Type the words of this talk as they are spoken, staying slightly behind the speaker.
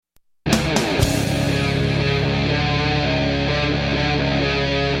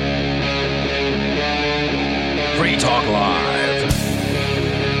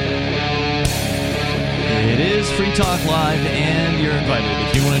Free Talk Live, and you're invited.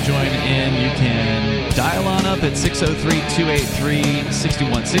 If you want to join in, you can dial on up at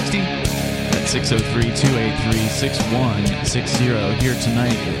 603-283-6160. That's 603-283-6160. Here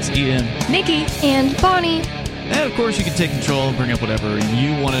tonight, it's Ian, Nikki, and Bonnie. And, of course, you can take control and bring up whatever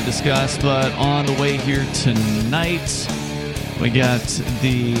you want to discuss. But on the way here tonight, we got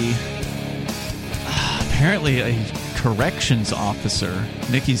the apparently a corrections officer.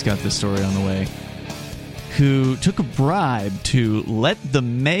 Nikki's got this story on the way, who took a bribe to let the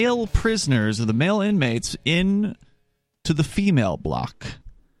male prisoners or the male inmates in to the female block.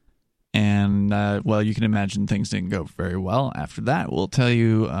 And, well, you can imagine things didn't go very well after that. We'll tell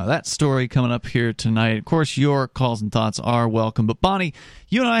you that story coming up here tonight. Of course, your calls and thoughts are welcome. But, Bonnie,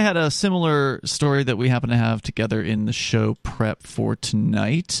 you and I had a similar story that we happen to have together in the show prep for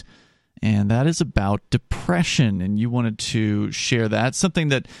tonight, and that is about depression. And you wanted to share that. Something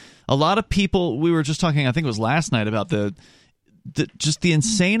that a lot of people, we were just talking, I think it was last night, about just the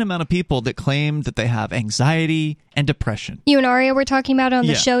insane amount of people that claim that they have anxiety and depression. You and Aria were talking about it on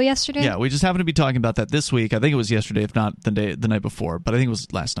the show yesterday? Yeah, we just happened to be talking about that this week. I think it was yesterday, if not the night before, but I think it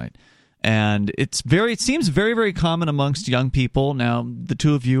was last night. And it seems very, very common amongst young people. Now, the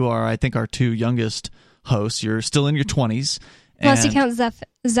two of you are, I think, our two youngest hosts. You're still in your 20s. Unless you count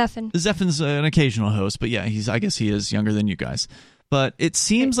Zephin. Zephin's an occasional host, but yeah, I guess he is younger than you guys. But it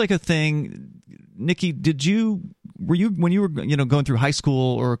seems like a thing. Nikki, were you when you were going through high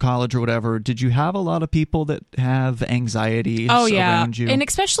school or college or whatever, did you have a lot of people that have anxiety around you? And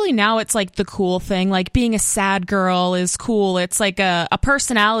especially now, it's like the cool thing. Like being a sad girl is cool. It's like a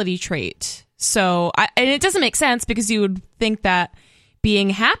personality trait. So, and it doesn't make sense because you would think that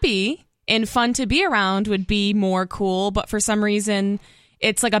being happy and fun to be around would be more cool, but for some reason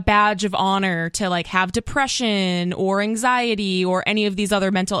it's like a badge of honor to like have depression or anxiety or any of these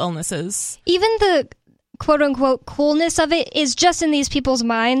other mental illnesses. Even the quote-unquote coolness of it is just in these people's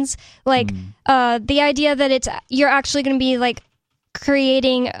minds. Like the idea that you're actually going to be like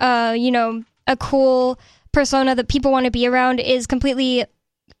creating a cool persona that people want to be around is completely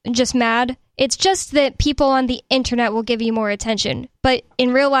just mad. It's just that people on the internet will give you more attention, but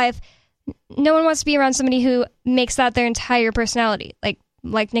in real life no one wants to be around somebody who makes that their entire personality.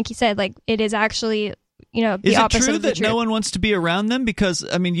 Like Nikki said, like it is actually, the opposite of the truth. Is it true that no one wants to be around them? Because,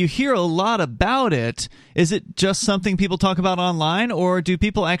 I mean, you hear a lot about it. Is it just something people talk about online, or do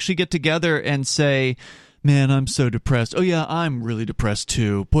people actually get together and say, man, I'm so depressed. Oh, yeah, I'm really depressed,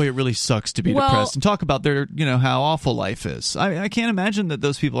 too. Boy, it really sucks to be depressed. And talk about their, how awful life is. I can't imagine that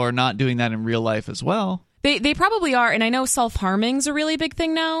those people are not doing that in real life as well. They probably are, and I know self-harming's a really big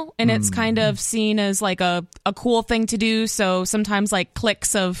thing now, and it's kind of seen as like a cool thing to do, so sometimes like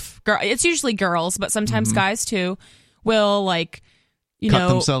cliques of it's usually girls, but sometimes guys too, will like, cut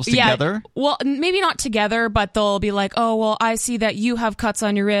themselves together? Well, maybe not together, but they'll be like, oh, well, I see that you have cuts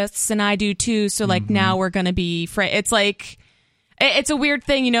on your wrists, and I do too, so like now we're gonna be It's like, it's a weird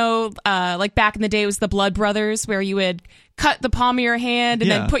thing, like back in the day it was the Blood Brothers, where you would cut the palm of your hand and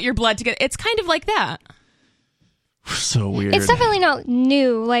then put your blood together. It's kind of like that. So weird. It's definitely not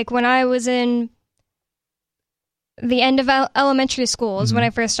new. Like when I was in the end of elementary school is when I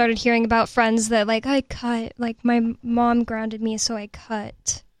first started hearing about friends that like, I cut, like my mom grounded me, so I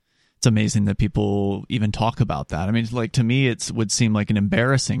cut. It's amazing that people even talk about that. I mean, like to me, it would seem like an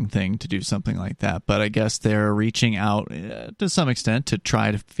embarrassing thing to do something like that. But I guess they're reaching out to some extent to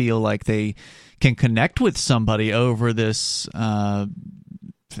try to feel like they can connect with somebody over this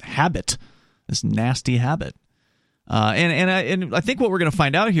habit, this nasty habit. And I think what we're going to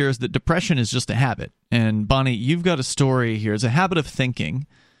find out here is that depression is just a habit. And Bonnie, you've got a story here. It's a habit of thinking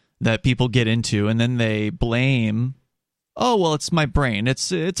that people get into, and then they blame, oh, well, it's my brain.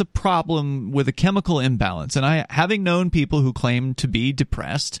 It's a problem with a chemical imbalance. And having known people who claim to be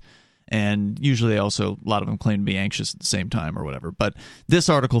depressed, and usually also a lot of them claim to be anxious at the same time or whatever, but this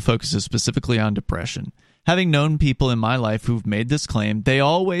article focuses specifically on depression. Having known people in my life who've made this claim, they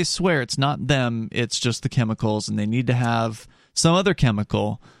always swear it's not them, it's just the chemicals, and they need to have some other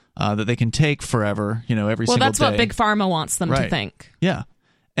chemical that they can take forever, every single day. Well, that's what Big Pharma wants them to think. Yeah.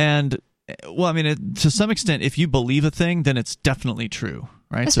 And, well, I mean, to some extent, if you believe a thing, then it's definitely true,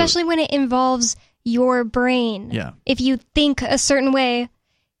 right? Especially when it involves your brain. Yeah. If you think a certain way,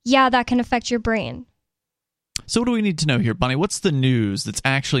 that can affect your brain. So what do we need to know here, Bonnie? What's the news that's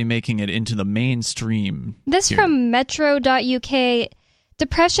actually making it into the mainstream? This here? From Metro.uk.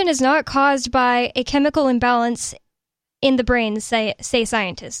 Depression is not caused by a chemical imbalance in the brain, say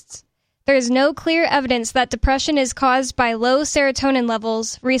scientists. There is no clear evidence that depression is caused by low serotonin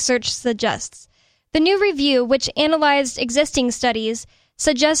levels, research suggests. The new review, which analyzed existing studies,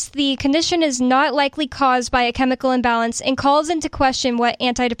 suggests the condition is not likely caused by a chemical imbalance and calls into question what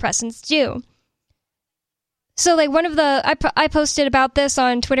antidepressants do. So, like, one of the I posted about this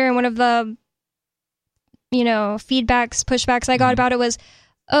on Twitter, and one of the pushbacks I got about it was,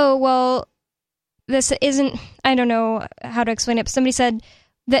 oh, well, this isn't, I don't know how to explain it, but somebody said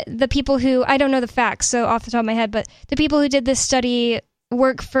that the people who, I don't know the facts, so off the top of my head, but the people who did this study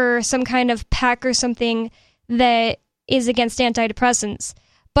work for some kind of PAC or something that is against antidepressants.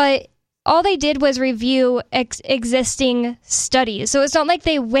 But all they did was review existing studies. So it's not like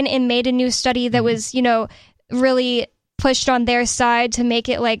they went and made a new study that was, really pushed on their side to make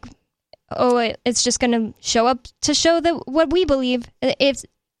it like, oh, it's just going to show up to show that what we believe. It's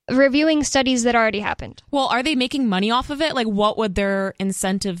reviewing studies that already happened. Well, are they making money off of it? Like, what would their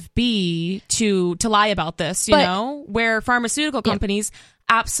incentive be to lie about this, where pharmaceutical companies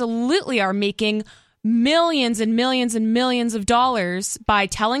absolutely are making millions and millions and millions of dollars by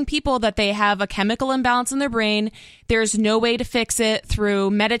telling people that they have a chemical imbalance in their brain. There's no way to fix it through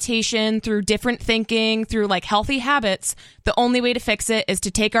meditation, through different thinking, through like healthy habits. The only way to fix it is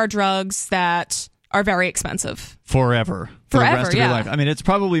to take our drugs that are very expensive. Forever, the rest of your life. I mean, it's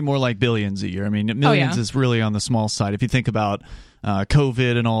probably more like billions a year. I mean, millions is really on the small side. If you think about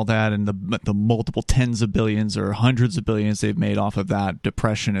COVID and all that, and the multiple tens of billions or hundreds of billions they've made off of that,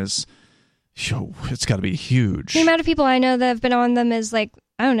 depression is, it's got to be huge. The amount of people I know that have been on them is like,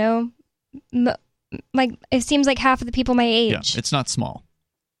 I don't know, like it seems like half of the people my age. Yeah, it's not small.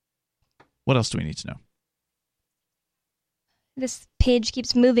 What else do we need to know? This page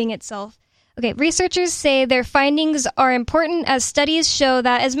keeps moving itself. Okay, researchers say their findings are important as studies show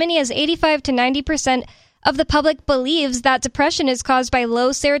that as many as 85 to 90% of the public believes that depression is caused by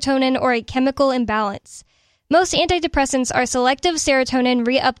low serotonin or a chemical imbalance. Most antidepressants are selective serotonin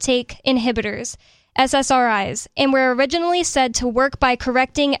reuptake inhibitors, SSRIs, and were originally said to work by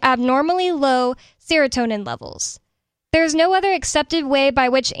correcting abnormally low serotonin levels. There is no other accepted way by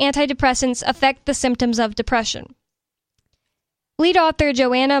which antidepressants affect the symptoms of depression. Lead author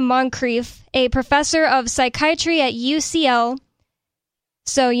Joanna Moncrief, a professor of psychiatry at UCL,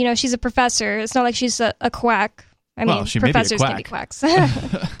 so, she's a professor. It's not like she's a quack. I mean, professors can be quacks.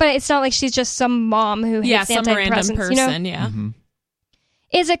 But it's not like she's just some mom who hates some antidepressants. Random person, Mm-hmm.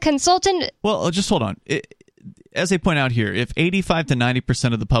 Is a consultant... Well, just hold on. As they point out here, if 85 to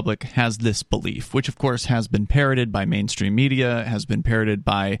 90% of the public has this belief, which of course has been parroted by mainstream media, has been parroted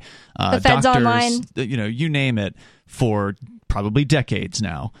by the feds doctors, online, you name it, for probably decades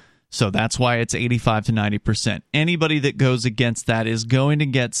now. So that's why it's 85 to 90%. Anybody that goes against that is going to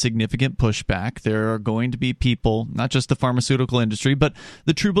get significant pushback. There are going to be people, not just the pharmaceutical industry, but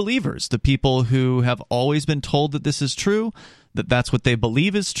the true believers, the people who have always been told that this is true, that that's what they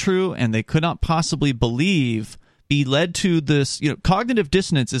believe is true, and they could not possibly be led to this. Cognitive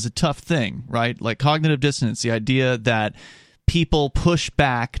dissonance is a tough thing, right? Like cognitive dissonance, the idea that people push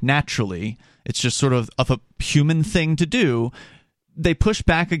back naturally. It's just sort of a human thing to do. They push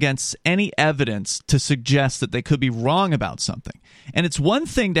back against any evidence to suggest that they could be wrong about something. And it's one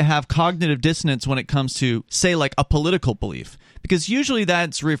thing to have cognitive dissonance when it comes to, say, like a political belief, because usually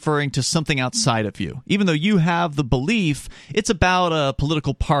that's referring to something outside of you. Even though you have the belief, it's about a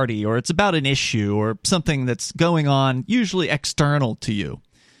political party or it's about an issue or something that's going on, usually external to you.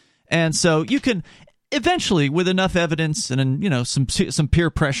 And so you can eventually, with enough evidence and some peer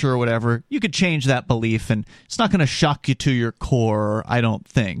pressure or whatever, you could change that belief, and it's not going to shock you to your core, I don't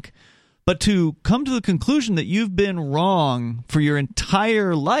think. But to come to the conclusion that you've been wrong for your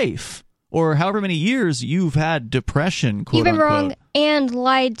entire life, or however many years you've had depression, quote you've been unquote, wrong and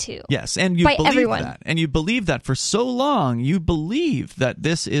lied to. Yes, and you believe that, and you believe that for so long. You believe that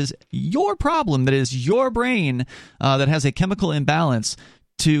this is your problem, that is your brain that has a chemical imbalance.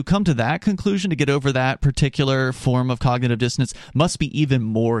 To come to that conclusion, to get over that particular form of cognitive dissonance, must be even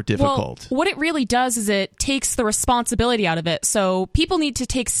more difficult. Well, what it really does is it takes the responsibility out of it. So people need to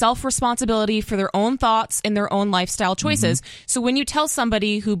take self-responsibility for their own thoughts and their own lifestyle choices. Mm-hmm. So when you tell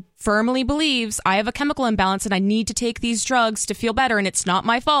somebody who firmly believes, I have a chemical imbalance and I need to take these drugs to feel better and it's not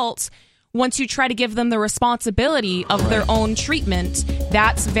my fault, once you try to give them the responsibility of their own treatment,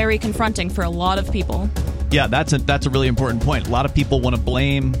 that's very confronting for a lot of people. Yeah, that's a really important point. A lot of people want to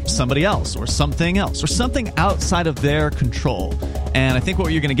blame somebody else or something outside of their control. And I think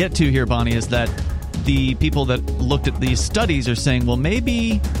what you're going to get to here, Bonnie, is that the people that looked at these studies are saying, well,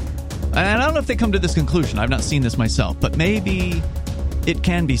 maybe, and I don't know if they come to this conclusion, I've not seen this myself, but maybe it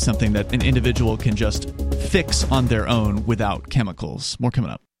can be something that an individual can just fix on their own without chemicals. More coming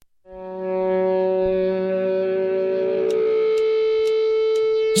up.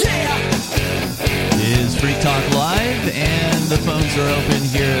 Free Talk Live, and the phones are open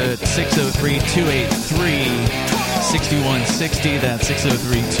here at 603-283-6160. That's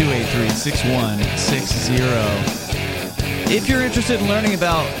 603-283-6160. If you're interested in learning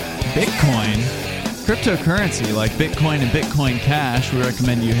about Bitcoin, cryptocurrency like Bitcoin and Bitcoin Cash, we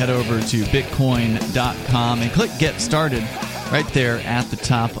recommend you head over to bitcoin.com and click Get Started right there at the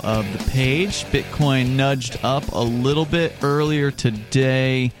top of the page. Bitcoin nudged up a little bit earlier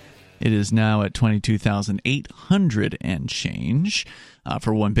today. It is now at 22,800 and change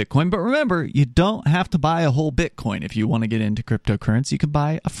for one Bitcoin. But remember, you don't have to buy a whole Bitcoin if you want to get into cryptocurrency. You can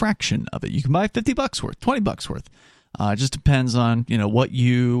buy a fraction of it. You can buy $50 worth, $20 worth. It just depends on, what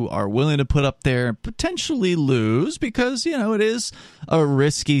you are willing to put up there and potentially lose, because, it is a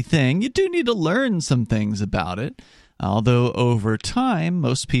risky thing. You do need to learn some things about it. Although over time,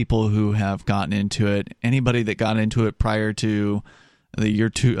 most people who have gotten into it, anybody that got into it prior to the year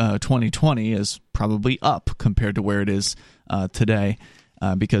 2020 is probably up compared to where it is today,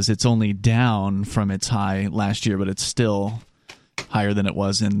 because it's only down from its high last year, but it's still higher than it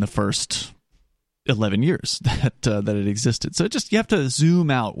was in the first 11 years that it existed. So you have to zoom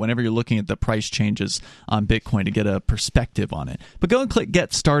out whenever you're looking at the price changes on Bitcoin to get a perspective on it. But go and click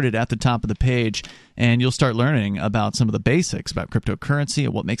Get Started at the top of the page, and you'll start learning about some of the basics about cryptocurrency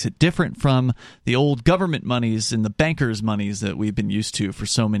and what makes it different from the old government monies and the bankers' monies that we've been used to for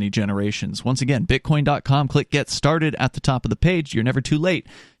so many generations. Once again, bitcoin.com, click Get Started at the top of the page. You're never too late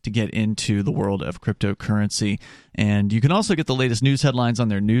to get into the world of cryptocurrency. And you can also get the latest news headlines on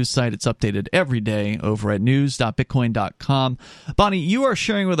their news site. It's updated every day over at news.bitcoin.com. Bonnie, you are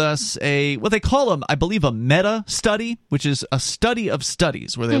sharing with us what they call I believe, a meta study, which is a study of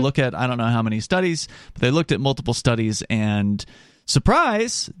studies, where they look at, I don't know how many studies, but they looked at multiple studies, and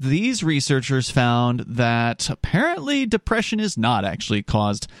surprise, these researchers found that apparently depression is not actually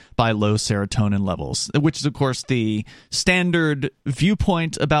caused by low serotonin levels, which is, of course, the standard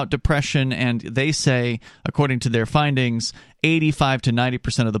viewpoint about depression. And they say, according to their findings, 85 to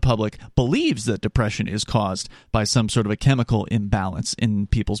 90% of the public believes that depression is caused by some sort of a chemical imbalance in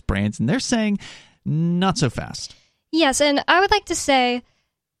people's brains. And they're saying not so fast. Yes, and I would like to say,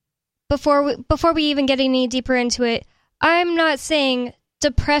 before we even get any deeper into it, I'm not saying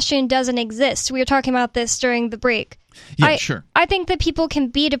depression doesn't exist. We were talking about this during the break. Yeah, sure. I think that people can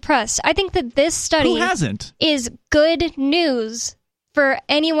be depressed. I think that this study is good news for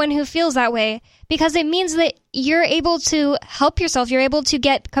anyone who feels that way, because it means that you're able to help yourself. You're able to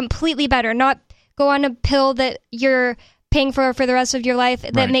get completely better, not go on a pill that you're paying for the rest of your life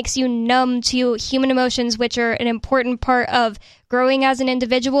that makes you numb to human emotions, which are an important part of growing as an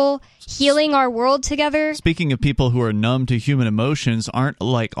individual, healing our world together. Speaking of people who are numb to human emotions, aren't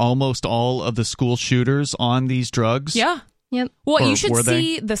like almost all of the school shooters on these drugs? Yeah. Yep. Well, you should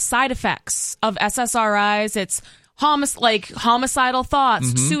see the side effects of SSRIs. It's homicidal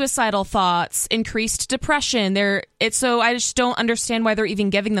thoughts, suicidal thoughts, increased depression. So I just don't understand why they're even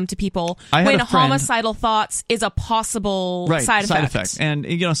giving them to people when homicidal thoughts is a possible side effect. And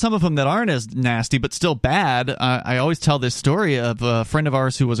some of them that aren't as nasty but still bad. I always tell this story of a friend of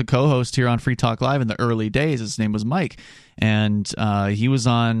ours who was a co-host here on Free Talk Live in the early days. His name was Mike. And he was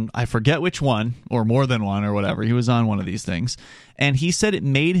on, I forget which one, or more than one, or whatever. He was on one of these things. And he said it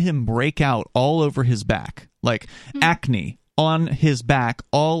made him break out all over his back, like acne on his back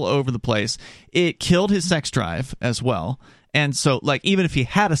all over the place. It killed his sex drive as well. And so, even if he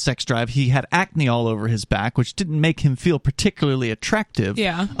had a sex drive, he had acne all over his back, which didn't make him feel particularly attractive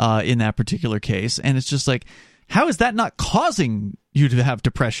in that particular case. And it's just like, how is that not causing you to have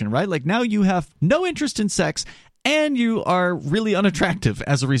depression, right? Like, now you have no interest in sex, and you are really unattractive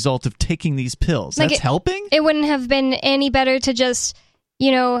as a result of taking these pills. That's helping? It wouldn't have been any better to just,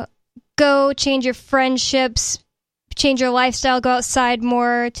 go change your friendships, change your lifestyle, go outside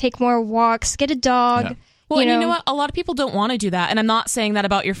more, take more walks, get a dog. Yeah. Well, you know what? A lot of people don't want to do that. And I'm not saying that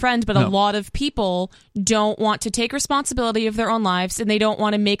about your friend, but a lot of people don't want to take responsibility of their own lives, and they don't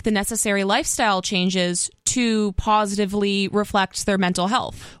want to make the necessary lifestyle changes to positively reflect their mental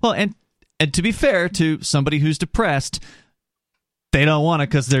health. Well, and to be fair to somebody who's depressed, they don't want it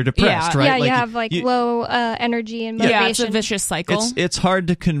because they're depressed, right? Yeah, you have low energy and motivation. Yeah, it's a vicious cycle. It's hard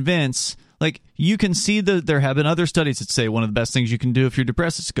to convince. You can see that there have been other studies that say one of the best things you can do if you're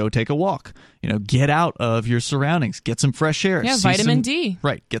depressed is to go take a walk. Get out of your surroundings, get some fresh air. Yeah, vitamin D.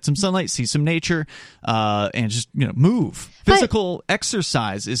 Right, get some sunlight, see some nature, and just move. Physical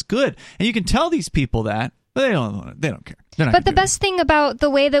exercise is good, and you can tell these people that, but they don't care. But the best thing about the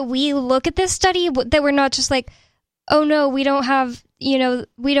way that we look at this study, that we're not just like, oh no, we don't have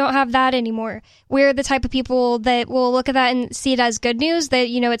that anymore. We're the type of people that will look at that and see it as good news, that,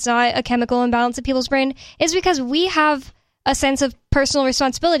 it's not a chemical imbalance in people's brain, is because we have a sense of personal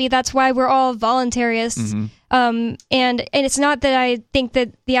responsibility. That's why we're all voluntarists. And it's not that I think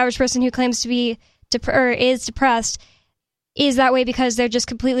that the average person who claims to be is depressed is that way because they're just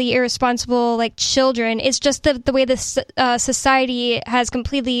completely irresponsible, like children. It's just the way this society has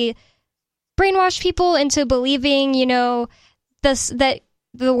completely brainwashed people into believing, that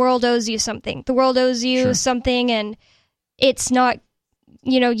the world owes you something. The world owes you something, and it's not,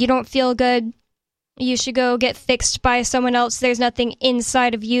 you don't feel good. You should go get fixed by someone else. There's nothing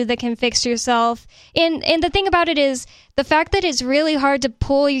inside of you that can fix yourself. And the thing about it is the fact that it's really hard to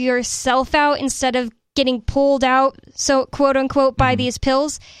pull yourself out instead of getting pulled out, so quote unquote, by these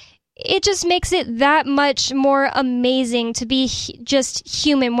pills. It just makes it that much more amazing to be just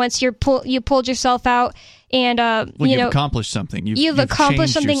human once you pulled yourself out. And you've accomplished something. You've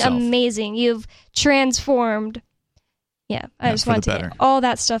accomplished something yourself. Amazing. You've transformed. Yeah, I just wanted to get all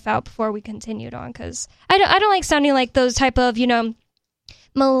that stuff out before we continued on, because I don't like sounding like those type of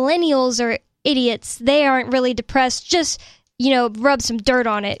millennials or idiots. They aren't really depressed. Just rub some dirt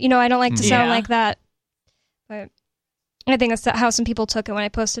on it. I don't like to sound like that. But I think that's how some people took it when I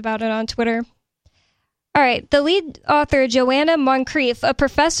posted about it on Twitter. All right, the lead author, Joanna Moncrief, a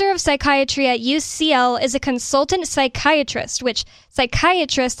professor of psychiatry at UCL, is a consultant psychiatrist, which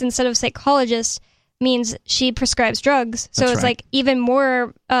psychiatrist instead of psychologist means she prescribes drugs. So it's like even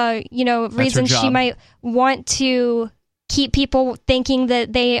more, reasons she might want to keep people thinking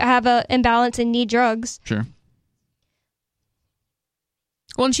that they have an imbalance and need drugs. Sure.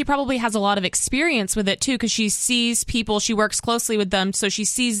 Well, and she probably has a lot of experience with it, too, because she sees people, she works closely with them, so she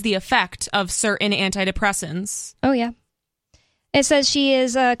sees the effect of certain antidepressants. Oh, yeah. It says she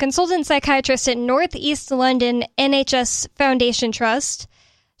is a consultant psychiatrist at Northeast London NHS Foundation Trust.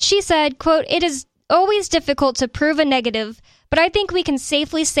 She said, quote, "It is always difficult to prove a negative, but I think we can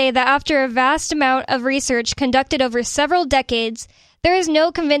safely say that after a vast amount of research conducted over several decades, there is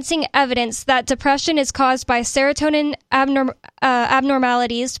no convincing evidence that depression is caused by serotonin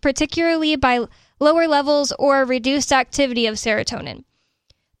abnormalities, particularly by lower levels or reduced activity of serotonin.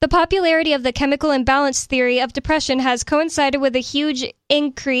 The popularity of the chemical imbalance theory of depression has coincided with a huge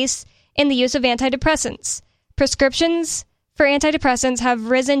increase in the use of antidepressants. Prescriptions for antidepressants have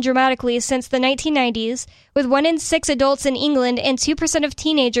risen dramatically since the 1990s, with 1 in 6 adults in England and 2% of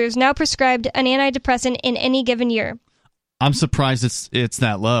teenagers now prescribed an antidepressant in any given year." I'm surprised it's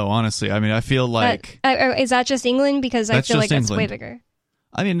that low, honestly. I mean, I feel like... is that just England? Because I feel like that's way bigger.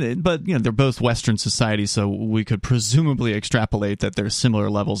 I mean, but they're both Western societies, so we could presumably extrapolate that there's similar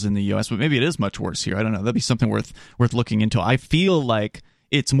levels in the U.S., but maybe it is much worse here. I don't know. That'd be something worth looking into. I feel like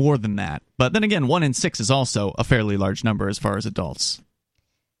it's more than that. But then again, 1 in 6 is also a fairly large number as far as adults.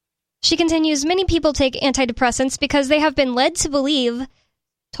 She continues, "Many people take antidepressants because they have been led to believe,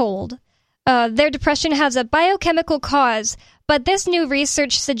 their depression has a biochemical cause, but this new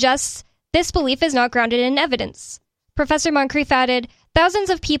research suggests this belief is not grounded in evidence." Professor Moncrief added, "Thousands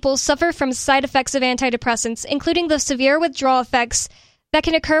of people suffer from side effects of antidepressants, including the severe withdrawal effects that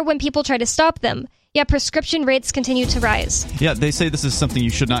can occur when people try to stop them. Yet prescription rates continue to rise." Yeah, they say this is something you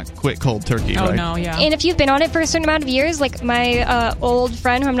should not quit cold turkey, right? Oh, no, yeah. And if you've been on it for a certain amount of years, like my old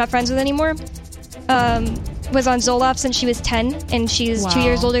friend who I'm not friends with anymore, was on Zoloft since she was 10, and she's 2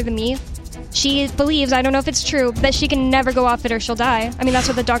 years older than me. She believes, I don't know if it's true, that she can never go off it or she'll die. I mean, that's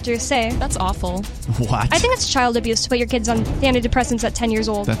what the doctors say. That's awful. What? I think it's child abuse to put your kids on antidepressants at 10 years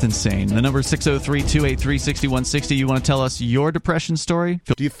old. That's insane. The number is 603-283-6160. You want to tell us your depression story?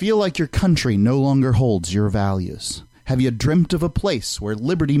 Do you feel like your country no longer holds your values? Have you dreamt of a place where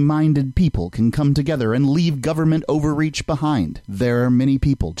liberty-minded people can come together and leave government overreach behind? There are many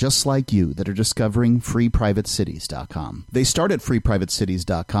people just like you that are discovering FreePrivateCities.com. They start at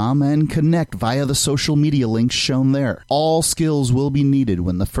FreePrivateCities.com and connect via the social media links shown there. All skills will be needed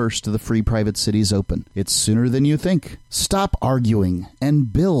when the first of the Free Private Cities open. It's sooner than you think. Stop arguing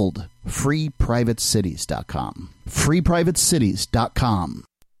and build FreePrivateCities.com. FreePrivateCities.com.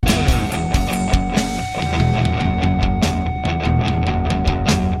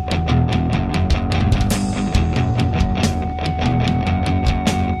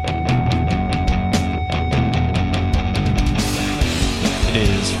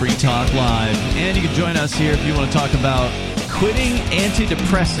 Free Talk Live, and you can join us here if you want to talk about quitting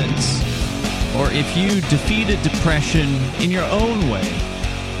antidepressants, or if you defeated depression in your own way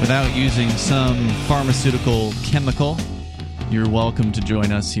without using some pharmaceutical chemical. You're welcome to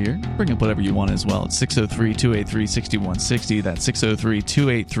join us here. Bring up whatever you want as well. It's 603-283-6160. That's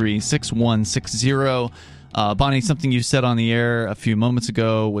 603-283-6160. Bonnie, something you said on the air a few moments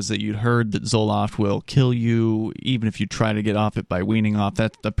ago was that you'd heard that Zoloft will kill you even if you try to get off it by weaning off.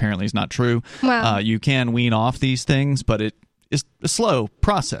 That apparently is not true. Wow. You can wean off these things, but it is a slow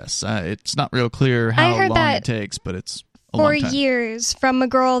process. It's not real clear how long it takes, but it's a long time. 4 years from a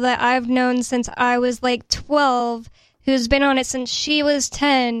girl that I've known since I was like 12, who's been on it since she was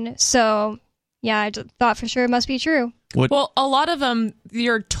 10. So, yeah, I just thought for sure it must be true. Well, a lot of them,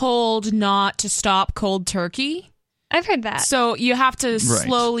 you're told not to stop cold turkey. I've heard that. So you have to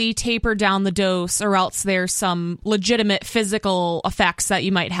slowly taper down the dose, or else there's some legitimate physical effects that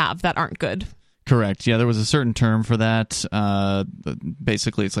you might have that aren't good. Correct. Yeah, there was a certain term for that.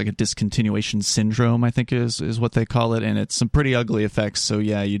 Basically, it's like a discontinuation syndrome, I think is what they call it, and it's some pretty ugly effects. So,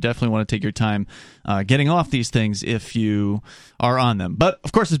 yeah, you definitely want to take your time getting off these things if you are on them. But,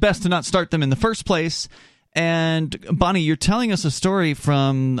 of course, it's best to not start them in the first place. And, Bonnie, you're telling us a story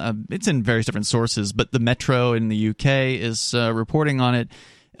from, it's in various different sources, but the Metro in the UK is reporting on it,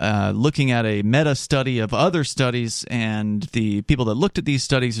 looking at a meta-study of other studies, and the people that looked at these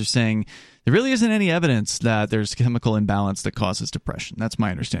studies are saying there really isn't any evidence that there's chemical imbalance that causes depression. That's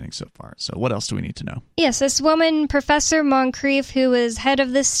my understanding so far. So what else do we need to know? Yes, this woman, Professor Moncrief, who is head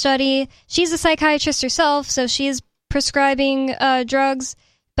of this study, she's a psychiatrist herself, so she's prescribing drugs,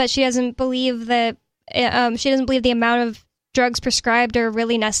 but she doesn't believe that the amount of drugs prescribed are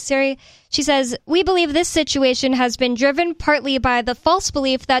really necessary. She says, "We believe this situation has been driven partly by the false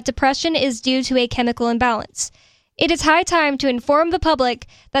belief that depression is due to a chemical imbalance. It is high time to inform the public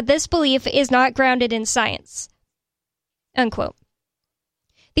that this belief is not grounded in science." Unquote.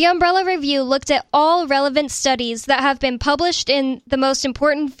 The Umbrella Review looked at all relevant studies that have been published in the most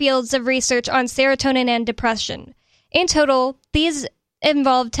important fields of research on serotonin and depression. In total, these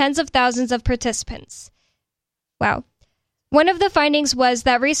involved tens of thousands of participants. Wow. One of the findings was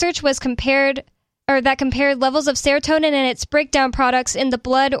that research was compared levels of serotonin and its breakdown products in the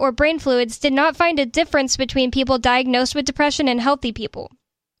blood or brain fluids did not find a difference between people diagnosed with depression and healthy people.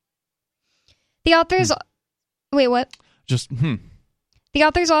 The authors... Wait, what? The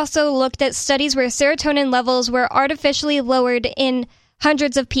authors also looked at studies where serotonin levels were artificially lowered in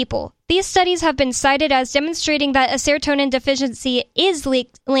hundreds of people. These studies have been cited as demonstrating that a serotonin deficiency is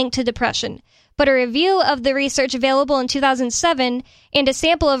linked to depression. But a review of the research available in 2007 and a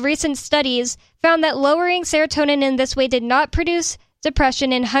sample of recent studies found that lowering serotonin in this way did not produce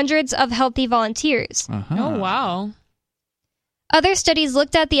depression in hundreds of healthy volunteers. Oh, wow. Other studies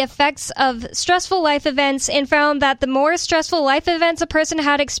looked at the effects of stressful life events and found that the more stressful life events a person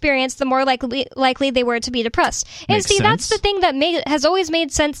had experienced, the more likely they were to be depressed. And Makes sense. That's the thing that has always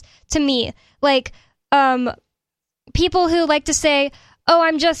made sense to me. Like, people who like to say, "Oh,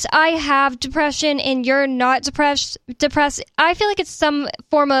 I have depression and you're not depressed." I feel like it's some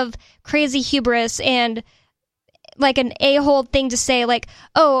form of crazy hubris and like an a-hole thing to say, like,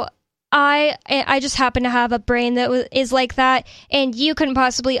 "Oh, I just happen to have a brain that is like that, and you couldn't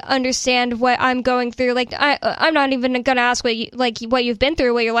possibly understand what I'm going through." Like, I'm not even gonna ask what you've been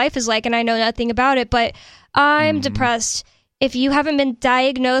through, what your life is like, and I know nothing about it. But I'm depressed. If you haven't been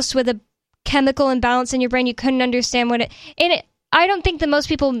diagnosed with a chemical imbalance in your brain, you couldn't understand what it. And I don't think that most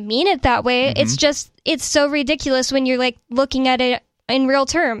people mean it that way. It's so ridiculous when you're like looking at it in real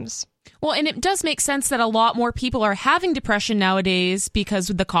terms. Well, and it does make sense that a lot more people are having depression nowadays because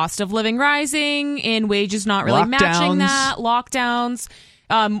with the cost of living rising and wages not really matching that, lockdowns.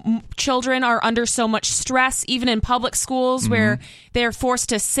 Children are under so much stress, even in public schools, where they're forced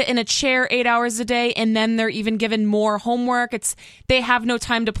to sit in a chair 8 hours a day, and then they're even given more homework. They have no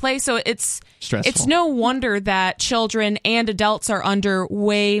time to play, so it's stressful. It's no wonder that children and adults are under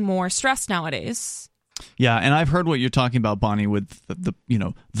way more stress nowadays. Yeah, and I've heard what you're talking about, Bonnie, with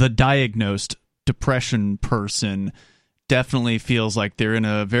the diagnosed depression person definitely feels like they're in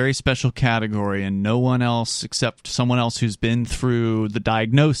a very special category, and no one else except someone else who's been through the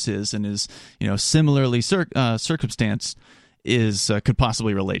diagnosis and is similarly circumstanced could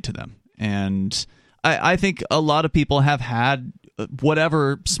possibly relate to them. And I think a lot of people have had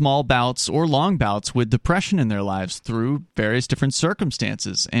whatever small bouts or long bouts with depression in their lives through various different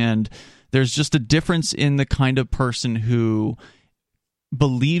circumstances, and there's just a difference in the kind of person who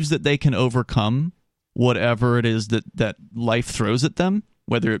believes that they can overcome whatever it is that life throws at them,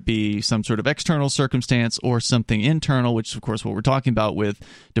 whether it be some sort of external circumstance or something internal, which is, of course, what we're talking about with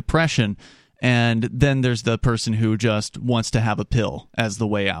depression. And then there's the person who just wants to have a pill as the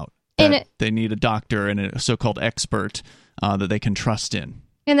way out. They need a doctor and a so-called expert that they can trust in.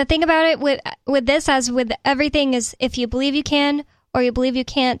 And the thing about it with this, as with everything, is if you believe you can or you believe you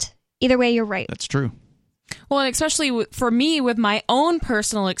can't, either way, you're right. That's true. Well, and especially for me, with my own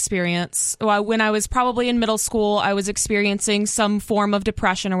personal experience, when I was probably in middle school, I was experiencing some form of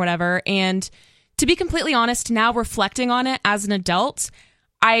depression or whatever. And to be completely honest, now reflecting on it as an adult,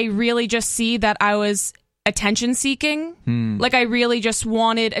 I really just see that I was attention seeking. Like, I really just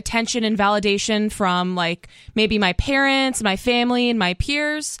wanted attention and validation from, like, maybe my parents, my family, and my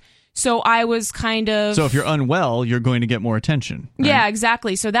peers. So I was kind of... So if you're unwell, you're going to get more attention. Right? Yeah,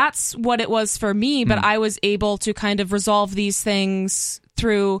 exactly. So that's what it was for me, but I was able to kind of resolve these things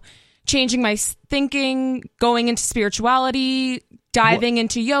through changing my thinking, going into spirituality, diving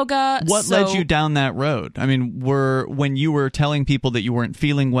into yoga. What led you down that road? I mean, when you were telling people that you weren't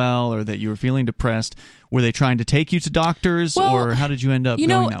feeling well or that you were feeling depressed, were they trying to take you to doctors, or how did you end up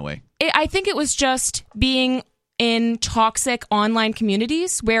going that way? I think it was just being in toxic online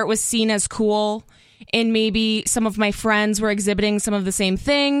communities where it was seen as cool, and maybe some of my friends were exhibiting some of the same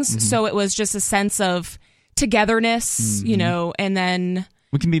things. So it was just a sense of togetherness, and then...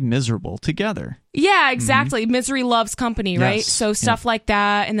 We can be miserable together. Yeah, exactly. Misery loves company, right? Yes. So stuff like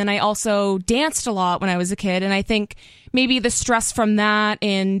that. And then I also danced a lot when I was a kid. And I think maybe the stress from that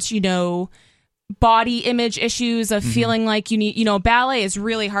and, body image issues of feeling like you need, ballet is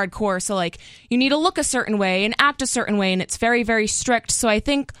really hardcore. So like you need to look a certain way and act a certain way. And it's very, very strict. So I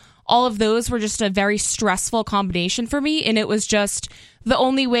think all of those were just a very stressful combination for me. And it was just the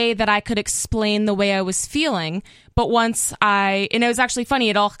only way that I could explain the way I was feeling. But and it was actually funny,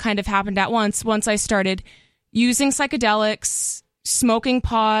 it all kind of happened at once. Once I started using psychedelics, smoking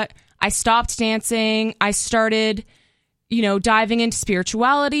pot, I stopped dancing, I started, diving into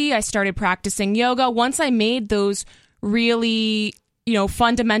spirituality, I started practicing yoga. Once I made those really,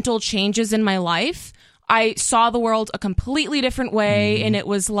 fundamental changes in my life, I saw the world a completely different way. And it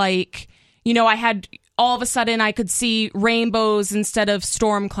was like, I had... all of a sudden I could see rainbows instead of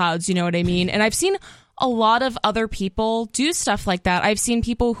storm clouds, you know what I mean? And I've seen a lot of other people do stuff like that. I've seen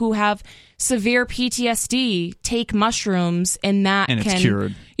people who have severe PTSD take mushrooms and it's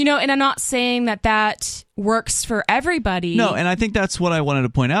cured. And I'm not saying that works for everybody. No, and I think that's what I wanted to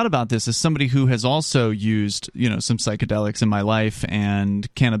point out about this, as somebody who has also used, some psychedelics in my life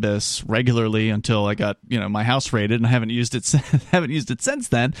and cannabis regularly until I got, my house raided, and I haven't used it since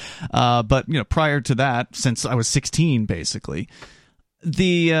then. But prior to that, since I was 16, basically.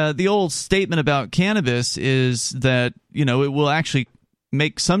 The old statement about cannabis is that, it will actually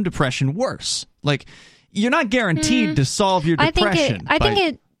make some depression worse. Like, you're not guaranteed to solve your depression. I think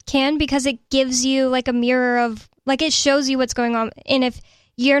it can, because it gives you like a mirror of, like, it shows you what's going on. And if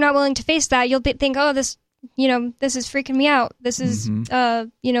you're not willing to face that, you'll think, oh, this is freaking me out. This is,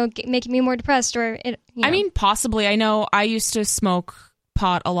 making me more depressed. I mean, possibly. I know I used to smoke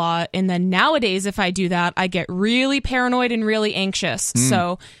pot a lot, and then nowadays if I do that, I get really paranoid and really anxious.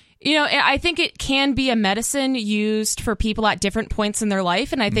 So I think it can be a medicine used for people at different points in their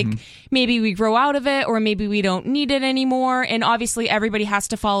life, and I think maybe we grow out of it, or maybe we don't need it anymore, and obviously everybody has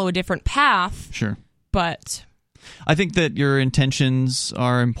to follow a different path. Sure. But I think that your intentions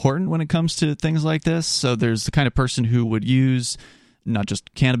are important when it comes to things like this. So there's the kind of person who would use not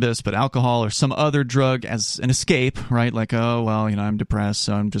just cannabis, but alcohol or some other drug as an escape, right? Like, oh, well, I'm depressed,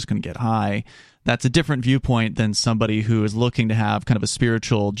 so I'm just going to get high. That's a different viewpoint than somebody who is looking to have kind of a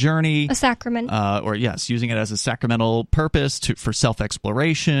spiritual journey. A sacrament. Using it as a sacramental purpose for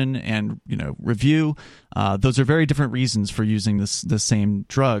self-exploration and, review. Those are very different reasons for using the same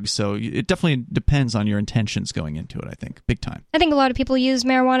drug. So it definitely depends on your intentions going into it, I think, big time. I think a lot of people use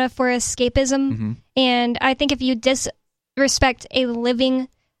marijuana for escapism. And I think if you disrespect a living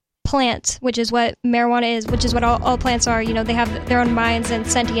plant, which is what marijuana is, which is what all plants are, they have their own minds and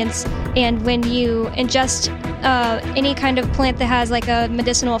sentience, and when you ingest any kind of plant that has like a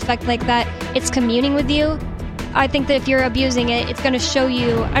medicinal effect like that, it's communing with you. I think that if you're abusing it, it's going to show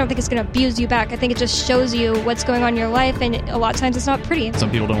you, I don't think it's going to abuse you back. I think it just shows you what's going on in your life, and a lot of times it's not pretty.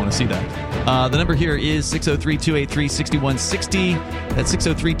 Some people don't want to see that. The number here is 603-283-6160. That's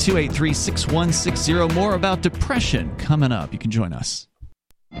 603-283-6160. More about depression coming up. You can join us.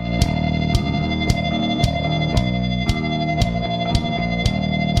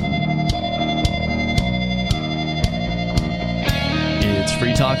 It's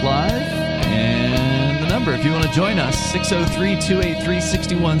Free Talk Live, and the number, if you want to join us,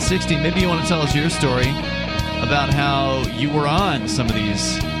 603-283-6160. Maybe you want to tell us your story about how you were on some of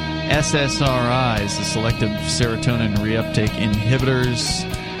these SSRIs, the selective serotonin reuptake inhibitors,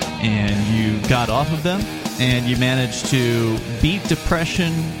 and you got off of them, and you managed to beat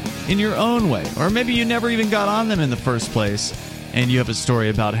depression in your own way. Or maybe you never even got on them in the first place, and you have a story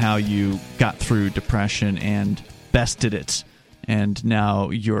about how you got through depression and bested it. and now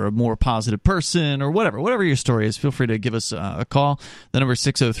you're a more positive person, or whatever your story is. Feel free to give us a call. The number is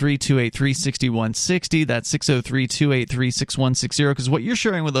 603-283-6160. That's 603-283-6160, because what you're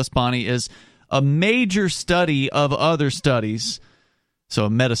sharing with us, Bonnie, is a major study of other studies. So a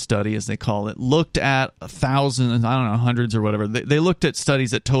meta-study, as they call it, looked at hundreds or whatever. They looked at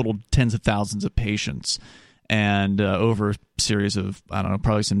studies that totaled tens of thousands of patients, and over a series of,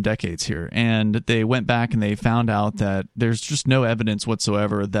 probably some decades here. And they went back and they found out that there's just no evidence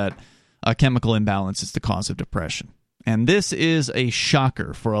whatsoever that a chemical imbalance is the cause of depression. And this is a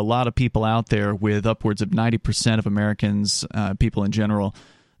shocker for a lot of people out there, with upwards of 90% of Americans, people in general,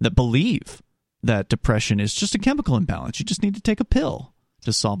 that believe that depression is just a chemical imbalance. You just need to take a pill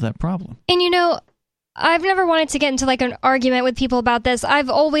to solve that problem. And I've never wanted to get into like an argument with people about this. I've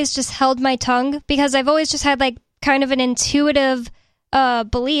always just held my tongue, because I've always just had like kind of an intuitive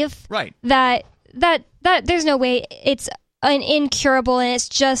belief that there's no way it's an incurable and it's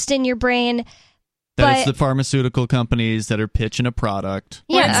just in your brain. That it's the pharmaceutical companies that are pitching a product.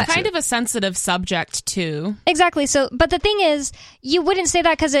 Yeah, well, it's kind of a sensitive subject too. Exactly. So, but the thing is, you wouldn't say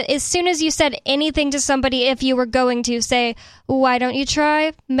that, because as soon as you said anything to somebody, if you were going to say, why don't you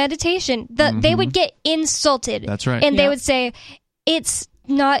try meditation? They would get insulted. That's right. And they would say, it's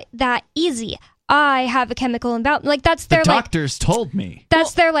not that easy. I have a chemical imbalance. Like, that's their, the doctors told me.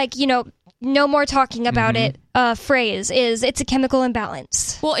 That's their, like, no more talking about it phrase is, it's a chemical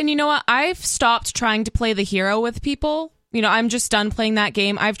imbalance. Well, and you know what? I've stopped trying to play the hero with people. I'm just done playing that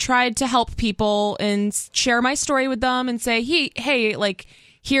game. I've tried to help people and share my story with them and say, hey, like,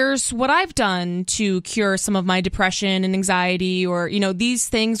 here's what I've done to cure some of my depression and anxiety, or, these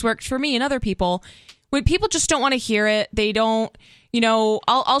things worked for me and other people. When people just don't want to hear it, they don't,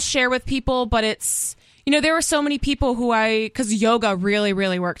 I'll share with people, but it's, there were so many people because yoga really,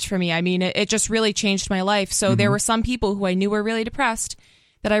 really worked for me. I mean, it just really changed my life. So there were some people who I knew were really depressed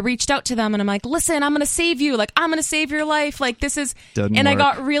that I reached out to them and I'm like, listen, I'm going to save you. Like, I'm going to save your life. Like, this is, I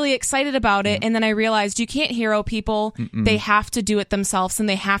got really excited about it. And then I realized you can't hero people. They have to do it themselves, and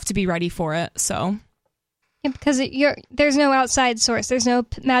they have to be ready for it. So. Yeah, because there's no outside source. There's no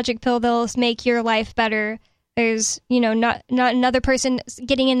magic pill that'll make your life better. There's, not another person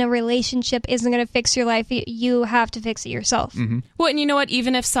getting in a relationship isn't going to fix your life. You have to fix it yourself. Well, and you know what?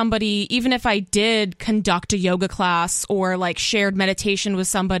 Even if I did conduct a yoga class or like shared meditation with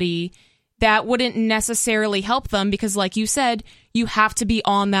somebody, that wouldn't necessarily help them, because like you said, you have to be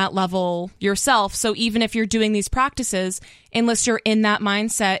on that level yourself. So even if you're doing these practices, unless you're in that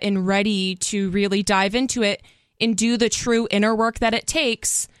mindset and ready to really dive into it and do the true inner work that it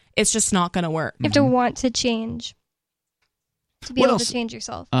takes, it's just not going to work. You have to want to change, to be able to change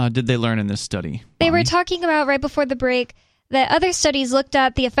yourself. Did they learn in this study? They were talking about, right before the break, that other studies looked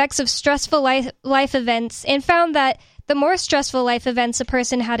at the effects of stressful life events and found that the more stressful life events a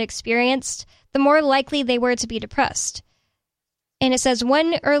person had experienced, the more likely they were to be depressed. And it says,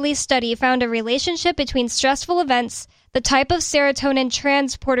 one early study found a relationship between stressful events, the type of serotonin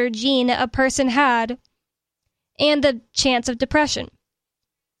transporter gene a person had, and the chance of depression.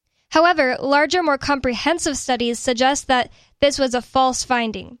 However, larger, more comprehensive studies suggest that this was a false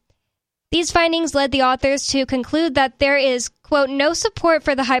finding. These findings led the authors to conclude that there is, quote, no support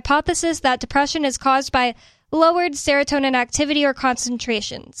for the hypothesis that depression is caused by lowered serotonin activity or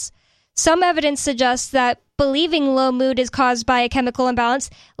concentrations. Some evidence suggests that believing low mood is caused by a chemical imbalance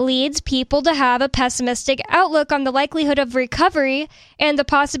leads people to have a pessimistic outlook on the likelihood of recovery and the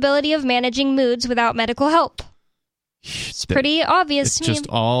possibility of managing moods without medical help. It's pretty obvious to me. It's just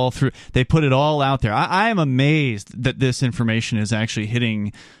all through. They put it all out there. I am amazed that this information is actually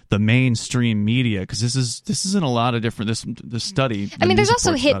hitting the mainstream media, because this is in a lot of different this study. I mean, there's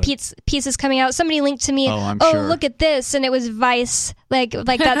also hit pieces coming out. Somebody linked to me. Sure. Look at this, and it was Vice, like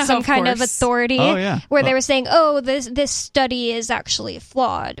that's some kind of authority. Where they were saying, this study is actually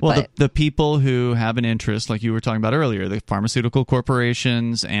flawed. Well, the people who have an interest, like you were talking about earlier, the pharmaceutical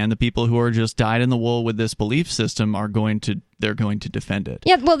corporations and the people who are just dyed in the wool with this belief system are going to defend it.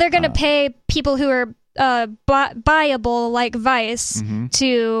 Yeah, well, they're going to pay people who are buyable like Vice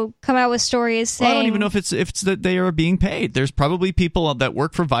to come out with stories saying... Well, I don't even know if it's that they are being paid. There's probably people that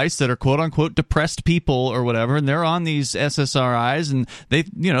work for Vice that are quote-unquote depressed people or whatever, and they're on these SSRIs,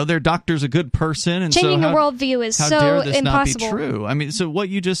 and their doctor's a good person. And changing the worldview is so dare this impossible. Not be true? I mean, so what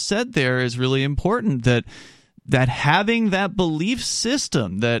you just said there is really important, that having that belief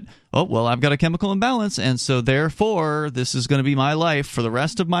system that, I've got a chemical imbalance, and so therefore this is going to be my life for the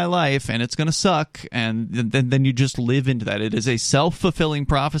rest of my life, and it's going to suck, and then you just live into that. It is a self-fulfilling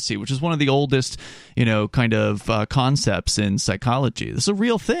prophecy, which is one of the oldest, kind of concepts in psychology. This is a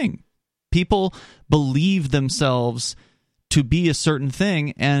real thing. People believe themselves to be a certain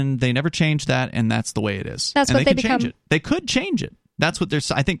thing, and they never change that, and that's the way it is. That's and what they they can change become. it. They could change it. That's what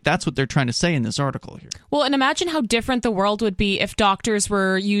I think that's what they're trying to say in this article here. Well, and imagine how different the world would be if doctors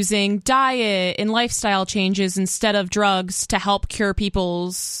were using diet and lifestyle changes instead of drugs to help cure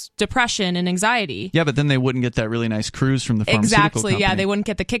people's depression and anxiety. Yeah, but then they wouldn't get that really nice cruise from the pharmaceutical Exactly, company. yeah, they wouldn't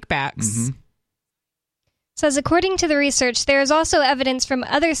get the kickbacks. Mm-hmm. Says, according to the research, there is also evidence from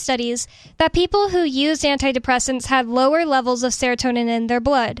other studies that people who used antidepressants had lower levels of serotonin in their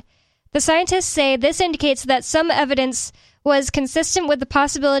blood. The scientists say this indicates that some evidence was consistent with the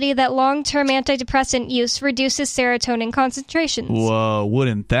possibility that long-term antidepressant use reduces serotonin concentrations. Whoa,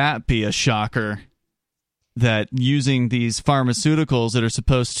 wouldn't that be a shocker? That using these pharmaceuticals that are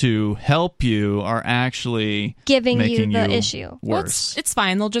supposed to help you are actually Giving you making the issue. Well, worse. it's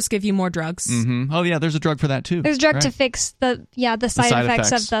fine. They'll just give you more drugs. Mm-hmm. Oh, yeah, there's a drug for that, too. There's a drug Right. to fix the side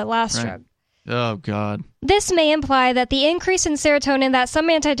effects of the last Right. drug. Oh, God. This may imply that the increase in serotonin that some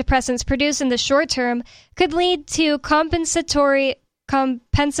antidepressants produce in the short term could lead to compensatory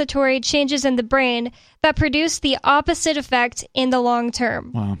changes in the brain that produce the opposite effect in the long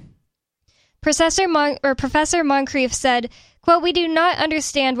term. Wow. Professor Moncrief said, quote, "We do not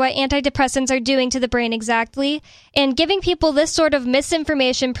understand what antidepressants are doing to the brain exactly, and giving people this sort of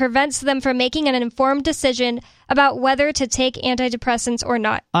misinformation prevents them from making an informed decision about whether to take antidepressants or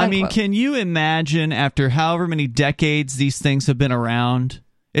not." I mean, unquote. can you imagine after however many decades these things have been around?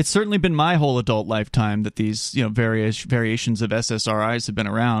 It's certainly been my whole adult lifetime that these, variations of SSRIs have been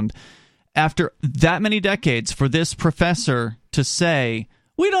around. After that many decades, for this professor to say,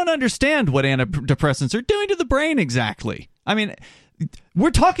 we don't understand what antidepressants are doing to the brain exactly. I mean, we're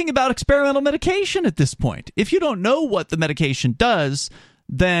talking about experimental medication at this point. If you don't know what the medication does,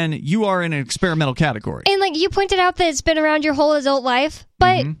 then you are in an experimental category. And like you pointed out that it's been around your whole adult life,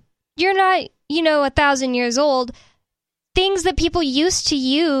 but you're not, 1,000 years old. Things that people used to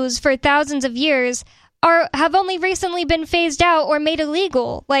use for thousands of years have only recently been phased out or made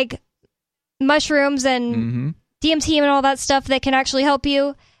illegal, like mushrooms and DMT and all that stuff that can actually help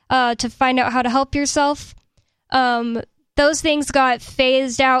you to find out how to help yourself. Those things got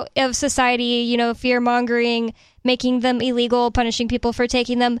phased out of society, fear-mongering, making them illegal, punishing people for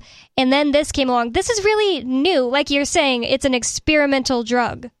taking them. And then this came along. This is really new. Like you're saying, it's an experimental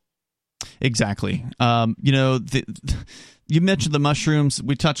drug. Exactly. You mentioned the mushrooms.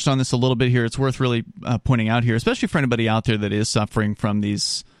 We touched on this a little bit here. It's worth really pointing out here, especially for anybody out there that is suffering from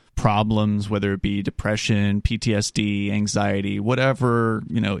these problems, whether it be depression, PTSD, anxiety, whatever,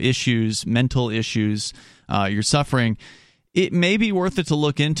 issues, mental issues you're suffering. It may be worth it to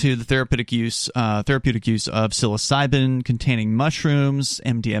look into the therapeutic use of psilocybin-containing mushrooms,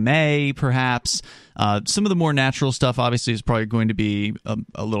 MDMA, perhaps. Some of the more natural stuff, obviously, is probably going to be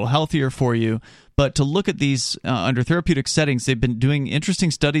a little healthier for you. But to look at these under therapeutic settings, they've been doing interesting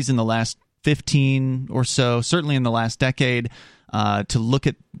studies in the last 15 or so, certainly in the last decade, to look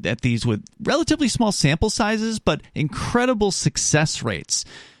at these with relatively small sample sizes, but incredible success rates.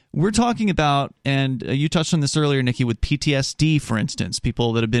 We're talking about, and you touched on this earlier, Nikki, with PTSD, for instance,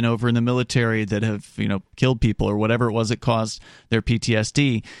 people that have been over in the military that have, killed people or whatever it was that caused their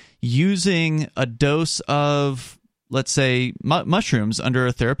PTSD, using a dose of, let's say, mushrooms under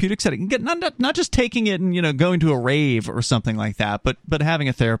a therapeutic setting. Not just taking it and, going to a rave or something like that, but having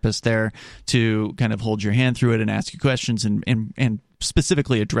a therapist there to kind of hold your hand through it and ask you questions and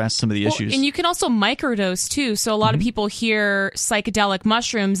specifically address some of the issues. And you can also microdose too. So a lot of people hear psychedelic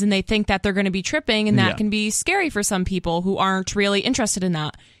mushrooms and they think that they're going to be tripping, and that can be scary for some people who aren't really interested in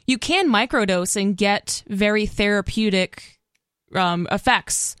that. You can microdose and get very therapeutic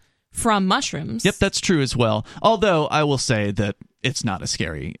effects from mushrooms. Yep, that's true as well. Although I will say that it's not a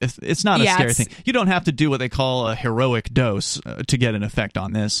scary thing. You don't have to do what they call a heroic dose to get an effect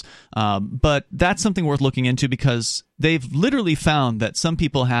on this. But that's something worth looking into, because they've literally found that some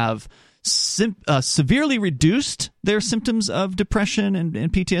people have severely reduced their symptoms of depression and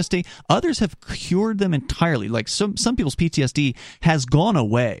PTSD. Others have cured them entirely. Like some people's PTSD has gone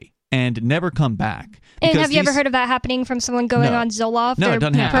away and never come back. And have you ever heard of that happening from someone going on Zoloft or it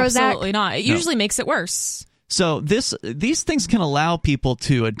doesn't happen. Prozac? Absolutely not. It usually makes it worse. So these things can allow people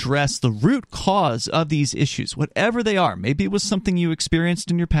to address the root cause of these issues, whatever they are. Maybe it was something you experienced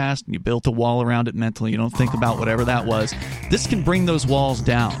in your past and you built a wall around it mentally. You don't think about whatever that was. This can bring those walls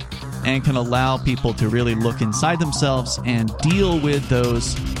down and can allow people to really look inside themselves and deal with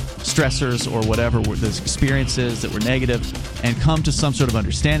those stressors or whatever, those experiences that were negative, and come to some sort of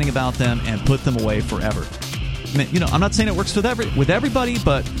understanding about them and put them away forever. I'm not saying it works with everybody,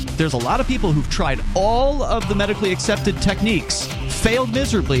 but there's a lot of people who've tried all of the medically accepted techniques, failed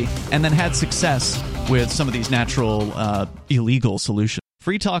miserably, and then had success with some of these natural illegal solutions.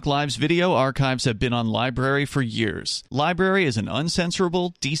 Free Talk Live's video archives have been on LBRY for years. LBRY is an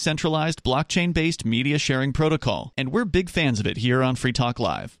uncensorable, decentralized, blockchain-based media sharing protocol, and we're big fans of it here on Free Talk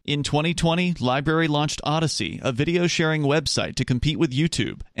Live. In 2020, LBRY launched Odysee, a video sharing website to compete with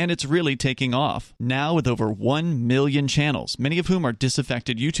YouTube, and it's really taking off. Now with over 1 million channels, many of whom are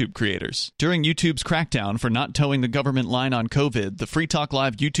disaffected YouTube creators. During YouTube's crackdown for not towing the government line on COVID, the Free Talk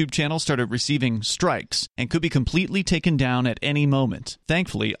Live YouTube channel started receiving strikes and could be completely taken down at any moment.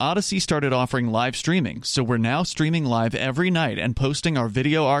 Thankfully, Odysee started offering live streaming, so we're now streaming live every night and posting our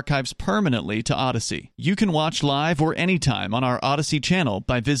video archives permanently to Odysee. You can watch live or anytime on our Odysee channel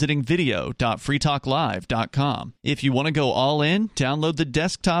by visiting video.freetalklive.com. If you want to go all in, download the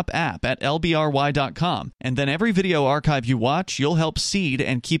desktop app at lbry.com, and then every video archive you watch, you'll help seed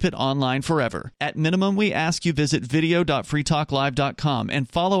and keep it online forever. At minimum, we ask you visit video.freetalklive.com and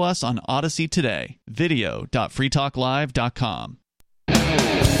follow us on Odysee today. video.freetalklive.com.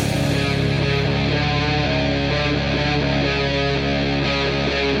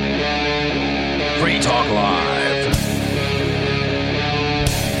 Free Talk Live.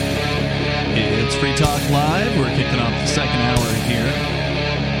 It's Free Talk Live. We're kicking off the second hour here.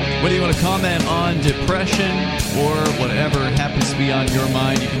 Whether you want to comment on depression or whatever happens to be on your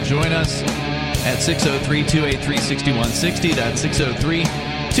mind, you can join us at 603-283-6160. That's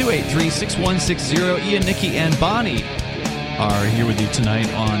 603-283-6160. Ian, Nikki, and Bonnie are here with you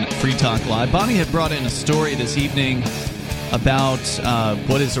tonight on Free Talk Live. Bonnie had brought in a story this evening about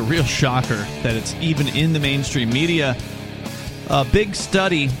what is a real shocker that it's even in the mainstream media. A big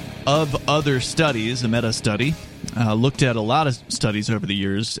study of other studies, a meta-study, looked at a lot of studies over the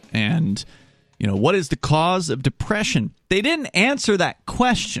years, and, what is the cause of depression? They didn't answer that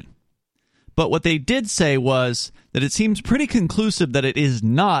question, but what they did say was that it seems pretty conclusive that it is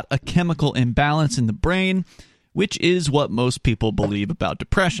not a chemical imbalance in the brain, which is what most people believe about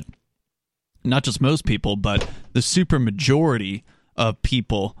depression. Not just most people, but the supermajority of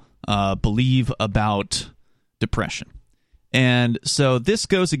people believe about depression. And so this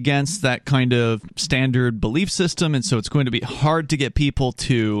goes against that kind of standard belief system, and so it's going to be hard to get people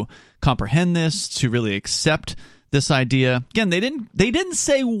to comprehend this, to really accept this idea. Again, they didn't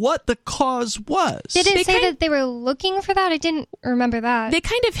say what the cause was. They didn't say that they were looking for that? I didn't remember that. They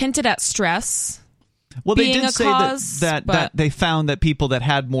kind of hinted at stress. Well, they did say that they found that people that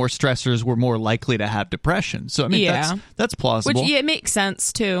had more stressors were more likely to have depression. So, I mean, that's plausible. Which, it makes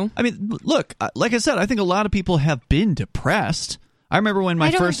sense, too. I mean, look, like I said, I think a lot of people have been depressed. I remember when I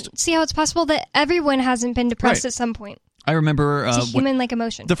don't see how it's possible that everyone hasn't been depressed at some point. I remember it's a human-like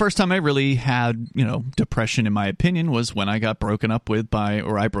emotion. The first time I really had, depression, in my opinion, was when I got broken up with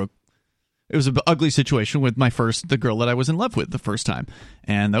it was an ugly situation with the girl that I was in love with the first time.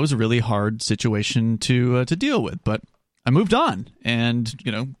 And that was a really hard situation to deal with. But I moved on and,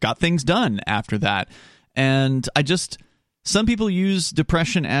 got things done after that. And some people use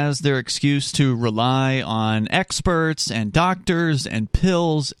depression as their excuse to rely on experts and doctors and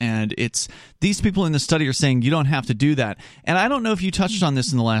pills. And these people in the study are saying you don't have to do that. And I don't know if you touched on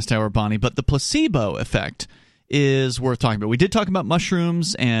this in the last hour, Bonnie, but the placebo effect is worth talking about. We did talk about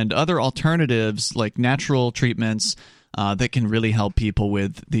mushrooms and other alternatives like natural treatments that can really help people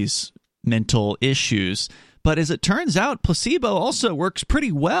with these mental issues. But as it turns out, placebo also works pretty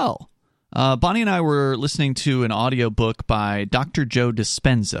well. Bonnie and I were listening to an audiobook by Dr. Joe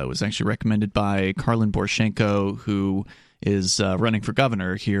Dispenza. It was actually recommended by Karlin Borchenko, who is running for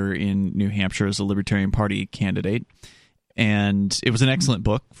governor here in New Hampshire as a Libertarian Party candidate. And it was an excellent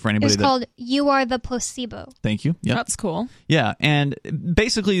book for anybody. It's called You Are the Placebo. Thank you. Yep. That's cool. Yeah, and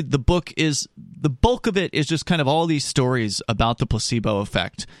basically the bulk of it is just kind of all these stories about the placebo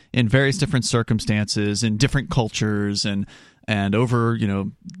effect in various different circumstances, in different cultures, and over,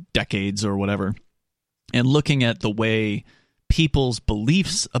 decades or whatever, and looking at the way people's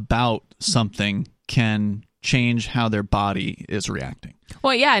beliefs about something can change how their body is reacting.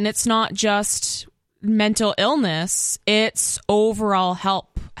 Well, yeah, and it's not just mental illness, it's overall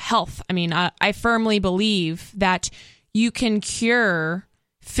health. I mean, I firmly believe that you can cure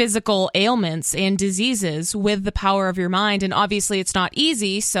physical ailments and diseases with the power of your mind. And obviously it's not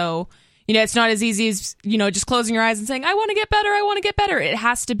easy. So, it's not as easy as, just closing your eyes and saying, I want to get better. I want to get better. It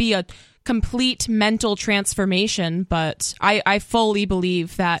has to be a complete mental transformation. But I fully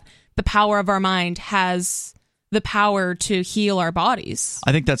believe that the power of our mind has the power to heal our bodies.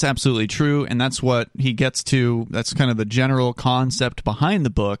 I think that's absolutely true, and that's what he gets to. That's kind of the general concept behind the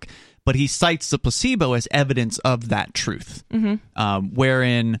book, but he cites the placebo as evidence of that truth,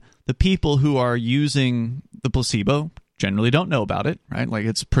 wherein the people who are using the placebo, generally don't know about it, right? Like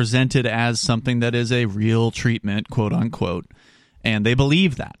it's presented as something that is a real treatment, quote unquote, and they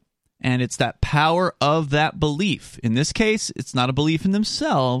believe that. And it's that power of that belief. In this case, it's not a belief in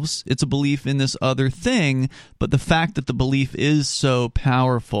themselves, it's a belief in this other thing, but the fact that the belief is so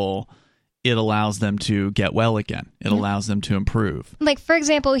powerful, it allows them to get well again. It allows them to improve. Like, for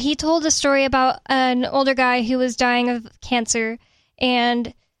example, he told a story about an older guy who was dying of cancer,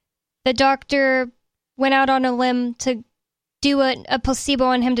 and the doctor went out on a limb to do a placebo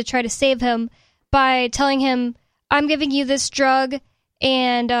on him to try to save him by telling him, I'm giving you this drug,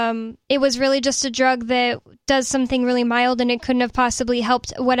 and it was really just a drug that does something really mild, and it couldn't have possibly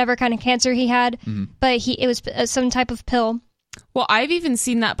helped whatever kind of cancer he had, but it was some type of pill. Well, I've even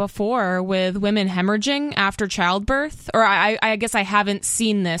seen that before with women hemorrhaging after childbirth. Or I guess I haven't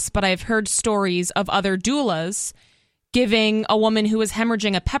seen this, but I've heard stories of other doulas giving a woman who was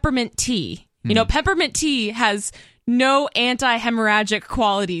hemorrhaging a peppermint tea. You know, peppermint tea has no anti-hemorrhagic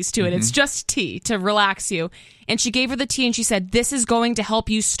qualities to it. It's just tea to relax you. And she gave her the tea and she said, this is going to help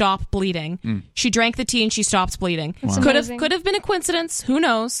you stop bleeding. She drank the tea and she stopped bleeding. Could have been a coincidence. Who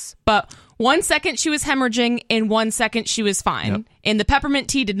knows? But 1 second she was hemorrhaging, in 1 second she was fine. Yep. And the peppermint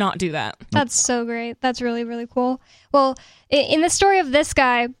tea did not do that. That's so great. That's really, really cool. Well, in the story of this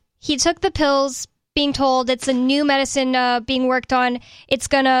guy, he took the pills being told it's a new medicine being worked on. It's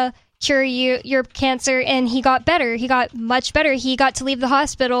going to cure your cancer, and he got better. He got much better. He got to leave the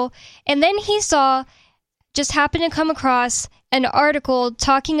hospital, and then he just happened to come across an article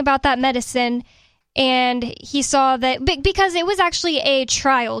talking about that medicine, and he saw that because it was actually a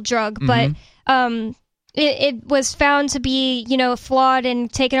trial drug, but it was found to be, flawed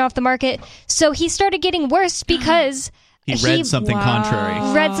and taken off the market. So he started getting worse because he read something contrary.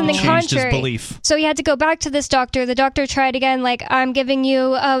 Changed his belief. So he had to go back to this doctor. The doctor tried again, like, I'm giving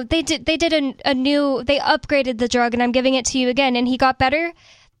you, they upgraded the drug and I'm giving it to you again. And he got better.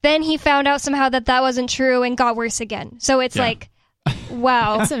 Then he found out somehow that wasn't true and got worse again. So it's like,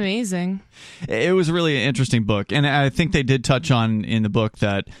 wow. That's amazing. It was really an interesting book. And I think they did touch on in the book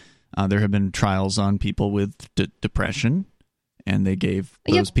that there have been trials on people with depression, and they gave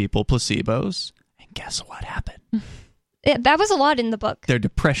those people placebos. And guess what happened? That was a lot in the book. Their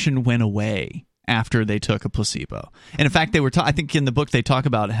depression went away after they took a placebo. And in fact, they were I think in the book they talk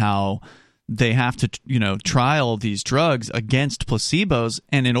about how they have to, trial these drugs against placebos,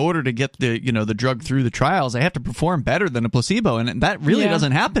 and in order to get the drug through the trials, they have to perform better than a placebo, and that really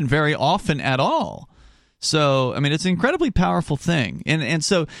doesn't happen very often at all. So, I mean, it's an incredibly powerful thing. And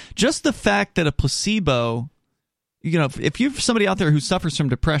so just the fact that a placebo, if you're somebody out there who suffers from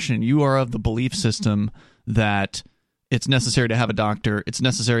depression, you are of the belief system that it's necessary to have a doctor, it's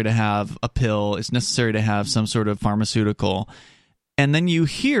necessary to have a pill, it's necessary to have some sort of pharmaceutical. And then you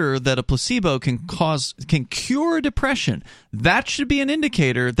hear that a placebo can cure depression. That should be an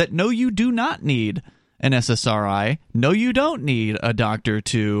indicator that no, you do not need an SSRI. No, you don't need a doctor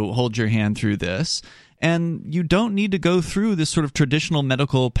to hold your hand through this. And you don't need to go through this sort of traditional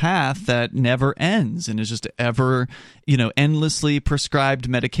medical path that never ends and is just ever, endlessly prescribed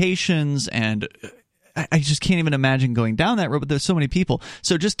medications. And I just can't even imagine going down that road, but there's so many people.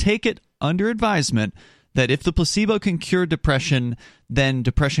 So just take it under advisement that if the placebo can cure depression, then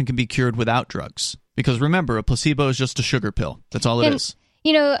depression can be cured without drugs. Because remember, a placebo is just a sugar pill. That's all it is.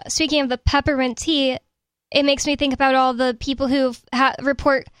 Speaking of the peppermint tea, it makes me think about all the people who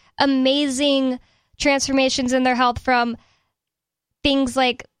report amazing transformations in their health from things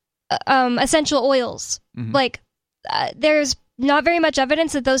like essential oils. Like, there's not very much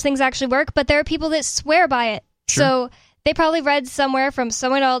evidence that those things actually work, but there are people that swear by it. Sure. So they probably read somewhere from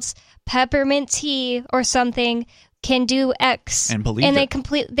someone else, peppermint tea or something can do X, and believe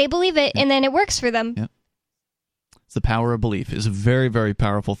they believe it, and then it works for them. Yep. It's the power of belief is a very, very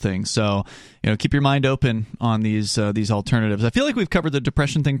powerful thing. So, keep your mind open on these alternatives. I feel like we've covered the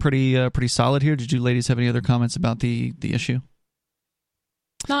depression thing pretty solid here. Did you ladies have any other comments about the issue?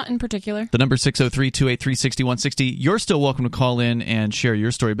 Not in particular. The number 603-283-6160. You're still welcome to call in and share your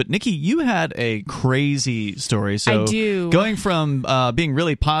story. But Nikki, you had a crazy story. So I do. Going from being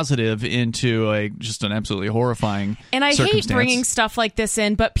really positive into just an absolutely horrifying And I circumstance. hate bringing stuff like this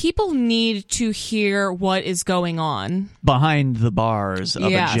in, but people need to hear what is going on Behind the bars of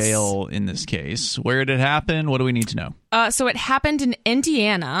a jail in this case. Where did it happen? What do we need to know? So it happened in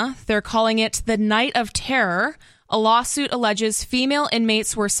Indiana. They're calling it the Night of Terror. A lawsuit alleges female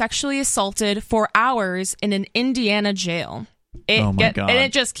inmates were sexually assaulted for hours in an Indiana jail. Oh my God. And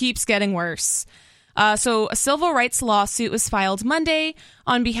it just keeps getting worse. So a civil rights lawsuit was filed Monday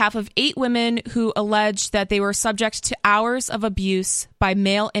on behalf of 8 women who alleged that they were subject to hours of abuse by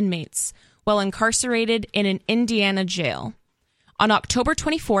male inmates, while incarcerated in an Indiana jail. On October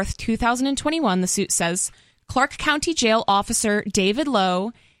 24th, 2021, the suit says, Clark County Jail officer David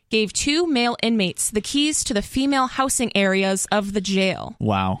Lowe gave 2 male inmates the keys to the female housing areas of the jail.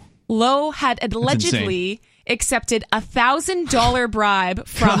 Wow. Lowe had allegedly accepted $1,000 bribe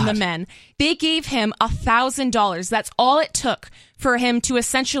from the men. They gave him $1,000. That's all it took for him to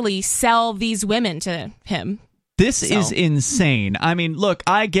essentially sell these women to him. This is insane. I mean, look,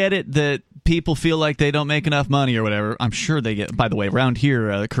 I get it that people feel like they don't make enough money or whatever. I'm sure they get, by the way, around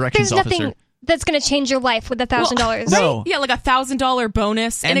here, the corrections There's officer... nothing that's going to change your life with $1,000. No. Yeah, like $1,000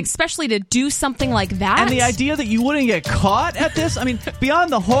 bonus, and especially to do something like that. And the idea that you wouldn't get caught at this, I mean,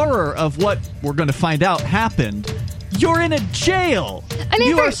 beyond the horror of what we're going to find out happened, you're in a jail. I mean,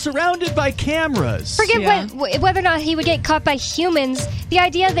 you are surrounded by cameras. Forget whether or not he would get caught by humans. The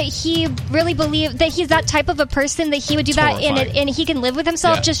idea that he really believed that he's that type of a person that he would do that and he can live with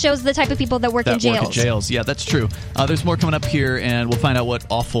himself just shows the type of people that work in jails. Yeah, that's true. There's more coming up here, and we'll find out what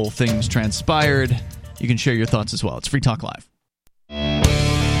awful things transpired. You can share your thoughts as well. It's Free Talk Live.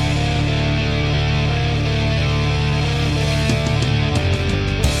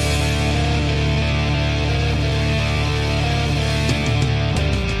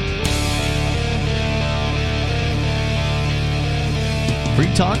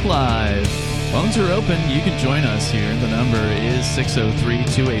 Free Talk Live. Phones are open. You can join us here. The number is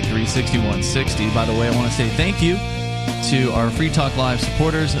 603-283-6160. By the way, I want to say thank you to our Free Talk Live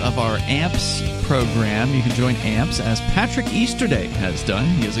supporters of our AMPS program. You can join AMPS as Patrick Easterday has done.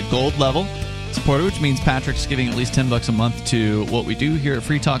 He is a gold level supporter, which means Patrick's giving at least $10 a month to what we do here at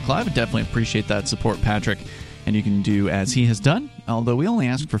Free Talk Live. I definitely appreciate that support, Patrick. And you can do as he has done. Although we only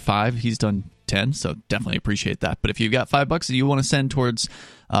asked for 5, he's done 10, so definitely appreciate that. But if you've got $5 that you want to send towards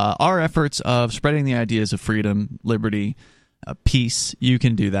our efforts of spreading the ideas of freedom, liberty, peace, you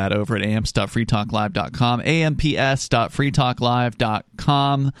can do that over at amps.freetalklive.com,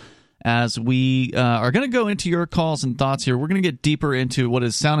 amps.freetalklive.com. As we are going to go into your calls and thoughts here, we're going to get deeper into what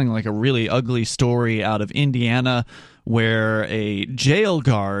is sounding like a really ugly story out of Indiana, where a jail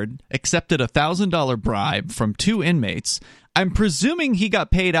guard accepted a $1,000 bribe from 2 inmates. I'm presuming he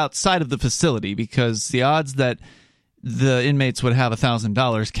got paid outside of the facility, because the odds that the inmates would have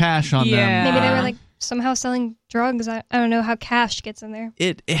 $1,000 cash on them. Maybe they were like somehow selling drugs. I don't know how cash gets in there.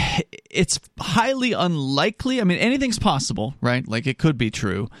 It's highly unlikely. I mean, anything's possible, right? Like, it could be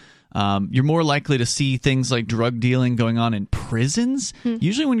true. You're more likely to see things like drug dealing going on in prisons.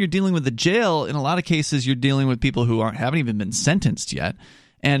 Usually when you're dealing with the jail, in a lot of cases, you're dealing with people who haven't even been sentenced yet.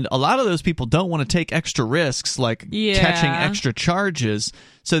 And a lot of those people don't want to take extra risks, like catching extra charges.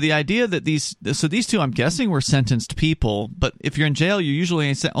 So the idea that these 2, I'm guessing, were sentenced people. But if you're in jail, you're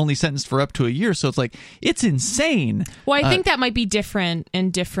usually only sentenced for up to a year. So it's like, it's insane. Well, I think that might be different in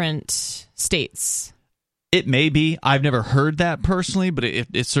different states. It may be. I've never heard that personally, but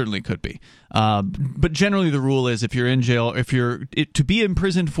it certainly could be. But generally the rule is, if you're in jail, to be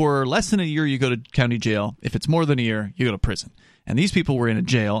imprisoned for less than a year, you go to county jail. If it's more than a year, you go to prison. And these people were in a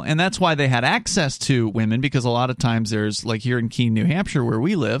jail, and that's why they had access to women, because a lot of times there's, like here in Keene, New Hampshire, where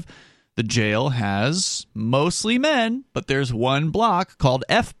we live, the jail has mostly men, but there's one block called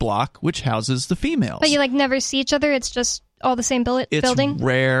F Block, which houses the females. But you never see each other? It's just all the same building? It's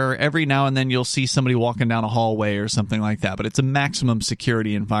rare. Every now and then you'll see somebody walking down a hallway or something like that, but it's a maximum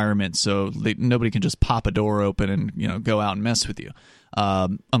security environment, so nobody can just pop a door open and go out and mess with you.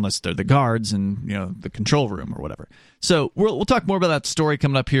 Unless they're the guards and the control room or whatever. So we'll talk more about that story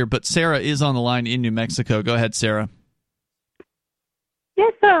coming up here. But Sarah is on the line in New Mexico. Go ahead, Sarah.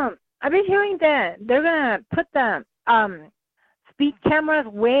 Yes, I've been hearing that they're gonna put the speed cameras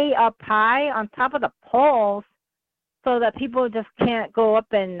way up high on top of the poles, so that people just can't go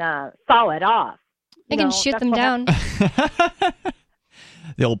up and saw it off. They can shoot them down. The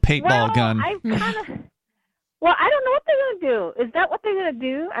old paintball gun. Well, I don't know what they're going to do. Is that what they're going to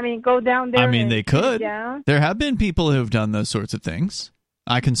do? I mean, go down there? I mean, they could. Down? There have been people who have done those sorts of things.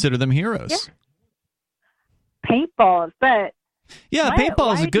 I consider them heroes. Yeah. Paintballs, but... Yeah,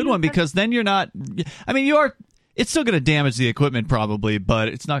 paintball is a good one, because then you're not... I mean, it's still going to damage the equipment probably, but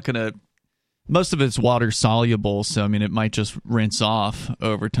it's not going to... Most of it's water soluble, so I mean, it might just rinse off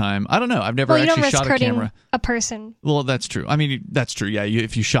over time. I don't know. I've never actually shot a camera. A person. Well, that's true. I mean, that's true. Yeah,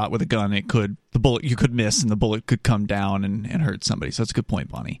 if you shot with a gun, you could miss, and the bullet could come down and hurt somebody. So that's a good point,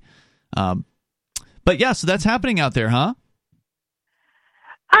 Bonnie. But yeah, so that's happening out there, huh?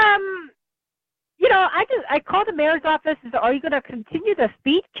 I called the mayor's office and said, are you going to continue the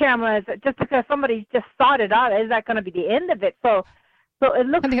speed cameras just because somebody just sought it out? Is that going to be the end of it? So So it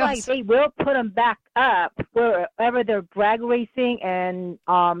looks That'd be like awesome. they will put them back up wherever they're drag racing and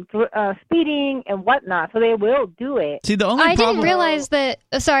speeding and whatnot. So they will do it. See, the only I problem didn't realize that.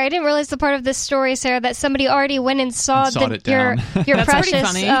 Sorry, I didn't realize the part of this story, Sarah, that somebody already went and saw And sawed it your down. That's pretty precious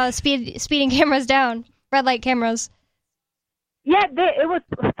funny. speeding cameras down, red light cameras. Yeah, it was.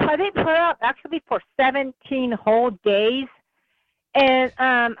 They put up actually for 17 whole days, and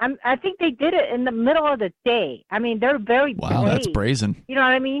I think they did it in the middle of the day. I mean, they're very Wow, that's brave. brazen. You know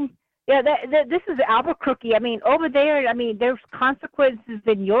what I mean? Yeah, this is Albuquerque. I mean, over there, I mean, there's consequences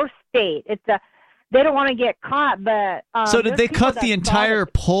in your state. They don't want to get caught, but So did there's they people cut that the entire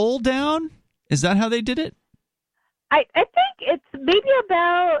pole down? Is that how they did it? I think it's maybe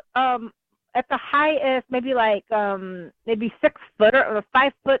about at the highest maybe like maybe 6 foot or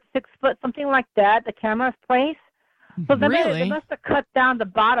 5 foot, 6 foot, something like that. The camera's placed. So they Really? must have cut down the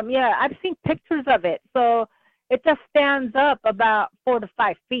bottom. Yeah, I've seen pictures of it. So it just stands up about 4 to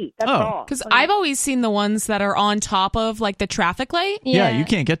 5 feet. That's all. Because I've always seen the ones that are on top of like the traffic light. Yeah, you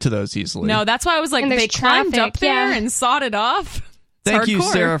can't get to those easily. No, that's why I was like, And there's they climbed up traffic, there yeah. and sawed it off. It's Thank you,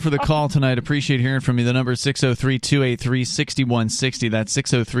 hardcore. Sarah, for the call tonight. Appreciate hearing from you. The number is 603-283-6160. That's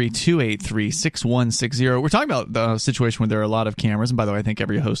 603-283-6160. We're talking about the situation where there are a lot of cameras. And by the way, I think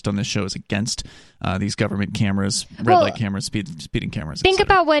every host on this show is against these government cameras, red light cameras, speeding cameras. Think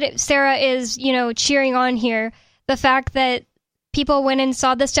etc. about what Sarah is, cheering on here. The fact that people went and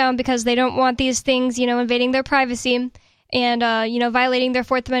sawed this down because they don't want these things, invading their privacy and, violating their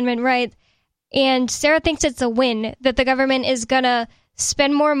Fourth Amendment right. And Sarah thinks it's a win that the government is going to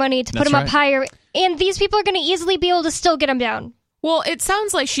spend more money to put That's them up right. higher. And these people are going to easily be able to still get them down. Well, it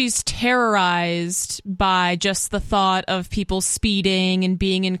sounds like she's terrorized by just the thought of people speeding and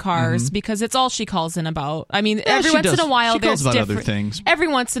being in cars because it's all she calls in about. I mean, every she once does. in a while She calls there's about other different things. Every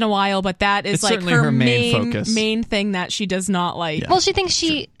once in a while, but that is It's like certainly her main focus. main thing that she does not like. Well, she thinks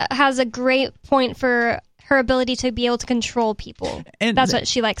she has a great point for her ability to be able to control people. And That's what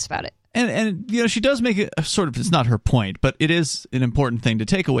she likes about it. And she does make it sort of, it's not her point, but it is an important thing to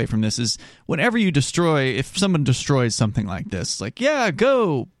take away from this is whenever you destroy, if someone destroys something like this, like, yeah,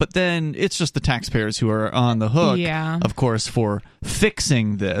 go, but then it's just the taxpayers who are on the hook, Yeah. of course, for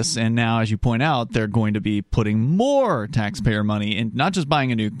fixing this. And now, as you point out, they're going to be putting more taxpayer money in not just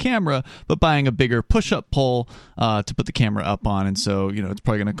buying a new camera, but buying a bigger push-up pole to put the camera up on. And so, it's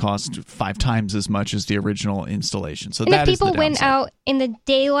probably going to cost 5 times as much as the original installation. So And that if is the people went downside. out in the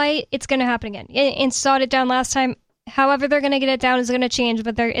daylight, it's going to happen again. And sawed it down last time. However they're going to get it down is going to change,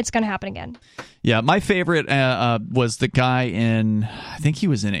 but it's going to happen again. Yeah, my favorite was the guy I think he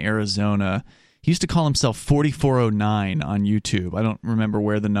was in Arizona. He used to call himself 4409 on YouTube. I don't remember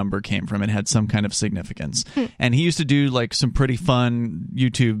where the number came from. It had some kind of significance. And he used to do like some pretty fun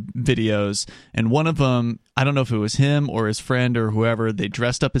YouTube videos. And one of them, I don't know if it was him or his friend or whoever, they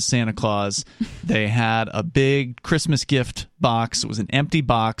dressed up as Santa Claus. They had a big Christmas gift box. It was an empty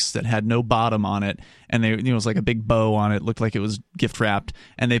box that had no bottom on it. And it was like a big bow on it. Looked like it was gift wrapped.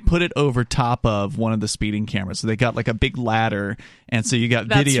 And they put it over top of one of the speeding cameras. So they got like a big ladder. And so you got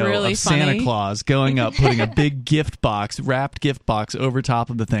That's video really of Santa funny. Claus going up, putting a big wrapped gift box over top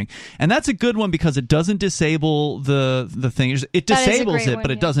of the thing. And that's a good one because it doesn't disable the thing. It That is a disables great it, one,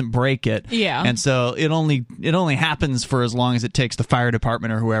 but it yeah. doesn't break it. Yeah. And so it only happens for as long as it takes the fire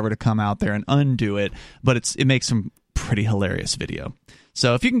department or whoever to come out there and undo it. But it makes some pretty hilarious video.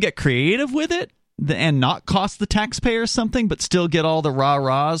 So if you can get creative with it and not cost the taxpayers something, but still get all the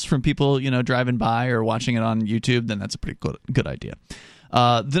rah-rahs from people driving by or watching it on YouTube, then that's a pretty good idea.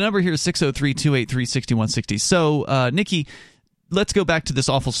 The number here is 603-283-6160. So, Nikki, let's go back to this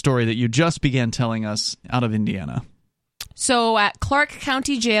awful story that you just began telling us out of Indiana. So at Clark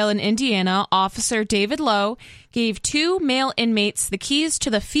County Jail in Indiana, Officer David Lowe gave 2 male inmates the keys to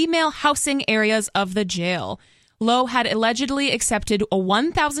the female housing areas of the jail. Lowe had allegedly accepted a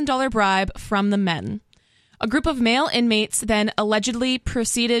 $1,000 bribe from the men. A group of male inmates then allegedly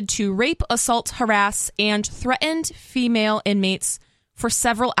proceeded to rape, assault, harass, and threatened female inmates for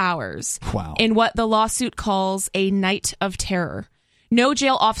several hours. Wow. In what the lawsuit calls a night of terror. No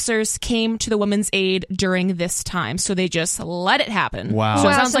jail officers came to the women's aid during this time, so they just let it happen. Wow. So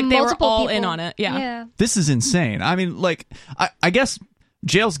it sounds so like they were multiple all people. in on it. Yeah. This is insane. I mean, like, I guess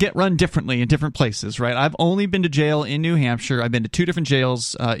jails get run differently in different places, right? I've only been to jail in New Hampshire. I've been to 2 different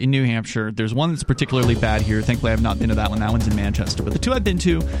jails in New Hampshire. There's one that's particularly bad here. Thankfully, I've not been to that one. That one's in Manchester. But the 2 I've been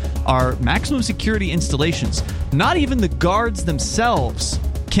to are maximum security installations. Not even the guards themselves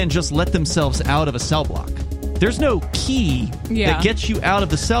can just let themselves out of a cell block. There's no key that gets you out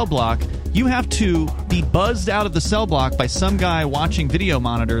of the cell block. you have to be buzzed out of the cell block by some guy watching video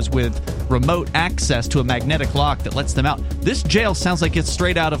monitors with remote access to a magnetic lock that lets them out. This jail sounds like it's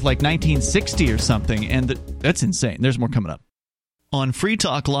straight out of like 1960 or something, and that's insane. There's more coming up. On Free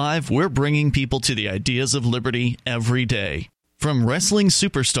Talk Live, we're bringing people to the ideas of liberty every day. From wrestling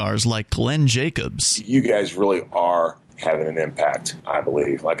superstars like Glenn Jacobs. You guys really are having an impact, I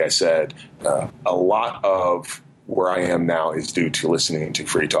believe. Like I said, a lot of where I am now is due to listening to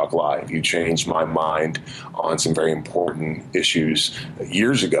Free Talk Live. You changed my mind on some very important issues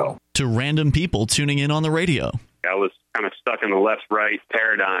years ago. To random people tuning in on the radio. I was kind of stuck in the left-right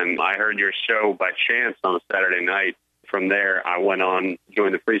paradigm. I heard your show by chance on a Saturday night. From there, I went on,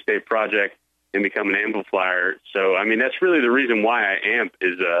 joined the Free State Project, and become an amplifier. So, I mean, that's really the reason why I amp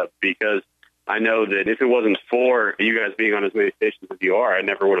is because I know that if it wasn't for you guys being on as many stations as you are, I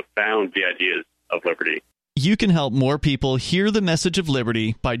never would have found the ideas of liberty. You can help more people hear the message of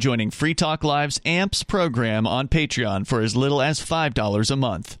liberty by joining Free Talk Live's AMPS program on Patreon for as little as $5 a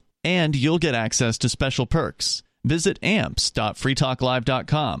month. And you'll get access to special perks. Visit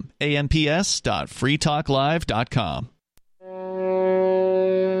amps.freetalklive.com, amps.freetalklive.com.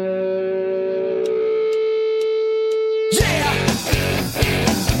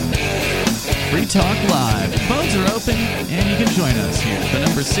 Free Talk Live. Phones are open, and you can join us here. The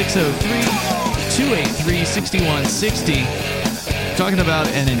number 603-283-6160. Talking about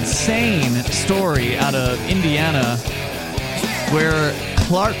an insane story out of Indiana where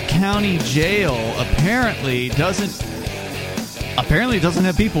Clark County Jail apparently doesn't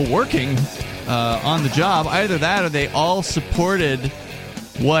have people working on the job. Either that or they all supported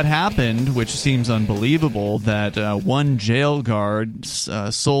what happened, which seems unbelievable, that one jail guard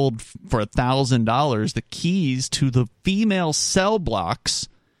sold for $1,000 the keys to the female cell blocks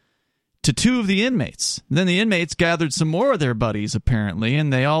to two of the inmates. Then the inmates gathered some more of their buddies, apparently,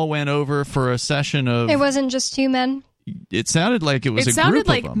 and they all went over for a session of... It wasn't just two men? It sounded like it was a group of them. It sounded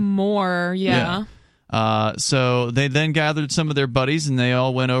like more, yeah. So they then gathered some of their buddies, and they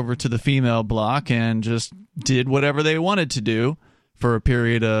all went over to the female block and just did whatever they wanted to do for a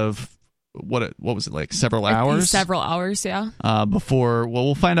period of, what was it, like several hours? Several hours, yeah. Before, well,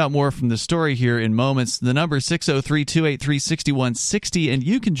 we'll find out more from the story here in moments. The number is 603-283-6160, and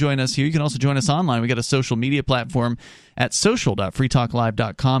you can join us here. You can also join us online. We got a social media platform at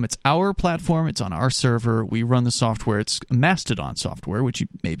social.freetalklive.com. It's our platform. It's on our server. We run the software. It's Mastodon software, which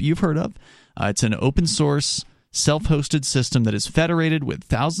maybe you've heard of. It's an open source, self-hosted system that is federated with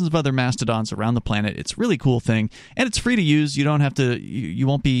thousands of other mastodons around the planet. It's a really cool thing, and it's free to use. You don't have to. You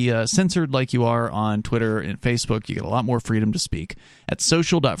won't be censored like you are on Twitter and Facebook. You get a lot more freedom to speak at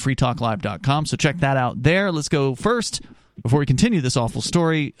social.freetalklive.com. So check that out there. Let's go first, before we continue this awful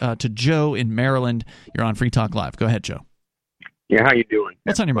story, to Joe in Maryland. You're on Free Talk Live. Go ahead, Joe. Yeah, how you doing?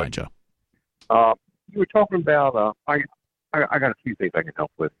 What's on your mind, Joe? You were talking about. I got a few things I can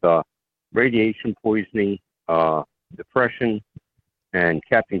help with. Radiation poisoning. Depression, and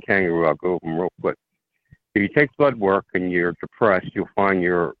Captain Kangaroo. I'll go over them real quick. If you take blood work and you're depressed, you'll find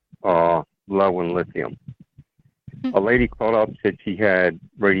you're low in lithium. A lady called up, said she had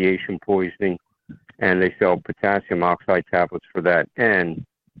radiation poisoning, and they sell potassium oxide tablets for that. And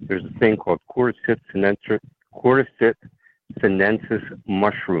there's a thing called cordyceps sinensis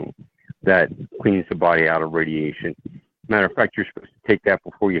mushroom that cleans the body out of radiation. Matter of fact, you're supposed to take that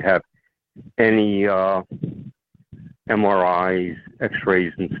before you have any MRIs,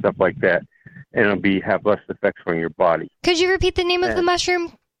 X-rays, and stuff like that, and it'll have less effects on your body. Could you repeat the name of the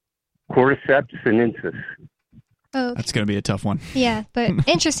mushroom? Cordyceps sinensis. Oh, okay. That's going to be a tough one. Yeah, but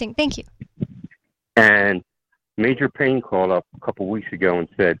interesting. Thank you. And Major Payne called up a couple weeks ago and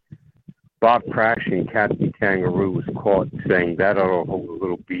said Bob Crash and Captain Kangaroo was caught saying that ought to hold a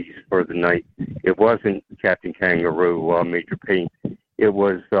little beast for the night. It wasn't Captain Kangaroo, Major Payne. It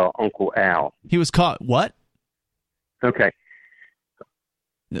was Uncle Al. He was caught what? Okay.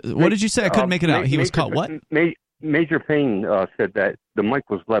 What did you say? I couldn't make it out. He was caught what? Major Payne said that the mic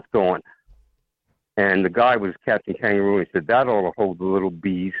was left on, and the guy was Captain Kangaroo. He said that ought to hold the little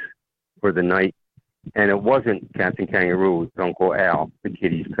bees for the night, and it wasn't Captain Kangaroo. It was Uncle Al, the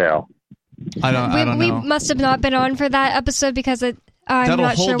kitty's pal. I don't know. We must have not been on for that episode because I'm That'll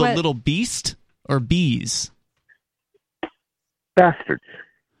not sure hold what. a little beast or bees? Bastards.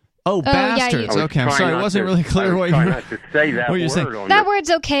 Oh, bastards. Yeah, okay, I'm sorry. It wasn't really clear what you were not to say that what you're word saying. on That this. word's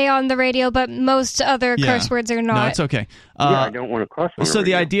okay on the radio, but most other curse words are not. No, it's okay. I don't want to cuss on So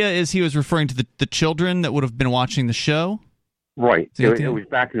the radio. idea is he was referring to the children that would have been watching the show? Right. See, It was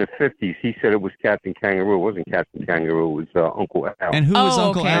back in the 50s. He said it was Captain Kangaroo. It wasn't Captain Kangaroo. It was Uncle Al. And who was Oh,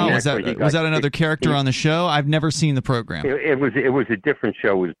 Uncle okay. Al? And Was actually, that another character on the show? I've never seen the program. It was a different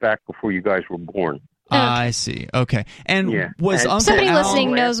show. It was back before you guys were born. I see. Okay. And Yeah. was And Uncle Somebody Al...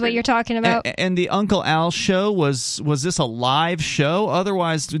 listening knows what you're talking about. And the Uncle Al show, was this a live show?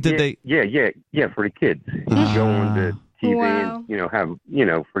 Otherwise, did they... Yeah, for the kids. You go on the TV Wow. and, have,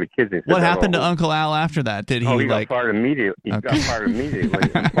 for the kids. And What happened to Uncle Al after that? Did he, he got fired immediately. And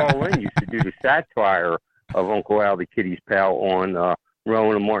Paul Lynde used to do the satire of Uncle Al, the kiddies' pal, on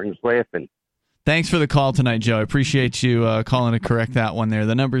Rowan and Martin's Laughing. Thanks for the call tonight, Joe. I appreciate you calling to correct that one there.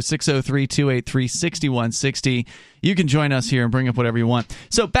 The number is 603-283-6160. You can join us here and bring up whatever you want.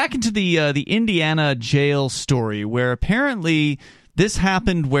 So back into the Indiana jail story, where apparently this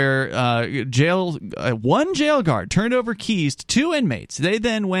happened where one jail guard turned over keys to two inmates. They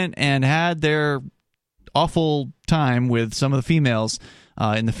then went and had their awful time with some of the females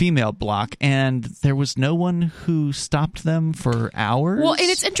in the female block, and there was no one who stopped them for hours. Well, and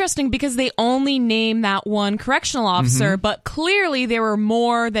it's interesting because they only name that one correctional officer, but clearly there were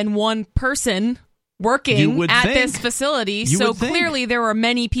more than one person working at this facility. So clearly there were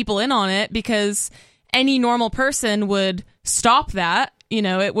many people in on it, because any normal person would stop that.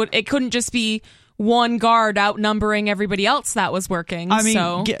 It couldn't just be one guard outnumbering everybody else that was working. I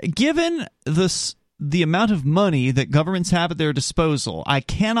mean, given the amount of money that governments have at their disposal, I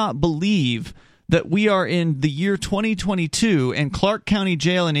cannot believe that we are in the year 2022 and Clark County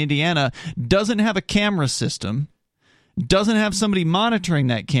Jail in Indiana doesn't have a camera system, doesn't have somebody monitoring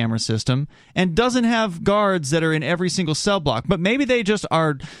that camera system, and doesn't have guards that are in every single cell block. But maybe they just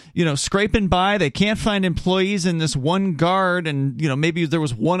are, scraping by. They can't find employees in this one guard, and, maybe there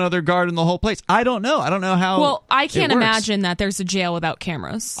was one other guard in the whole place. I don't know. I don't know how. Well, I can't imagine that there's a jail without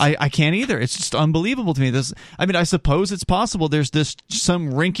cameras. I can't either. It's just unbelievable to me. I suppose it's possible there's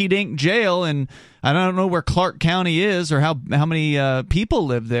some rinky-dink jail, and I don't know where Clark County is or how many people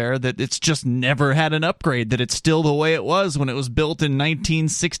live there, that it's just never had an upgrade, that it's still the way it was when it was built in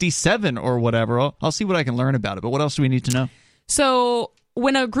 1967 or whatever. I'll see what I can learn about it. But what else do we need to know? So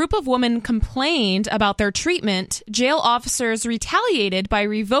when a group of women complained about their treatment, jail officers retaliated by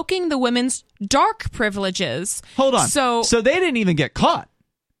revoking the women's dark privileges. Hold on. So they didn't even get caught.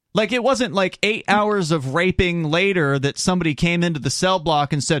 Like, it wasn't like 8 hours of raping later that somebody came into the cell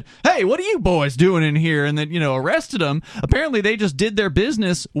block and said, "Hey, what are you boys doing in here?" and then, arrested them. Apparently, they just did their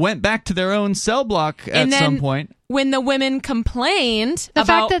business, went back to their own cell block at some point. When the women complained the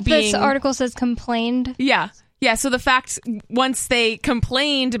about fact that this article says complained. Yeah. So the fact, once they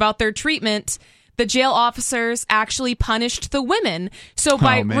complained about their treatment, the jail officers actually punished the women. So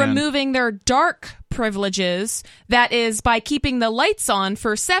by removing their dark privileges, that is by keeping the lights on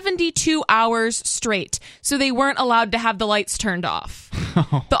for 72 hours straight. So they weren't allowed to have the lights turned off.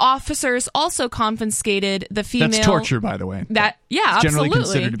 The officers also confiscated the female... That's torture, by the way. It's generally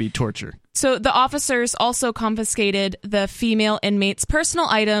considered to be torture. So the officers also confiscated the female inmates' personal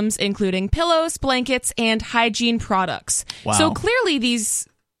items, including pillows, blankets, and hygiene products. Wow. So clearly these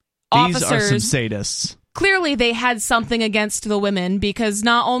officers are some sadists. Clearly they had something against the women, because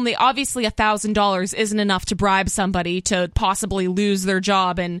not only, obviously $1,000 isn't enough to bribe somebody to possibly lose their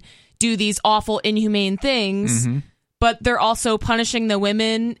job and do these awful, inhumane things, but they're also punishing the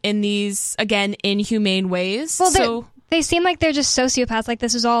women in these, again, inhumane ways. Well, they seem like they're just sociopaths, like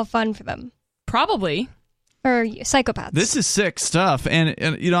this is all fun for them. Probably. Or psychopaths. This is sick stuff, and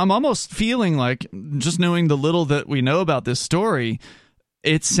I'm almost feeling like, just knowing the little that we know about this story,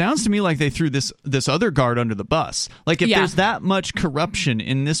 it sounds to me like they threw this other guard under the bus. Like, if there's that much corruption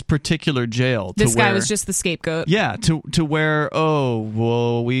in this particular jail, this guy was just the scapegoat. Yeah, to where,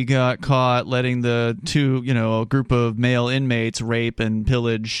 we got caught letting a group of male inmates rape and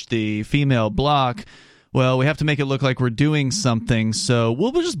pillage the female block. Well, we have to make it look like we're doing something, so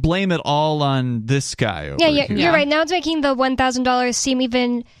we'll just blame it all on this guy over here. You're right. Now it's making the $1,000 seem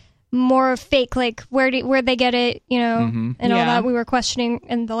even more fake, like where'd they get it, and all that we were questioning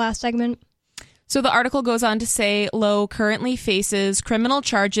in the last segment. So the article goes on to say Lowe currently faces criminal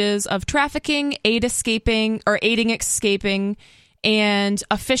charges of trafficking, aiding escaping, and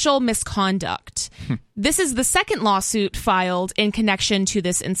official misconduct. This is the second lawsuit filed in connection to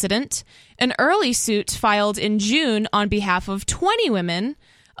this incident. An early suit filed in June on behalf of 20 women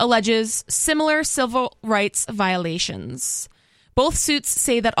alleges similar civil rights violations. Both suits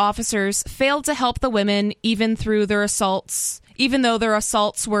say that officers failed to help the women even though their assaults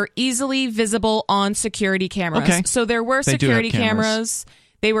were easily visible on security cameras. Okay. So there were security cameras.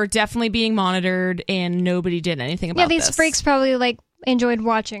 They were definitely being monitored, and nobody did anything about this. Yeah, these freaks probably enjoyed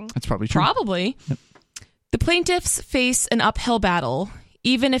watching. That's probably true. Probably. Yep. The plaintiffs face an uphill battle.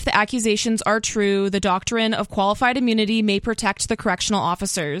 Even if the accusations are true, the doctrine of qualified immunity may protect the correctional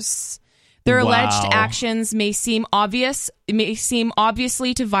officers. Their alleged actions may seem obviously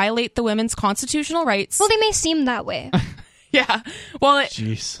to violate the women's constitutional rights. Well, they may seem that way. Yeah. Well,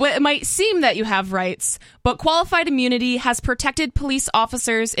 it might seem that you have rights, but qualified immunity has protected police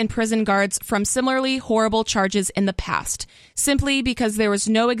officers and prison guards from similarly horrible charges in the past, simply because there was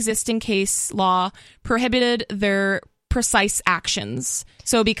no existing case law prohibited their precise actions.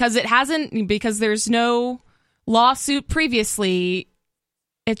 So because there's no lawsuit previously,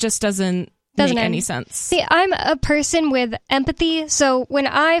 it just doesn't make any sense. See, I'm a person with empathy, so when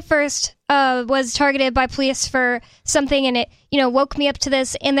I first was targeted by police for something and it, woke me up to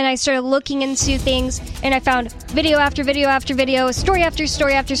this, and then I started looking into things and I found video after video after video, story after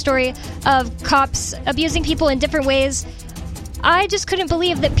story after story of cops abusing people in different ways. I just couldn't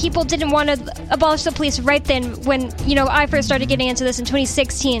believe that people didn't want to abolish the police right then when, I first started getting into this in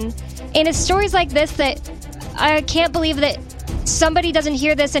 2016. And it's stories like this that I can't believe that somebody doesn't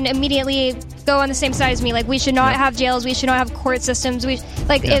hear this and immediately go on the same side as me. Like, we should not have jails. We should not have court systems. If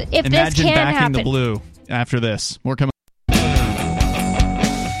Imagine this can backing happen. the blue after this. More coming.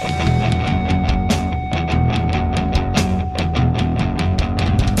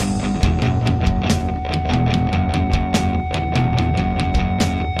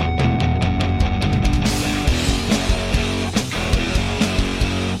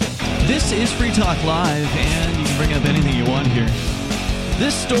 This is Free Talk Live, and you can bring up anything you want here.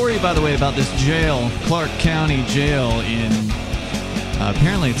 This story, by the way, about this jail, Clark County Jail in,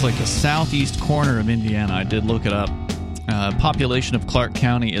 apparently it's like the southeast corner of Indiana. I did look it up. Population of Clark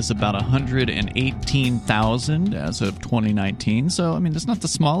County is about 118,000 as of 2019. So, I mean, it's not the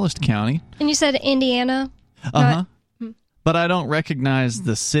smallest county. And you said Indiana? Uh-huh. But I don't recognize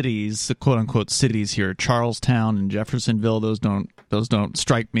the cities, the quote-unquote cities here. Charlestown and Jeffersonville, those don't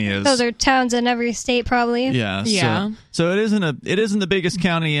strike me as... Those are towns in every state, probably. Yeah. So it isn't the biggest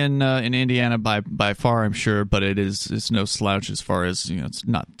county in Indiana by far, I'm sure, but it's no slouch as far as, it's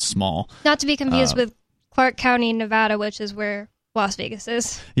not small. Not to be confused with Clark County, Nevada, which is where Las Vegas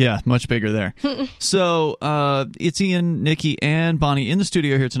is. Yeah, much bigger there. So it's Ian, Nikki, and Bonnie in the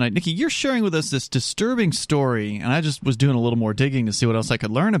studio here tonight. Nikki, you're sharing with us this disturbing story, and I just was doing a little more digging to see what else I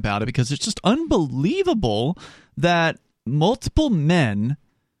could learn about it, because it's just unbelievable that multiple men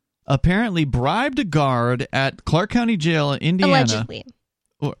apparently bribed a guard at Clark County Jail, Indiana. Allegedly.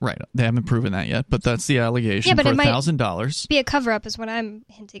 Well, right. They haven't proven that yet, but that's the allegation. Yeah, but for it might $1,000. Be a cover-up is what I'm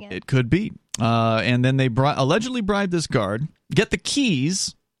hinting at. It could be. And then they allegedly bribed this guard, get the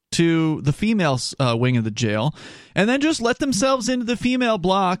keys to the female wing of the jail, and then just let themselves into the female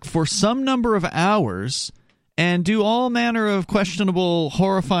block for some number of hours and do all manner of questionable,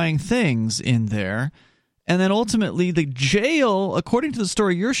 horrifying things in there. And then ultimately the jail, according to the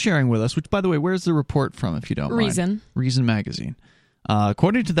story you're sharing with us, which, by the way, where's the report from, if you don't mind? Reason Magazine.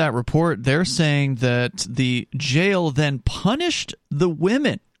 According to that report, they're saying that the jail then punished the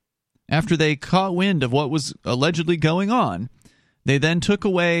women after they caught wind of what was allegedly going on. They then took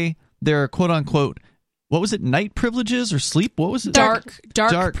away their quote-unquote, what was it, night privileges or sleep? What was it? Dark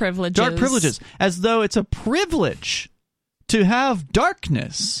privileges. Dark privileges, as though it's a privilege to have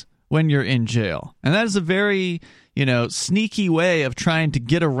darkness when you're in jail. And that is a very, sneaky way of trying to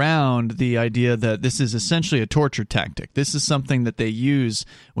get around the idea that this is essentially a torture tactic. This is something that they use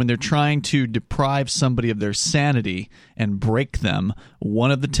when they're trying to deprive somebody of their sanity and break them.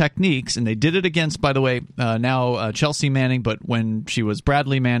 One of the techniques, and they did it against, by the way, now Chelsea Manning, but when she was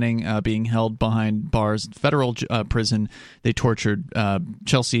Bradley Manning being held behind bars, federal prison, they tortured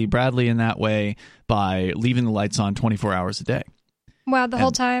Chelsea Bradley in that way by leaving the lights on 24 hours a day. Wow, the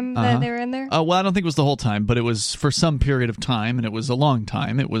whole time that they were in there? Well, I don't think it was the whole time, but it was for some period of time, and it was a long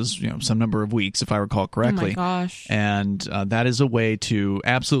time. It was, some number of weeks, if I recall correctly. Oh, my gosh. And that is a way to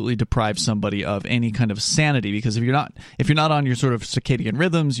absolutely deprive somebody of any kind of sanity, because if you're not on your sort of circadian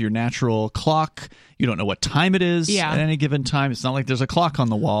rhythms, your natural clock, you don't know what time it is at any given time. It's not like there's a clock on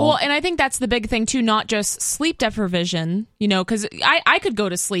the wall. Well, and I think that's the big thing, too, not just sleep deprivation, because I could go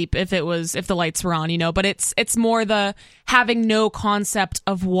to sleep if the lights were on, but it's more the having no concept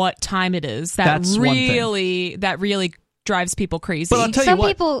of what time it is that really drives people crazy. But I'll tell Some you what,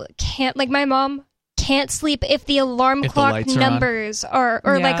 people can't, like my mom can't sleep if the alarm clock numbers are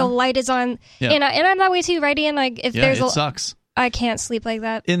like a light is on. Yeah. And I'm that way too, right, Ian? Like if there's it sucks. I can't sleep like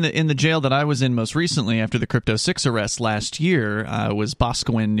that. In the jail that I was in most recently after the Crypto 6 arrest last year was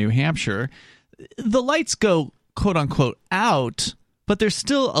Boscawen, New Hampshire. The lights go, quote unquote, out, but there's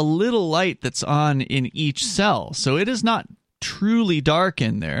still a little light that's on in each cell. So it is not truly dark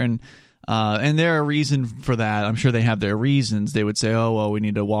in there. And And there are reason for that. I'm sure they have their reasons. They would say, oh, well, we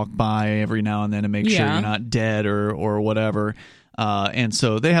need to walk by every now and then to make sure you're not dead or whatever. And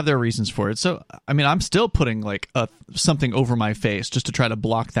so they have their reasons for it. So, I mean, I'm still putting like something over my face just to try to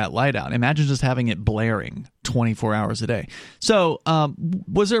block that light out. Imagine just having it blaring 24 hours a day. So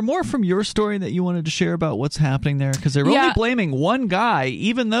was there more from your story that you wanted to share about what's happening there? Because they're only blaming one guy,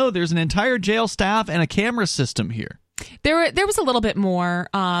 even though there's an entire jail staff and a camera system here. There was a little bit more.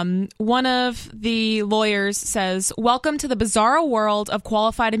 One of the lawyers says, "Welcome to the bizarre world of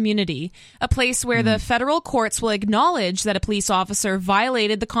qualified immunity, a place where the federal courts will acknowledge that a police officer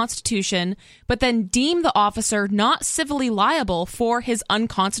violated the Constitution, but then deem the officer not civilly liable for his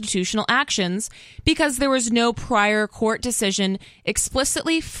unconstitutional actions because there was no prior court decision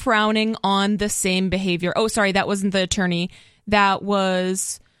explicitly frowning on the same behavior." Oh, sorry, that wasn't the attorney. That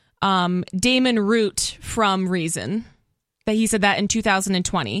was Damon Root from Reason. That he said that in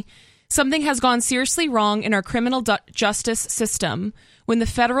 2020. "Something has gone seriously wrong in our criminal justice system when the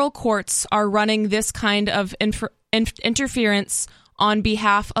federal courts are running this kind of interference on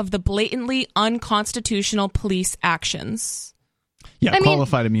behalf of the blatantly unconstitutional police actions." Yeah,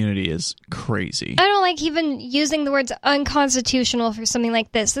 qualified immunity is crazy. I don't like even using the words unconstitutional for something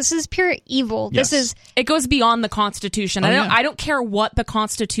like this. This is pure evil. Yes. It goes beyond the Constitution. I don't care what the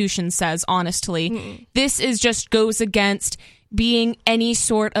Constitution says, honestly. This is just goes against being any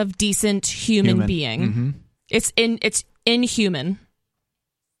sort of decent human being. It's inhuman.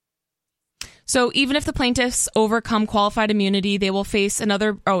 So even if the plaintiffs overcome qualified immunity, they will face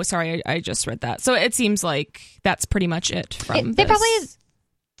another... Oh, sorry, I just read that. So it seems like that's pretty much it from They probably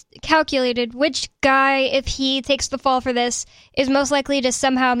calculated which guy, if he takes the fall for this, is most likely to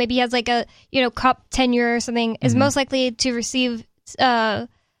somehow, maybe he has like a cop tenure or something, is most likely to receive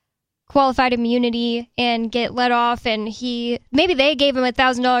qualified immunity and get let off. And maybe they gave him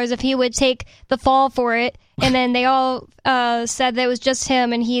 $1,000 if he would take the fall for it. And then they all said that it was just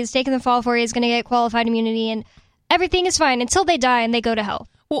him, and he's taking the fall for it. He's going to get qualified immunity, and everything is fine until they die and they go to hell.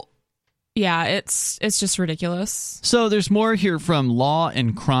 Well, yeah, it's just ridiculous. So there's more here from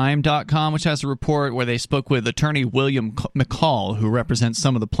lawandcrime.com, which has a report where they spoke with attorney William McCall, who represents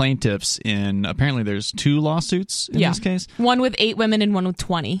some of the plaintiffs in, apparently there's 2 lawsuits in this case. One with 8 women and one with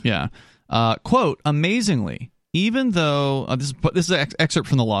 20. Yeah. Quote, amazingly, even though, this is an excerpt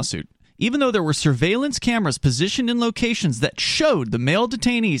from the lawsuit, even though there were surveillance cameras positioned in locations that showed the male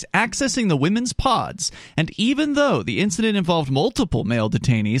detainees accessing the women's pods, and even though the incident involved multiple male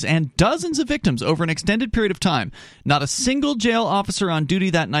detainees and dozens of victims over an extended period of time, not a single jail officer on duty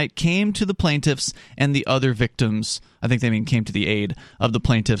that night came to the plaintiffs and the other victims. I think they mean came to the aid of the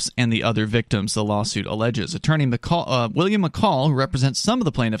plaintiffs and the other victims, the lawsuit alleges. Attorney William McCall, who represents some of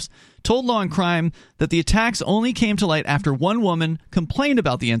the plaintiffs, told Law and Crime that the attacks only came to light after one woman complained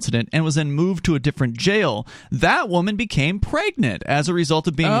about the incident and was then moved to a different jail. That woman became pregnant as a result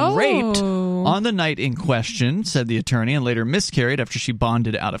of being raped on the night in question, said the attorney, and later miscarried after she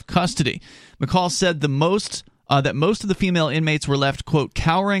bonded out of custody. McCall said that most of the female inmates were left, quote,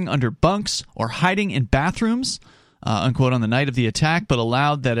 cowering under bunks or hiding in bathrooms, unquote, on the night of the attack, but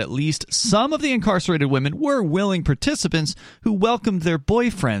allowed that at least some of the incarcerated women were willing participants who welcomed their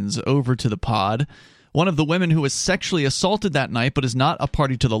boyfriends over to the pod. One of the women who was sexually assaulted that night but is not a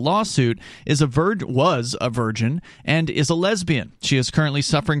party to the lawsuit was a virgin and is a lesbian. She is currently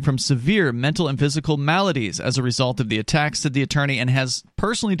suffering from severe mental and physical maladies as a result of the attack, said the attorney, and has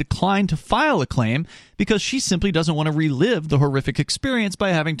personally declined to file a claim because she simply doesn't want to relive the horrific experience by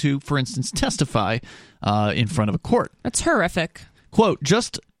having to, for instance, testify in front of a court. That's horrific. Quote,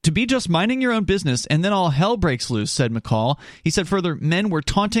 just minding your own business and then all hell breaks loose, said McCall. He said further, men were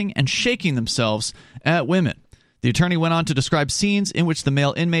taunting and shaking themselves at women. The attorney went on to describe scenes in which the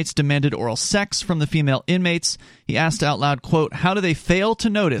male inmates demanded oral sex from the female inmates. He asked out loud, quote, how do they fail to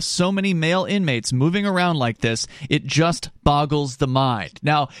notice so many male inmates moving around like this? It just boggles the mind.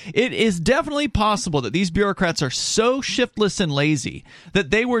 Now, it is definitely possible that these bureaucrats are so shiftless and lazy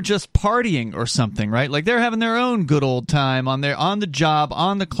that they were just partying or something, right? Like they're having their own good old time on the job,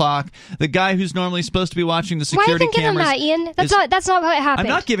 on the clock. The guy who's normally supposed to be watching the security cameras. Why give them that, Ian? That's not what happened.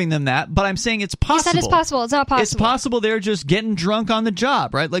 I'm not giving them that, but I'm saying it's possible. You said it's possible. It's not possible. It's possible they're just getting drunk on the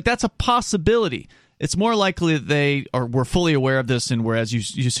job, right? Like that's a possibility. It's more likely that they were fully aware of this and were, as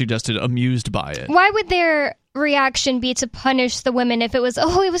you suggested, amused by it. Why would their reaction be to punish the women if it was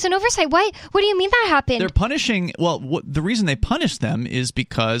an oversight? Why? What do you mean that happened? They're punishing. Well, the reason they punish them is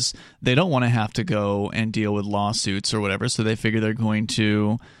because they don't want to have to go and deal with lawsuits or whatever. So they figure they're going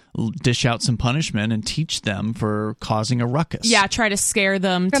to dish out some punishment and teach them for causing a ruckus. Yeah, try to scare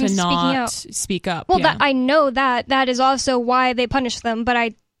them to not speak up. Well, yeah. I know that is also why they punish them, but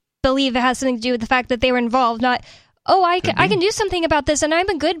I believe it has something to do with the fact that they were involved, not, oh, I can do something about this, and I'm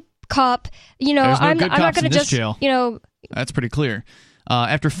a good cop. You know, There's no I'm good not cops going in to this just, jail. you know. That's pretty clear.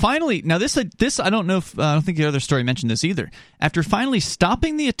 After finally, now this I don't know if I don't think the other story mentioned this either. After finally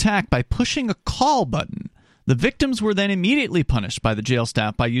stopping the attack by pushing a call button, the victims were then immediately punished by the jail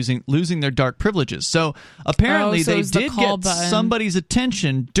staff by losing their dark privileges. So apparently they did get somebody's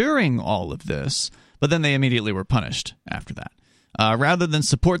attention during all of this, but then they immediately were punished after that. Rather than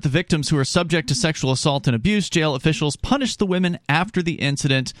support the victims who are subject to sexual assault and abuse, jail officials punished the women after the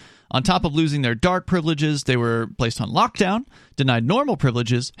incident. On top of losing their dark privileges, they were placed on lockdown, denied normal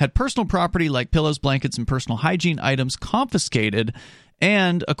privileges, had personal property like pillows, blankets, and personal hygiene items confiscated.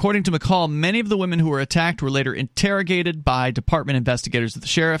 And according to McCall, many of the women who were attacked were later interrogated by department investigators of the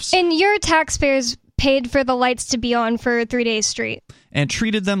sheriffs. And your taxpayers paid for the lights to be on for 3 days straight. And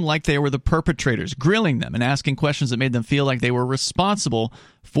treated them like they were the perpetrators, grilling them and asking questions that made them feel like they were responsible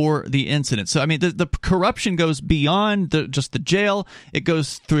for the incident. So, I mean, the corruption goes beyond just the jail. It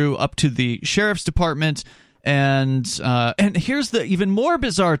goes through up to the sheriff's department. And here's the even more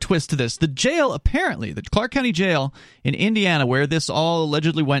bizarre twist to this. The jail, apparently, the Clark County Jail in Indiana, where this all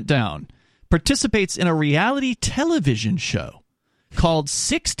allegedly went down, participates in a reality television show called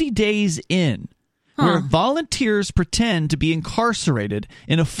 60 Days In, where volunteers pretend to be incarcerated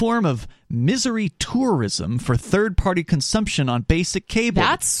in a form of misery tourism for third-party consumption on basic cable.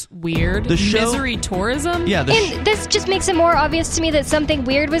 That's weird. The show, misery tourism? Yeah. And this just makes it more obvious to me that something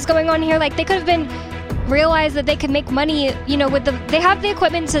weird was going on here. Like, they could have been realized that they could make money, you know, they have the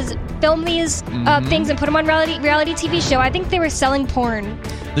equipment to film these things and put them on reality TV show. I think they were selling porn.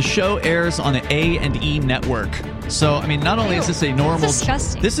 The show airs on the A&E network. So, I mean, not only is this a normal...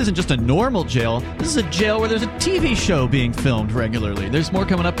 This isn't just a normal jail. This is a jail where there's a TV show being filmed regularly. There's more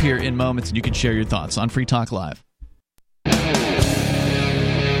coming up here in moments, and you can share your thoughts on Free Talk Live.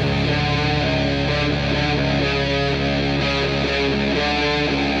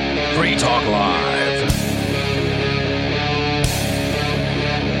 Free Talk Live.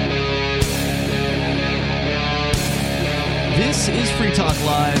 This is Free Talk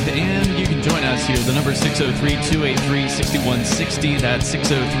Live, and you can join us here. The number is 603-283-6160. That's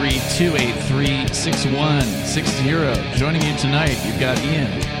 603-283-6160. Joining you tonight, you've got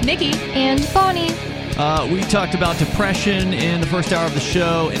Ian, Nikki, and Bonnie. We talked about depression in the first hour of the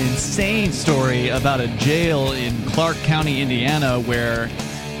show, an insane story about a jail in Clark County, Indiana, where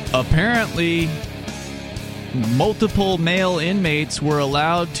apparently multiple male inmates were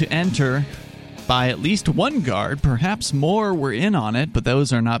allowed to enter by at least one guard. Perhaps more were in on it, but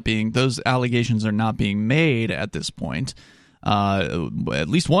those allegations are not being made at this point. At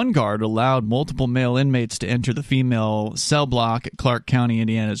least one guard allowed multiple male inmates to enter the female cell block at Clark County,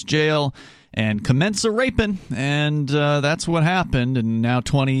 Indiana's jail and commence a raping, and that's what happened. And now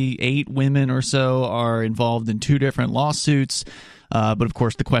 28 women or so are involved in 2 different lawsuits. But of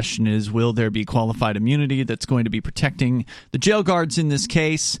course, the question is, will there be qualified immunity that's going to be protecting the jail guards in this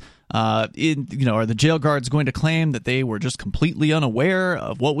case? Are the jail guards going to claim that they were just completely unaware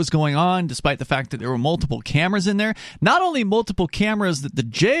of what was going on, despite the fact that there were multiple cameras in there? Not only multiple cameras that the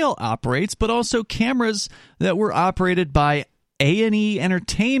jail operates, but also cameras that were operated by A&E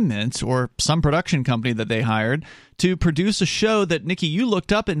Entertainment, or some production company that they hired to produce a show that, Nikki, you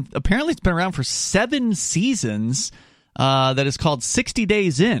looked up, and apparently it's been around for 7 seasons, that is called 60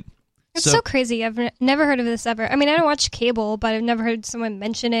 Days In. It's so crazy. I've never heard of this ever. I mean, I don't watch cable, but I've never heard someone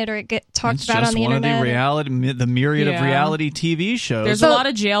mention it or it get talked about on the internet. It's just one of the myriad of reality TV shows. There's a lot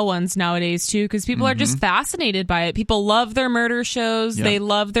of jail ones nowadays, too, because people are just fascinated by it. People love their murder shows. They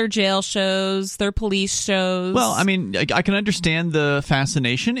love their jail shows, their police shows. Well, I mean, I can understand the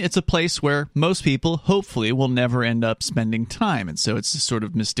fascination. It's a place where most people, hopefully, will never end up spending time. And so it's a sort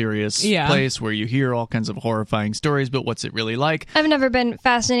of mysterious place where you hear all kinds of horrifying stories, but what's it really like? I've never been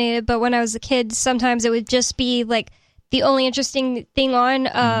fascinated, but when I was a kid, sometimes it would just be like the only interesting thing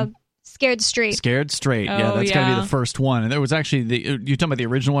on Scared Straight. Scared Straight. Yeah, that's got to be the first one. And there was actually you're talking about the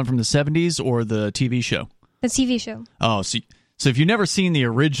original one from the 70s or the TV show? The TV show. Oh, so if you've never seen the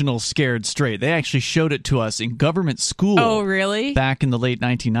original Scared Straight, they actually showed it to us in government school. Oh, really? Back in the late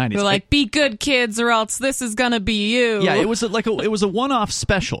 1990s. They're like, be good kids or else this is going to be you. Yeah, it was a one-off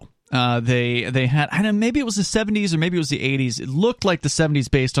special. They had, I don't know, maybe it was the 70s or maybe it was the 80s. It looked like the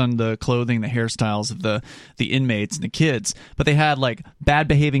 70s based on the clothing, the hairstyles of the inmates and the kids. But they had like bad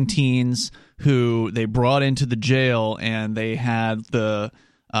behaving teens who they brought into the jail, and they had the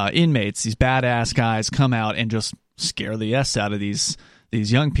inmates, these badass guys, come out and just scare the S out of these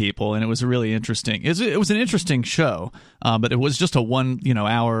young people. And it was really interesting. It was an interesting show, but it was just a 1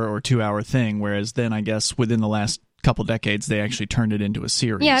 hour or 2 hour thing. Whereas then I guess within the last couple decades, they actually turned it into a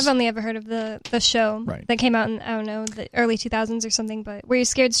series. Yeah, I've only ever heard of the show Right. that came out in, I don't know, the early 2000s or something. But were you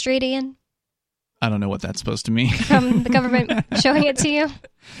scared straight, Ian, I don't know what that's supposed to mean. from the government showing it to you?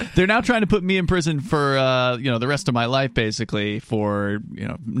 They're now trying to put me in prison for the rest of my life, basically, for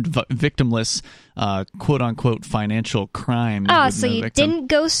victimless quote unquote financial crime. Oh, so you didn't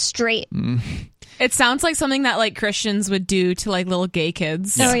go straight. It sounds like something that like Christians would do to like little gay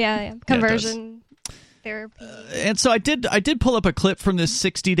kids. Oh yeah. Conversion therapy. And so I did pull up a clip from this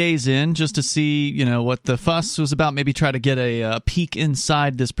 60 Days In just to see, what the fuss was about, maybe try to get a peek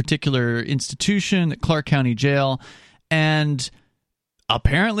inside this particular institution at Clark County Jail. And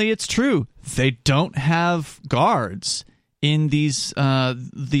apparently it's true. They don't have guards in these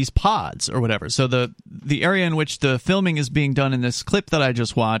pods or whatever. So the area in which the filming is being done in this clip that I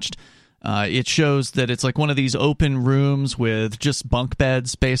just watched, it shows that it's like one of these open rooms with just bunk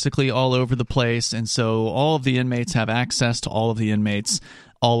beds basically all over the place. And so all of the inmates have access to all of the inmates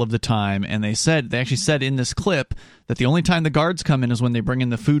all of the time. And they actually said in this clip that the only time the guards come in is when they bring in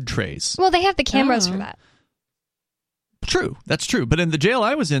the food trays. Well, they have the cameras for that. True. That's true. But in the jail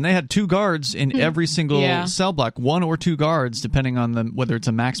I was in, they had 2 guards in every single cell block, 1 or 2 guards, depending on whether it's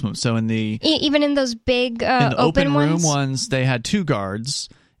a maximum. So in the even in those big in the open room ones, they had 2 guards.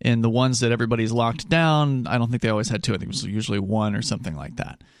 In the ones that everybody's locked down, I don't think they always had 2. I think it was usually 1 or something like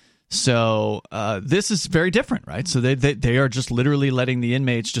that. So this is very different, right? So they are just literally letting the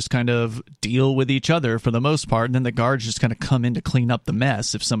inmates just kind of deal with each other for the most part, and then the guards just kind of come in to clean up the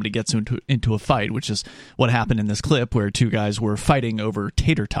mess if somebody gets into a fight, which is what happened in this clip where 2 guys were fighting over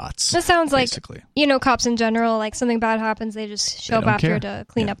tater tots. That sounds basically. Like, cops in general, like something bad happens, they just show up after to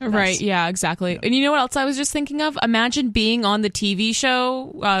clean up the mess. Right, yeah, exactly. Yeah. And you know what else I was just thinking of? Imagine being on the TV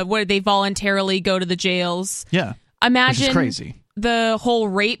show where they voluntarily go to the jails. Yeah. Imagine which is crazy. The whole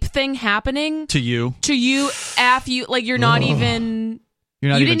rape thing happening to you after you, like you're not even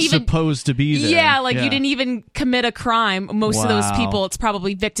supposed to be there. Yeah, like you didn't even commit a crime. Most of those people, it's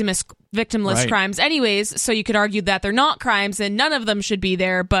probably victimless crimes anyways, so you could argue that they're not crimes and none of them should be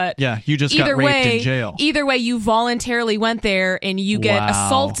there, but yeah, you just got raped in jail. Either way, you voluntarily went there and you get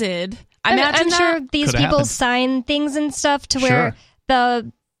assaulted. I'm sure these people sign things and stuff to where the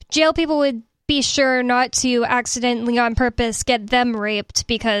jail people would be sure not to accidentally on purpose get them raped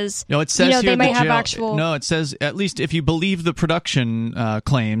because it says they might have actual. No, it says at least if you believe the production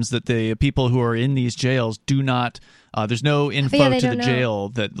claims that the people who are in these jails do not. There's no info to the jail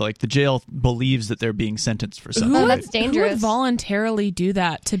that like the jail believes that they're being sentenced for something. Oh, that's dangerous. Who would voluntarily do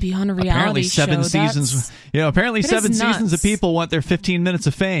that to be on a reality apparently show? 7 seasons. Apparently 7 seasons of people want their 15 minutes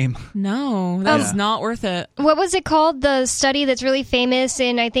of fame. No, that is not worth it. What was it called? The study that's really famous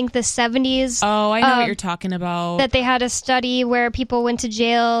in I think the 70s. Oh, I know what you're talking about. That they had a study where people went to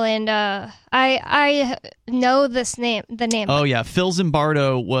jail and I know the name. Oh yeah, Phil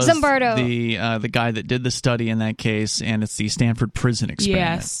Zimbardo was the guy that did the study in that case, and it's the Stanford Prison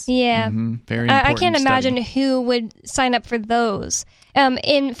Experiment. Yes, yeah, very important. I can't imagine who would sign up for those.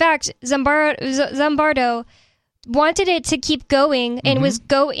 In fact, Zimbardo wanted it to keep going and was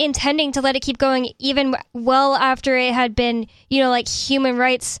intending to let it keep going even well after it had been, like human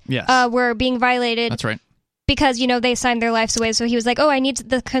rights were being violated. That's right. Because, they signed their lives away. So he was like, I need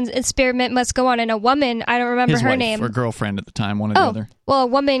the experiment must go on. And a woman, I don't remember his her wife, name. or girlfriend at the time, one or the other. Well, a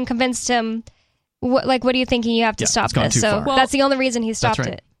woman convinced him, what are you thinking? You have to stop this. So that's the only reason he stopped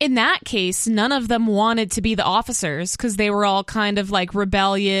it. In that case, none of them wanted to be the officers because they were all kind of like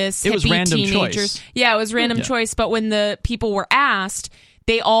rebellious, it was random teenagers. Choice. Yeah, it was random choice. But when the people were asked,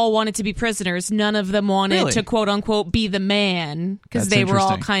 they all wanted to be prisoners. None of them wanted to quote unquote be the man because they were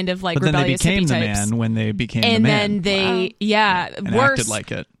all kind of like rebellious hippie types. But then they became the man when they became the man. And then they, and acted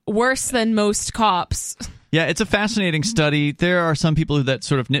like it. Worse than most cops. Yeah, it's a fascinating study. There are some people that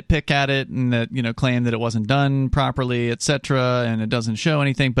sort of nitpick at it and that claim that it wasn't done properly, etc., and it doesn't show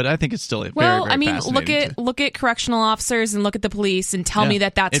anything. But I think it's still very fascinating. Look at correctional officers and look at the police and tell me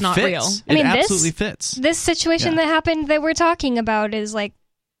that that's not fits. real. It absolutely fits. This situation that happened that we're talking about is like.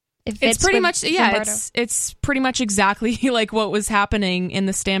 It's pretty much it's pretty much exactly like what was happening in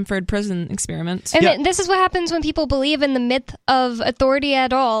the Stanford prison experiment. And this is what happens when people believe in the myth of authority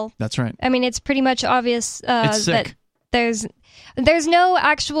at all. That's right. I mean, it's pretty much obvious that there's no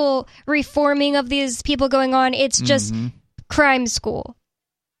actual reforming of these people going on. It's just crime school.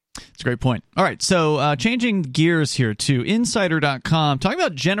 It's a great point. All right, so changing gears here to Insider.com, talking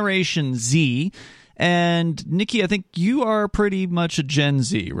about Generation Z. And Nikki, I think you are pretty much a Gen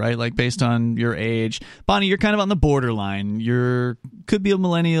Z, right? Like based on your age. Bonnie, you're kind of on the borderline. Could be a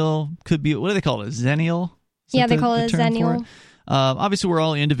millennial, could be, what do they call it? A Zennial? Yeah, they call it a Zennial. Obviously, we're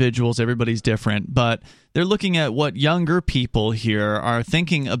all individuals. Everybody's different. But they're looking at what younger people here are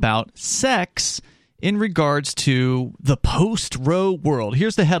thinking about sex in regards to the post-Roe world.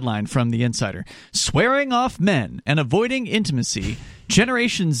 Here's the headline from The Insider. Swearing off men and avoiding intimacy,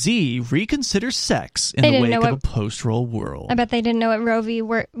 Generation Z reconsiders sex in the wake of a post-Roe world. I bet they didn't know what Roe v.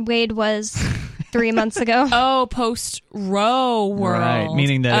 Wade was 3 months ago. Oh, post-Roe world. Right,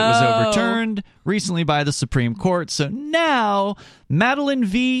 meaning that it was overturned recently by the Supreme Court. So now Madeline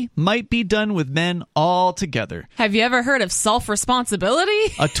V. might be done with men altogether. Have you ever heard of self-responsibility?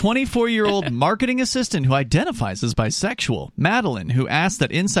 A 24-year-old marketing assistant who identifies as bisexual, Madeline, who asked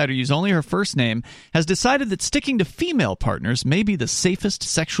that Insider use only her first name, has decided that sticking to female partners may be the safest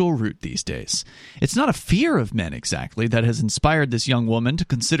sexual route these days. It's not a fear of men exactly that has inspired this young woman to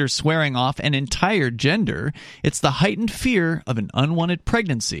consider swearing off an entire gender. It's the heightened fear of an unwanted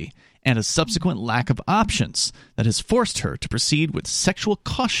pregnancy and a subsequent lack of options that has forced her to proceed with sexual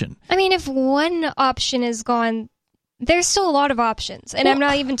caution. I mean, if one option is gone, there's still a lot of options. And I'm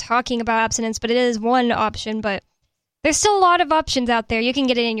not even talking about abstinence, but it is one option. But there's still a lot of options out there. You can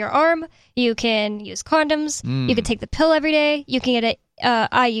get it in your arm. You can use condoms. You can take the pill every day. You can get an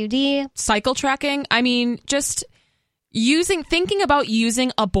IUD. Cycle tracking. I mean, just thinking about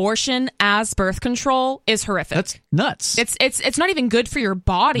using abortion as birth control is horrific. That's nuts. It's not even good for your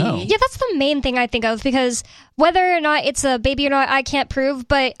body. No. Yeah, that's the main thing I think of, because whether or not it's a baby or not, I can't prove,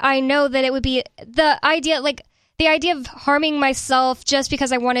 but I know that it would be the idea of harming myself just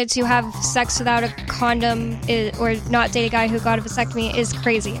because I wanted to have sex without a condom or not date a guy who got a vasectomy is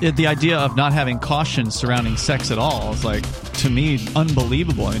crazy. The idea of not having caution surrounding sex at all is, like, to me,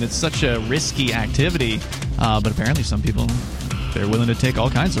 unbelievable. I mean, it's such a risky activity, but apparently some people, they're willing to take all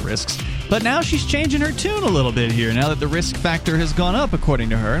kinds of risks. But now she's changing her tune a little bit here, now that the risk factor has gone up, according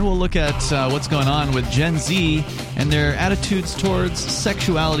to her. And we'll look at what's going on with Gen Z and their attitudes towards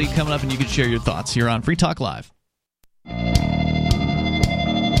sexuality coming up, and you can share your thoughts here on Free Talk Live.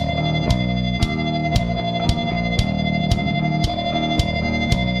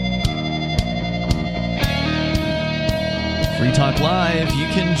 Free Talk Live, you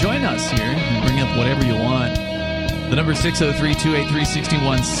can join us here and bring up whatever you want. The number is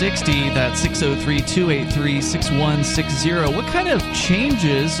 603-283-6160. That's 603-283-6160. What kind of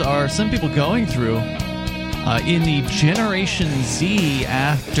changes are some people going through in the Generation Z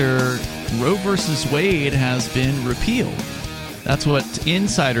after Roe versus Wade has been repealed? That's what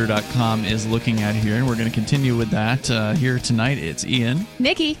Insider.com is looking at here, and we're going to continue with that here tonight. It's Ian,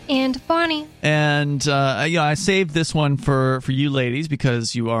 Nikki, and Bonnie. And I saved this one for you ladies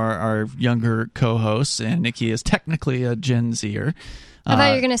because you are our younger co-hosts, and Nikki is technically a Gen Zer. I thought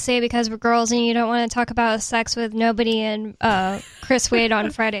you were going to say because we're girls and you don't want to talk about sex with nobody and Chris Wade on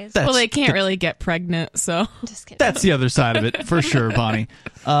Fridays. Well, they can't really get pregnant, so. Just kidding. That's the other side of it, for sure, Bonnie.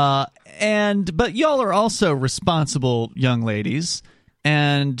 But y'all are also responsible young ladies,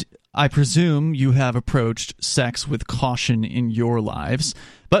 and I presume you have approached sex with caution in your lives.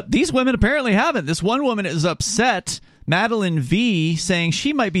 But these women apparently haven't. This one woman is upset, Madeline V., saying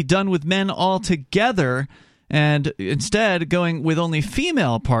she might be done with men altogether, and instead going with only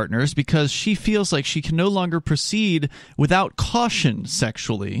female partners because she feels like she can no longer proceed without caution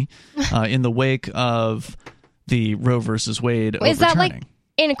sexually in the wake of the Roe versus Wade overturning. Is that like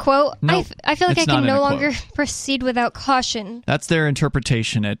in a quote? No, I feel like I can no longer quote. proceed without caution. That's their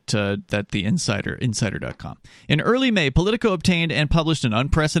interpretation at the Insider.com. In early May, Politico obtained and published an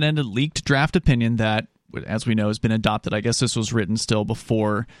unprecedented leaked draft opinion that, as we know, has been adopted. I guess this was written still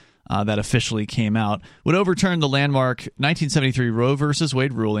before that officially came out, would overturn the landmark 1973 Roe versus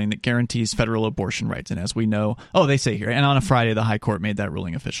Wade ruling that guarantees federal abortion rights. And as we know, they say here, and on a Friday, the High Court made that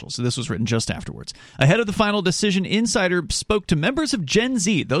ruling official. So this was written just afterwards. Ahead of the final decision, Insider spoke to members of Gen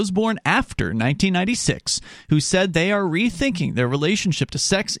Z, those born after 1996, who said they are rethinking their relationship to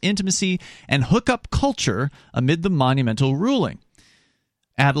sex, intimacy, and hookup culture amid the monumental ruling.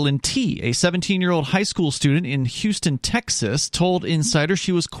 Adeline T., a 17-year-old high school student in Houston, Texas, told Insider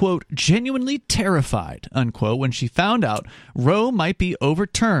she was, quote, genuinely terrified, unquote, when she found out Roe might be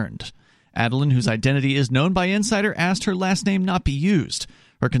overturned. Adeline, whose identity is known by Insider, asked her last name not be used.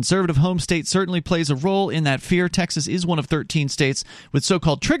 Her conservative home state certainly plays a role in that fear. Texas is one of 13 states with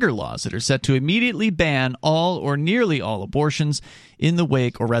so-called trigger laws that are set to immediately ban all or nearly all abortions in the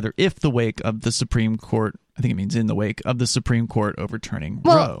wake, or rather if the wake of the Supreme Court, I think it means in the wake of the Supreme Court overturning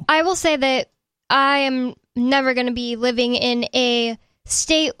Roe. I will say that I am never going to be living in a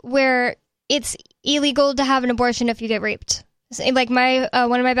state where it's illegal to have an abortion if you get raped. Like my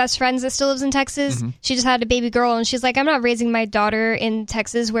one of my best friends that still lives in Texas, she just had a baby girl, and she's like, I'm not raising my daughter in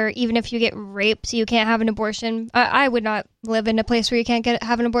Texas where even if you get raped, you can't have an abortion. I would not live in a place where you can't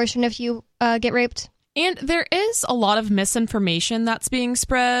have an abortion if you get raped. And there is a lot of misinformation that's being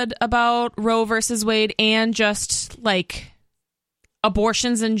spread about Roe versus Wade and just like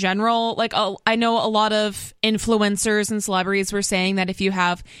abortions in general. Like I know a lot of influencers and celebrities were saying that if you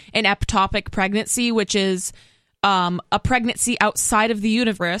have an ectopic pregnancy, which is a pregnancy outside of the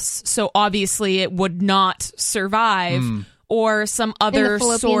uterus, so obviously it would not survive, or some other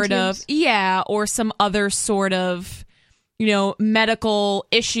sort of or some other sort of medical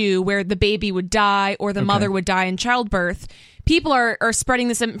issue where the baby would die or the mother would die in childbirth. People are spreading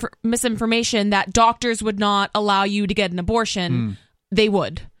this misinformation that doctors would not allow you to get an abortion. They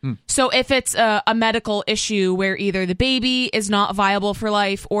would. So if it's a medical issue where either the baby is not viable for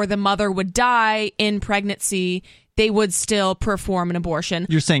life or the mother would die in pregnancy, they would still perform an abortion.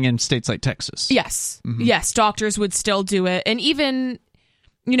 You're saying in states like Texas? Yes. Yes, doctors would still do it. And even,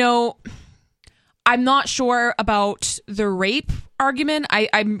 I'm not sure about the rape argument.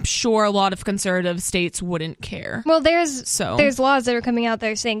 I'm sure a lot of conservative states wouldn't care. Well, there's laws that are coming out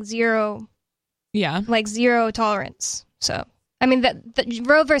that are saying zero tolerance. So I mean, the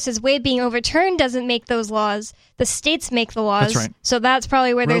Roe versus Wade being overturned doesn't make those laws. The states make the laws. That's right. So that's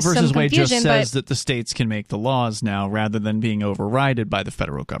probably where there's some confusion. Roe versus Wade just says that the states can make the laws now rather than being overridden by the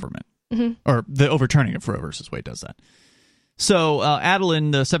federal government. Or the overturning of Roe versus Wade does that. So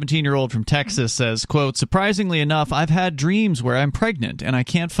Adeline, the 17-year-old from Texas, says, quote, surprisingly enough, I've had dreams where I'm pregnant and I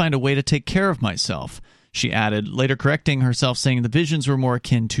can't find a way to take care of myself. She added, later correcting herself, saying the visions were more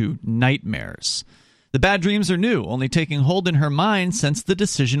akin to nightmares. The bad dreams are new, only taking hold in her mind since the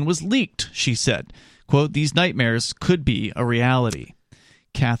decision was leaked, she said. Quote, these nightmares could be a reality.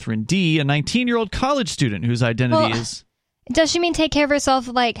 Catherine D., a 19-year-old college student whose identity is... Does she mean take care of herself,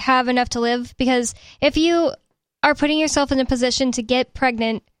 like have enough to live? Because if you are putting yourself in a position to get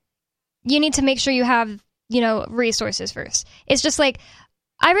pregnant, you need to make sure you have, resources first. It's just like,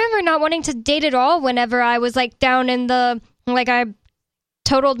 I remember not wanting to date at all whenever I was like down in the, I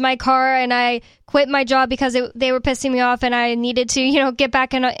totaled my car and I quit my job because they were pissing me off and I needed to, get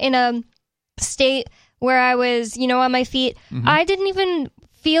back in a state where I was, on my feet. I didn't even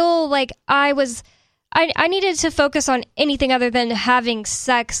feel like I needed to focus on anything other than having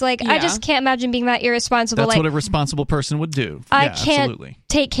sex. I just can't imagine being that irresponsible. That's what a responsible person would do. I can't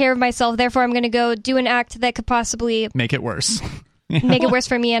take care of myself. Therefore, I'm going to go do an act that could possibly make it worse. Make it worse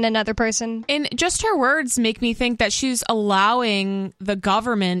for me and another person. And just her words make me think that she's allowing the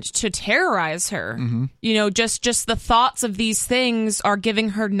government to terrorize her. Just the thoughts of these things are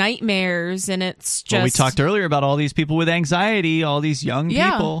giving her nightmares, and it's just... Well, we talked earlier about all these people with anxiety, all these young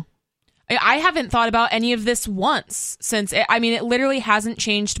people. I haven't thought about any of this once since... it literally hasn't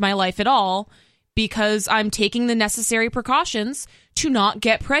changed my life at all because I'm taking the necessary precautions to not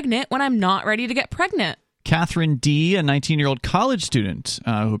get pregnant when I'm not ready to get pregnant. Catherine D., a 19-year-old college student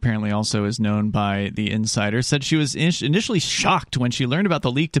who apparently also is known by The Insider, said she was initially shocked when she learned about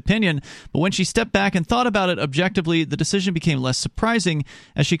the leaked opinion, but when she stepped back and thought about it objectively, the decision became less surprising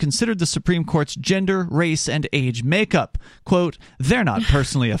as she considered the Supreme Court's gender, race, and age makeup. Quote, they're not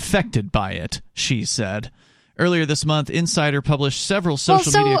personally affected by it, she said. Earlier this month, Insider published several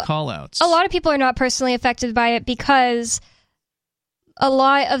social media call-outs. A lot of people are not personally affected by it because... a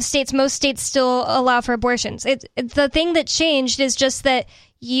lot of states, most states still allow for abortions. The thing that changed is just that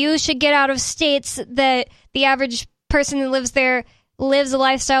you should get out of states that the average person that lives there lives a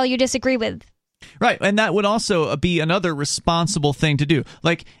lifestyle you disagree with. Right, and that would also be another responsible thing to do.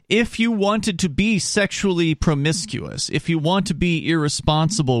 Like, if you wanted to be sexually promiscuous, if you want to be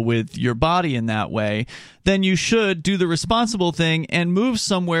irresponsible with your body in that way, then you should do the responsible thing and move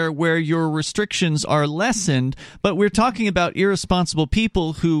somewhere where your restrictions are lessened. But we're talking about irresponsible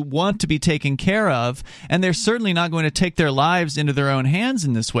people who want to be taken care of, and they're certainly not going to take their lives into their own hands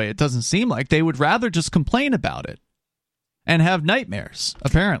in this way. It doesn't seem like. They would rather just complain about it and have nightmares,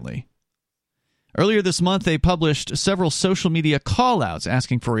 apparently. Earlier this month, they published several social media call-outs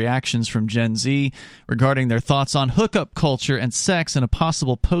asking for reactions from Gen Z regarding their thoughts on hookup culture and sex in a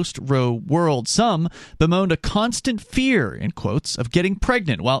possible post-Roe world. Some bemoaned a constant fear, in quotes, of getting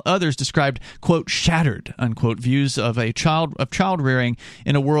pregnant, while others described, quote, shattered, unquote, views of child-rearing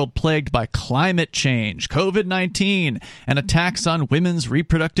in a world plagued by climate change, COVID-19, and attacks on women's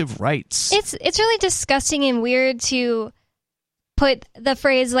reproductive rights. It's really disgusting and weird to... put the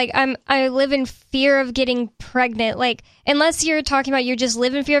phrase I live in fear of getting pregnant, unless you're talking about you just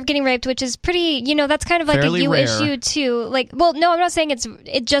live in fear of getting raped, which is pretty, that's kind of like fairly a you rare issue too. No, I'm not saying it's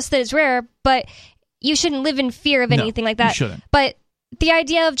just that it's rare, but you shouldn't live in fear of No, anything like you that. shouldn't. But the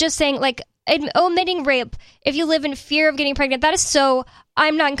idea of just saying, like, omitting rape, if you live in fear of getting pregnant, that is so,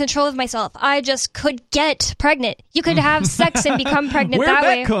 I'm not in control of myself. I just could get pregnant. You could have sex and become pregnant Where'd that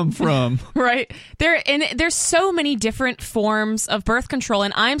that way. come from? Right. There's so many different forms of birth control,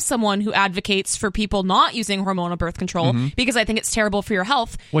 and I'm someone who advocates for people not using hormonal birth control because I think it's terrible for your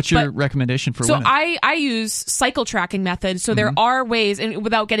health. What's your recommendation for so women? I use cycle tracking methods. So there are ways, and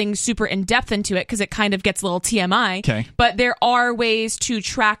without getting super in depth into it, because it kind of gets a little TMI. Okay. But there are ways to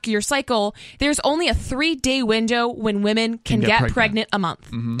track your cycle. There's only a 3-day window when women can get pregnant a month.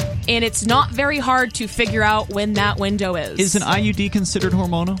 And it's not very hard to figure out when that window is. Is an IUD considered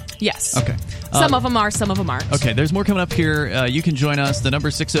hormonal? Yes. Okay. Some of them are, some of them aren't. Okay, there's more coming up here. You can join us. The number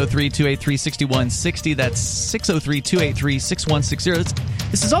is 603-283-6160. That's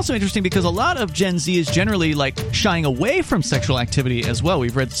 603-283-6160. This is also interesting because a lot of Gen Z is generally like shying away from sexual activity as well.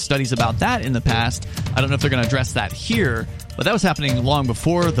 We've read studies about that in the past. I don't know if they're going to address that here, but that was happening long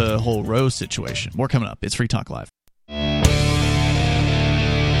before the whole Roe situation. More coming up. It's Free Talk Live.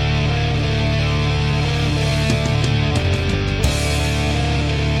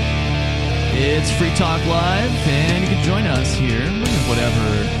 It's Free Talk Live, and you can join us here with whatever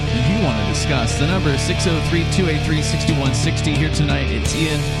you want to discuss. The number is 603-283-6160. Here tonight, it's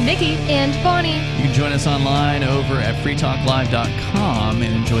Ian, Nikki, and Bonnie. You can join us online over at freetalklive.com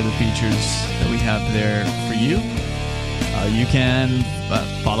and enjoy the features that we have there for you. You can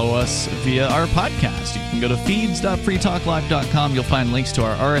follow us via our podcast. You can go to feeds.freetalklive.com. You'll find links to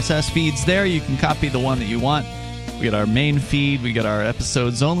our RSS feeds there. You can copy the one that you want. We got our main feed, we got our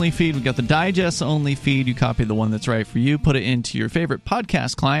episodes only feed, we got the digest only feed. You copy the one that's right for you, put it into your favorite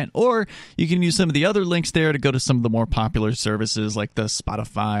podcast client, or you can use some of the other links there to go to some of the more popular services like the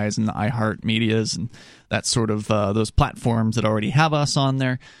Spotify's and the iHeartMedias and that sort of those platforms that already have us on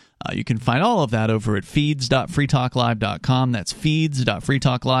there. You can find all of that over at feeds.freetalklive.com. That's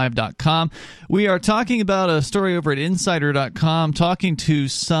feeds.freetalklive.com. We are talking about a story over at insider.com, talking to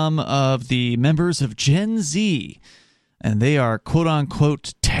some of the members of Gen Z, and they are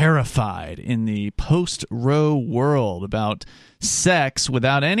quote-unquote terrified in the post-Roe world about sex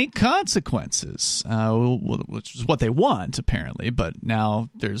without any consequences, which is what they want, apparently, but now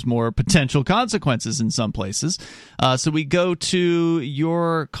there's more potential consequences in some places. So we go to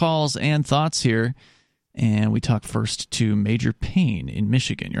your calls and thoughts here, and we talk first to Major Payne in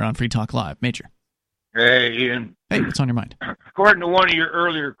Michigan. You're on Free Talk Live. Major. Hey, Ian. Hey, what's on your mind? According to one of your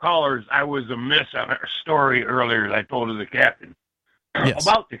earlier callers, I was amiss on a story earlier that I told to the captain. Yes.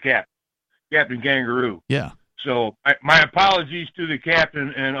 About the captain, Captain Kangaroo. Yeah. So my apologies to the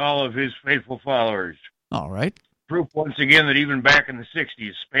captain and all of his faithful followers. All right. Proof once again that even back in the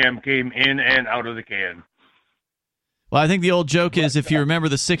 60s, spam came in and out of the can. Well, I think the old joke is if you remember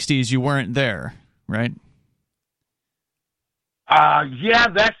the 60s, you weren't there, right? Yeah,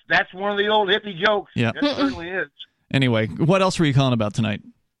 that's one of the old hippie jokes. Yeah. That certainly is. Anyway, what else were you calling about tonight?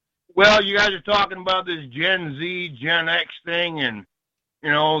 Well, you guys are talking about this Gen Z, Gen X thing, and, you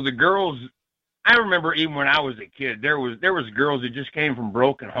know, the girls. I remember even when I was a kid, there was girls that just came from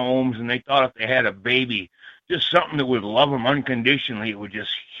broken homes, and they thought if they had a baby, just something that would love them unconditionally, it would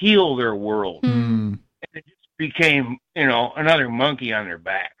just heal their world. And it just became, you know, another monkey on their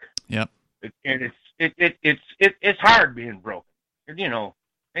back. Yep. And it's hard being broken. You know,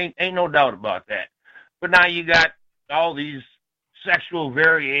 ain't no doubt about that. But now you got all these sexual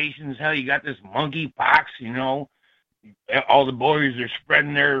variations. Hell, you got this monkey pox. You know, all the boys are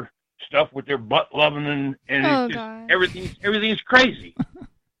spreading their stuff with their butt loving, and it's just, everything's crazy.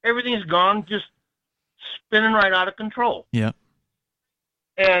 Everything's gone just spinning right out of control. Yeah.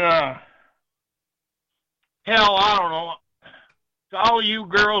 And hell, I don't know. To all you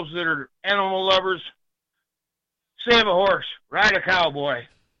girls that are animal lovers, save a horse, ride a cowboy.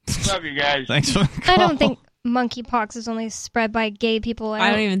 Love you guys. Thanks for the call. I don't think monkeypox is only spread by gay people.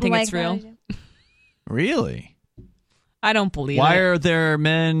 I don't even think it's real. Really? I don't believe Why it. are there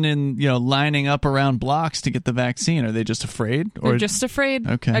men lining up around blocks to get the vaccine? Are they just afraid? They're just afraid.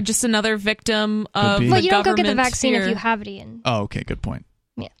 Okay. Just another victim of the Well, you don't go get the government's vaccine fear. if you have it, Ian. Oh, okay. Good point.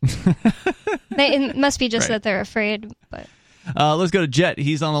 Yeah. It must be just Right. that they're afraid. But let's go to Jet.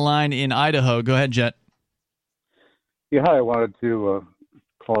 He's on the line in Idaho. Go ahead, Jet. Yeah, hi. I wanted to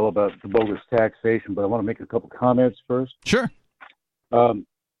call about the bogus taxation, but I want to make a couple comments first. Sure.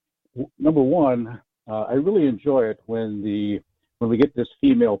 Number one, I really enjoy it when we get this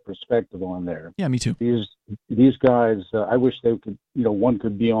female perspective on there. Yeah, me too. These guys, I wish they could, one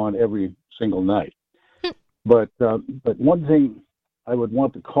could be on every single night. But one thing I would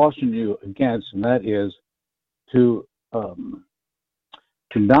want to caution you against, and that is to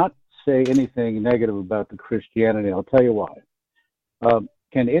not say anything negative about the Christianity. I'll tell you why.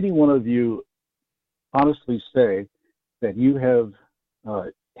 Can any one of you honestly say that you have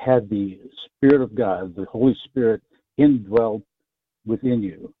had the Spirit of God, the Holy Spirit, indwelt within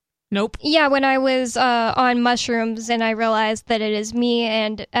you? Nope. Yeah, when I was on mushrooms and I realized that it is me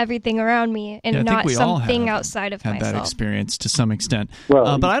and everything around me and not something outside of myself. Had that experience to some extent.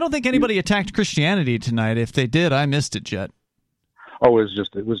 Well, but I don't think anybody attacked Christianity tonight. If they did, I missed it, Jet. Oh,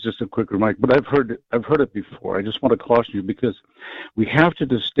 it was just a quick remark, but I've heard it before. I just want to caution you because we have to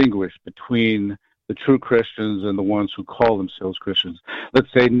distinguish between the true Christians and the ones who call themselves Christians.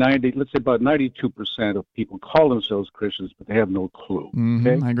 Let's say about 92% of people call themselves Christians, but they have no clue.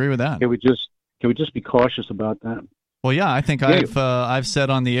 Okay? I agree with that. Can we just be cautious about that? Well, yeah, I think I've said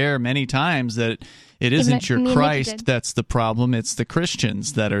on the air many times that it isn't your Christ that's the problem; it's the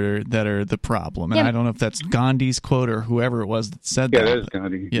Christians that are the problem. And I don't know if that's Gandhi's quote or whoever it was that said that. Yeah, that is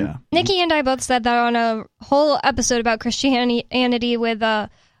Gandhi. Yeah, Nikki and I both said that on a whole episode about Christianity with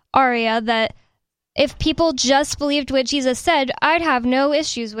Aria, that if people just believed what Jesus said, I'd have no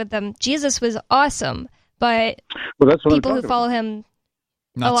issues with them. Jesus was awesome, but that's what people who follow him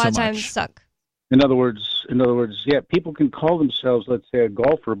a lot of times suck. In other words, yeah, people can call themselves, let's say, a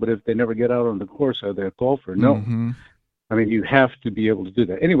golfer, but if they never get out on the course, are they a golfer? No. I mean, you have to be able to do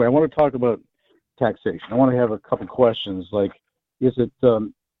that. Anyway, I want to talk about taxation. I want to have a couple questions. Like,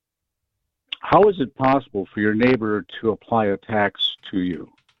 how is it possible for your neighbor to apply a tax to you?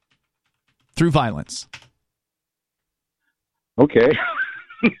 Through violence. Okay.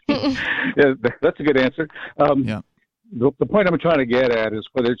 Yeah, that's a good answer. Yeah. The point I'm trying to get at is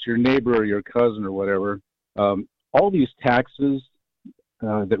whether it's your neighbor or your cousin or whatever, all these taxes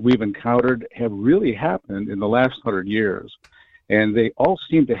that we've encountered have really happened in the last 100 years. And they all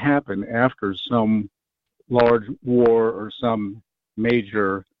seem to happen after some large war or some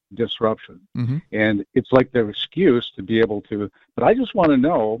major disruption. And it's like their excuse to be able to. But I just want to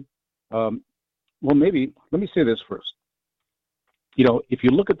know, well, maybe, let me say this first. You know, if you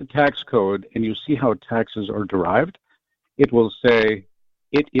look at the tax code and you see how taxes are derived, it will say,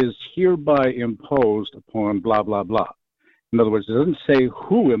 it is hereby imposed upon blah, blah, blah. In other words, it doesn't say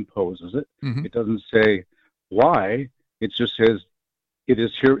who imposes it. It doesn't say why. It just says it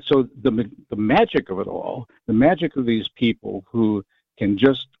is here. So the magic of it all, the magic of these people who can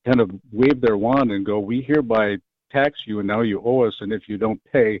just kind of wave their wand and go, we hereby tax you and now you owe us, and if you don't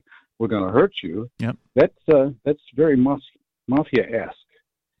pay, we're going to hurt you. Yep. That's very mafia-esque.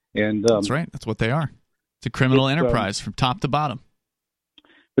 And that's right. That's what they are. It's a criminal enterprise from top to bottom.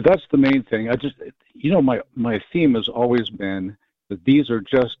 But that's the main thing. My theme has always been that these are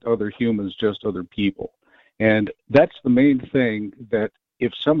just other humans, just other people. And that's the main thing, that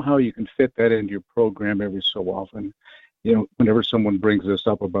if somehow you can fit that into your program every so often, you know, whenever someone brings this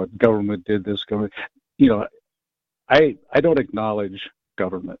up about government did this, government, you know, I don't acknowledge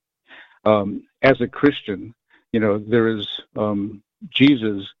government. As a Christian, you know, there is,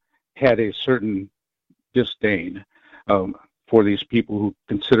 Jesus had a certain disdain for these people who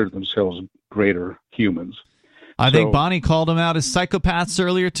consider themselves greater humans. I think Bonnie called them out as psychopaths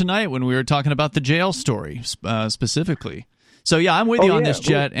earlier tonight when we were talking about the jail story specifically. So, yeah, I'm with you on this,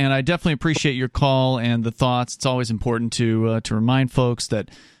 Jet, and I definitely appreciate your call and the thoughts. It's always important to remind folks that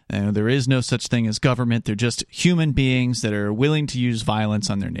there is no such thing as government. They're just human beings that are willing to use violence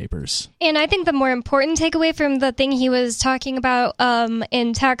on their neighbors. And I think the more important takeaway from the thing he was talking about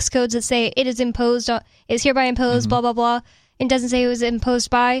in tax codes that say it is imposed, is hereby imposed, blah, blah, blah, and doesn't say it was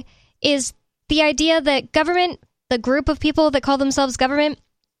imposed by, is the idea that government, the group of people that call themselves government,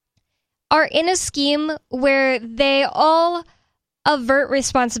 are in a scheme where they all avert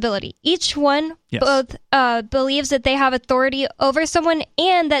responsibility. Each one both believes that they have authority over someone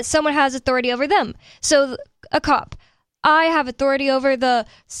and that someone has authority over them. So a cop, I have authority over the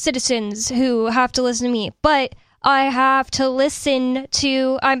citizens who have to listen to me, but I have to listen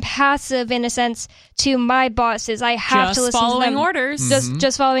to, I'm passive in a sense to my bosses. I have to listen to them. Just following orders.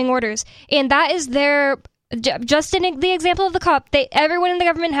 Just following orders. And that is their, just in the example of the cop, everyone in the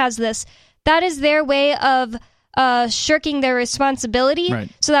government has this. That is their way of shirking their responsibility,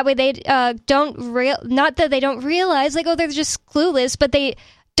 right. So that way they not that they don't realize, like, oh, they're just clueless, but they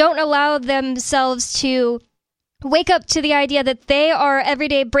don't allow themselves to wake up to the idea that they are every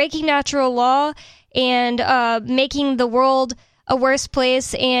day breaking natural law and making the world a worse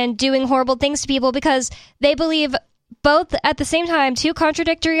place and doing horrible things to people because they believe both at the same time, two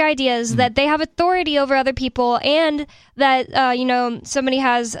contradictory ideas, that they have authority over other people and that, somebody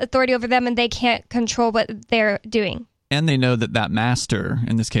has authority over them and they can't control what they're doing. And they know that master,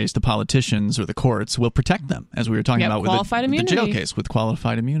 in this case, the politicians or the courts, will protect them, as we were talking about with the jail case with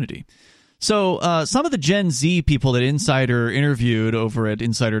qualified immunity. So some of the Gen Z people that Insider interviewed over at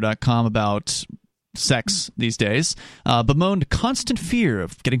Insider.com about sex these days bemoaned constant fear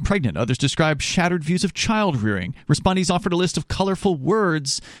of getting pregnant. Others described shattered views of child rearing. Respondees offered a list of colorful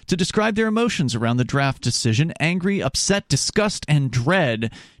words to describe their emotions around the draft decision: angry, upset, disgust, and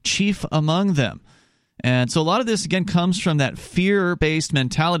dread, chief among them. And so a lot of this, again, comes from that fear-based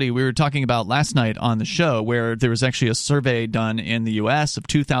mentality we were talking about last night on the show, where there was actually a survey done in the U.S. of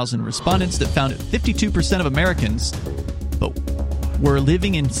 2,000 respondents that found that 52% of Americans were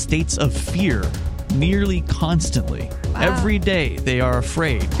living in states of fear nearly constantly. Wow. Every day they are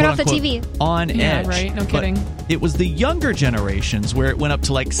afraid. Turn off the TV. On edge. Yeah, right. No kidding. But it was the younger generations where it went up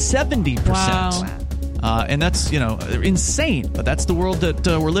to like 70%. Wow. And that's, insane. But that's the world that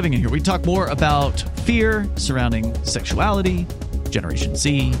we're living in here. We talk more about fear surrounding sexuality, Generation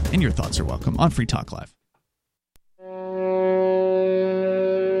Z, and your thoughts are welcome on Free Talk Live.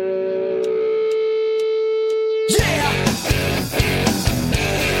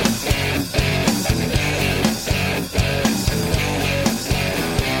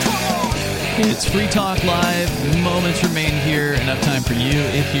 It's Free Talk Live. Moments remain here. Enough time for you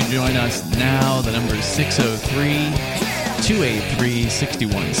if you join us now. The number is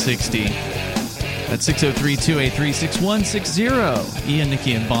 603-283-6160. That's 603-283-6160. Ian,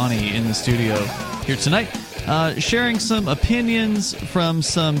 Nikki, and Bonnie in the studio here tonight, sharing some opinions from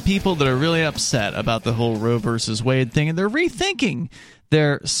some people that are really upset about the whole Roe versus Wade thing, and they're rethinking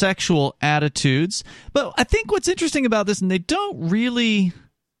their sexual attitudes. But I think what's interesting about this, and they don't really...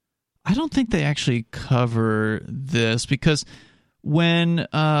 I don't think they actually cover this, because when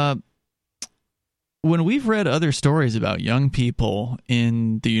we've read other stories about young people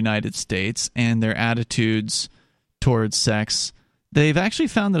in the United States and their attitudes towards sex, they've actually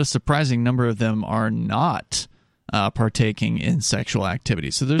found that a surprising number of them are not partaking in sexual activity.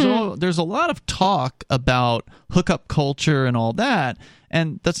 So there's a lot of talk about hookup culture and all that.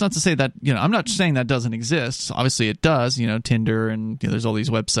 And that's not to say that, I'm not saying that doesn't exist. Obviously it does, Tinder, and there's all these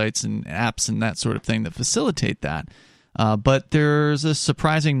websites and apps and that sort of thing that facilitate that. But there's a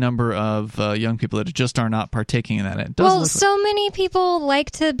surprising number of young people that just are not partaking in that. So many people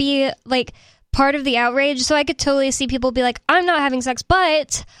like to be like part of the outrage. So I could totally see people be like, I'm not having sex,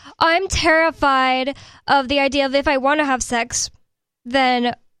 but I'm terrified of the idea of if I want to have sex,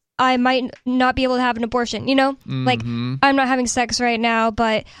 then I might not be able to have an abortion, Mm-hmm. Like, I'm not having sex right now,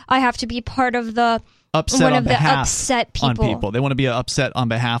 but I have to be part of the upset people. On people. They want to be upset on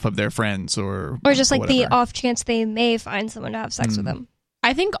behalf of their friends or just like whatever. The off chance they may find someone to have sex with them.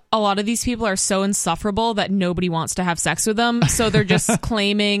 I think a lot of these people are so insufferable that nobody wants to have sex with them. So they're just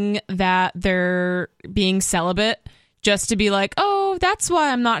claiming that they're being celibate just to be like, oh, that's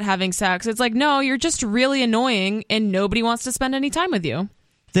why I'm not having sex. It's like, no, you're just really annoying and nobody wants to spend any time with you.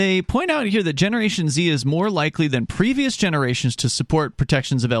 They point out here that Generation Z is more likely than previous generations to support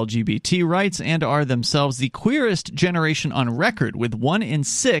protections of LGBT rights and are themselves the queerest generation on record, with 1 in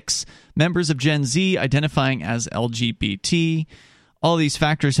 6 members of Gen Z identifying as LGBT. All these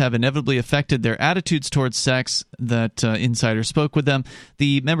factors have inevitably affected their attitudes towards sex. That Insider spoke with them.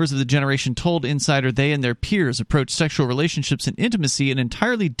 The members of the generation told Insider they and their peers approach sexual relationships and intimacy in an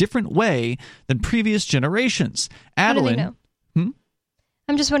entirely different way than previous generations. How do they know?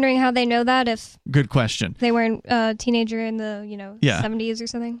 I'm just wondering how they know that, if good question. They weren't a teenager in the 70s or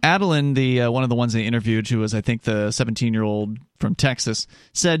something. Adeline, the one of the ones they interviewed, who was I think the 17-year-old from Texas,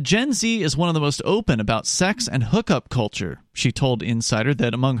 said Gen Z is one of the most open about sex and hookup culture. She told Insider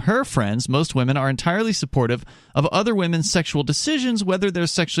that among her friends, most women are entirely supportive of other women's sexual decisions, whether they're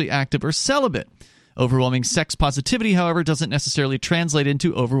sexually active or celibate. Overwhelming sex positivity, however, doesn't necessarily translate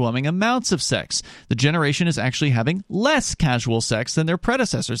into overwhelming amounts of sex. The generation is actually having less casual sex than their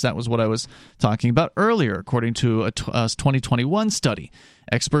predecessors. That was what I was talking about earlier, according to a 2021 study.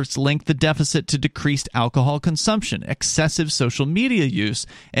 Experts link the deficit to decreased alcohol consumption, excessive social media use,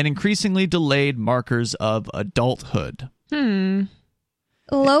 and increasingly delayed markers of adulthood.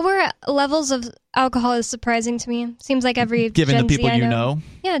 Lower levels of alcohol is surprising to me. Seems like every given Gen the people Z I you know.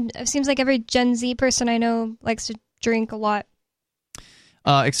 Yeah, it seems like every Gen Z person I know likes to drink a lot.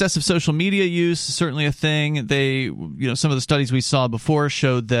 Excessive social media use is certainly a thing. They, some of the studies we saw before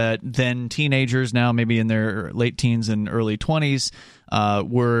showed that then teenagers, now maybe in their late teens and early 20s,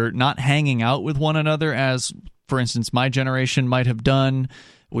 were not hanging out with one another as, for instance, my generation might have done.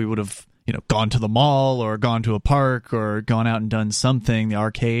 We would have gone to the mall or gone to a park or gone out and done something, the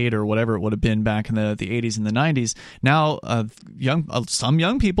arcade or whatever it would have been back in the 80s and the 90s. Now, some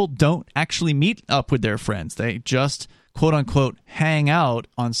young people don't actually meet up with their friends. They just quote unquote hang out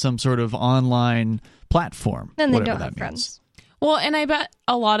on some sort of online platform. And they whatever don't that have means. friends. Well, and I bet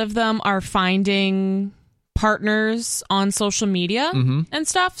a lot of them are finding partners on social media and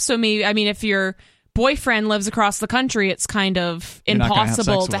stuff. So maybe, I mean, if your boyfriend lives across the country, it's kind of You're not gonna have sex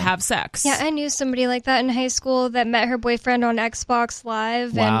impossible with to him. have sex. Yeah, I knew somebody like that in high school that met her boyfriend on Xbox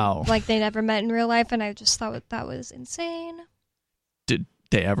Live. Wow. And like they never met in real life, and I just thought that was insane. Did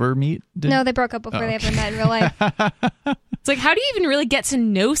they ever meet? No, they broke up before they ever met in real life. It's like, how do you even really get to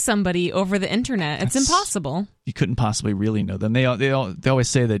know somebody over the internet? It's impossible. You couldn't possibly really know them. They always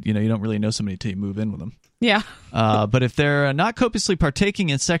say that you don't really know somebody until you move in with them. Yeah. But if they're not copiously partaking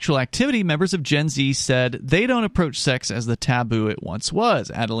in sexual activity, members of Gen Z said they don't approach sex as the taboo it once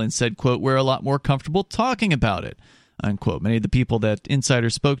was. Adeline said, quote, "We're a lot more comfortable talking about it," unquote. Many of the people that Insider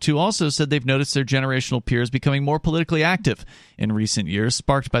spoke to also said they've noticed their generational peers becoming more politically active in recent years,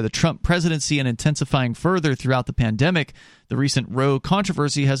 sparked by the Trump presidency and intensifying further throughout the pandemic. The recent Roe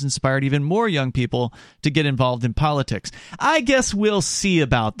controversy has inspired even more young people to get involved in politics. I guess we'll see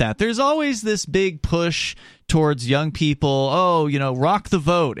about that. There's always this big push towards young people. Oh, rock the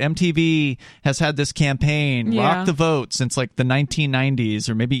vote. MTV has had this campaign, rock the vote, since like the 1990s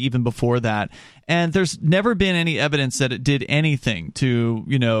or maybe even before that. And there's never been any evidence that it did anything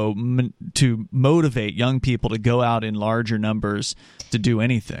to, to motivate young people to go out in larger numbers to do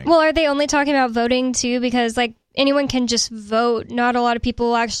anything. Well, are they only talking about voting too? Because like anyone can just vote. Not a lot of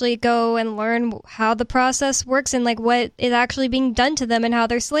people actually go and learn how the process works and like what is actually being done to them and how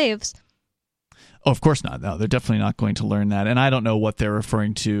they're slaves. Oh, of course not. No, they're definitely not going to learn that. And I don't know what they're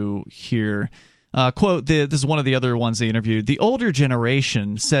referring to here. Quote, this is one of the other ones they interviewed. The older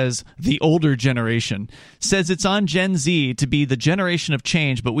generation says it's on Gen Z to be the generation of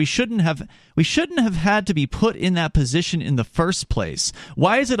change, but we shouldn't have had to be put in that position in the first place.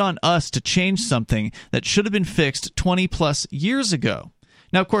 Why is it on us to change something that should have been fixed 20 plus years ago?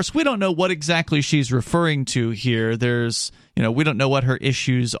 Now, of course, we don't know what exactly she's referring to here. We don't know what her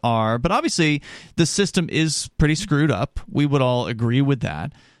issues are, but obviously the system is pretty screwed up. We would all agree with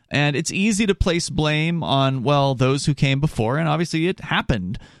that. And it's easy to place blame on, those who came before, and obviously it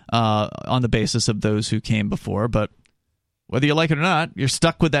happened on the basis of those who came before, but whether you like it or not, you're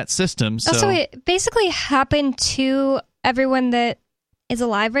stuck with that system. So. Also, it basically happened to everyone that is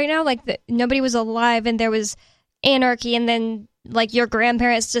alive right now. Like, nobody was alive, and there was anarchy, and then like your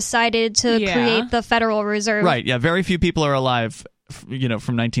grandparents decided to create the Federal Reserve. Right, yeah, very few people are alive, from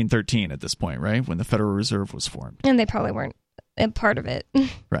 1913 at this point, right, when the Federal Reserve was formed. And they probably weren't a part of it.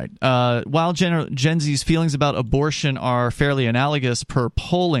 Right. While Gen Z's feelings about abortion are fairly analogous per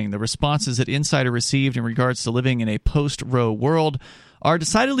polling, the responses that Insider received in regards to living in a post-Roe world are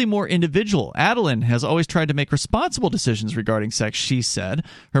decidedly more individual. Adeline has always tried to make responsible decisions regarding sex, she said.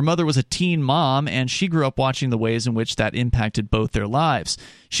 Her mother was a teen mom, and she grew up watching the ways in which that impacted both their lives.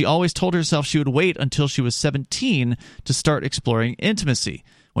 She always told herself she would wait until she was 17 to start exploring intimacy.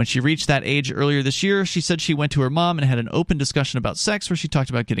 When she reached that age earlier this year, she said she went to her mom and had an open discussion about sex where she talked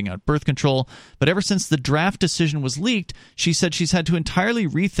about getting out birth control. But ever since the draft decision was leaked, she said she's had to entirely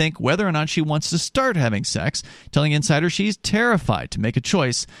rethink whether or not she wants to start having sex, telling Insider she's terrified to make a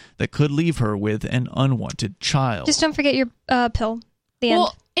choice that could leave her with an unwanted child. Just don't forget your pill. The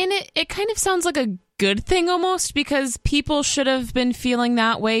Well, end. and it kind of sounds like a good thing almost, because people should have been feeling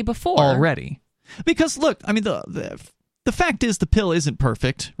that way before. Already. Because, look, I mean, the fact is the pill isn't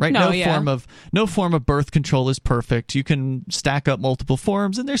perfect, right? No form of birth control is perfect. You can stack up multiple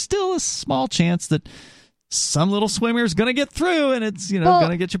forms, and there's still a small chance that some little swimmer is going to get through, and it's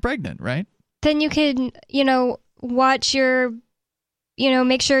going to get you pregnant, right? Then you can watch your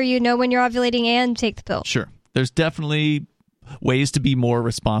make sure you know when you're ovulating and take the pill. Sure, there's definitely ways to be more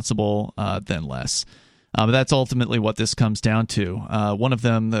responsible than less. But that's ultimately what this comes down to. One of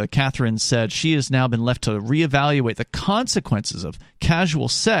them, Catherine, said she has now been left to reevaluate the consequences of casual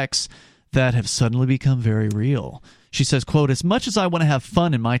sex that have suddenly become very real. She says, quote, "As much as I want to have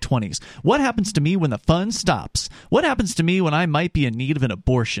fun in my 20s, what happens to me when the fun stops? What happens to me when I might be in need of an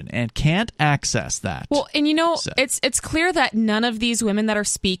abortion and can't access that?" Well, and it's clear that none of these women that are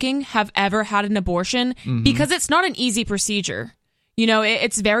speaking have ever had an abortion because it's not an easy procedure.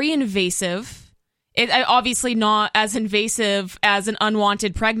 It's very invasive. Obviously not as invasive as an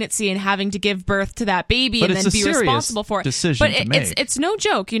unwanted pregnancy and having to give birth to that baby and then be responsible for it. Decision to make. It's no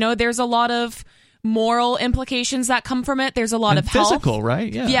joke. There's a lot of moral implications that come from it. There's a lot of physical, health,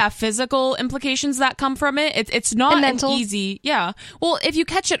 right? Yeah, physical implications that come from it. It's not an easy. Yeah. Well, if you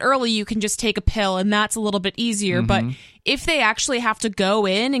catch it early, you can just take a pill, and that's a little bit easier. But if they actually have to go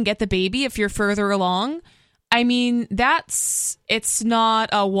in and get the baby, if you're further along, I mean, it's not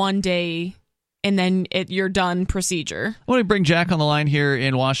a one day and then you're done procedure. I want to bring Jack on the line here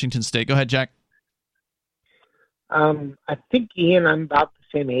in Washington State. Go ahead, Jack. I think, Ian, I'm about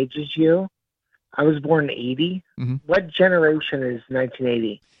the same age as you. I was born in 80. Mm-hmm. What generation is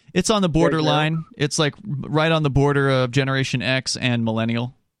 1980? It's on the borderline. It's like right on the border of Generation X and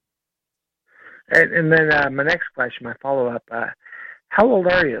Millennial. And then my next question, my follow-up, how old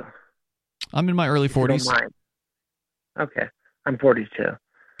are you? I'm in my early 40s. If you don't mind. Okay. I'm 42.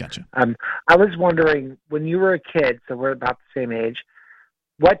 Gotcha. I was wondering, when you were a kid, so we're about the same age,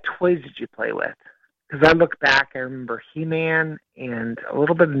 what toys did you play with? Because I look back, I remember He-Man and a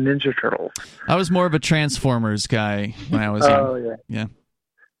little bit of Ninja Turtles. I was more of a Transformers guy when I was young. Oh, yeah.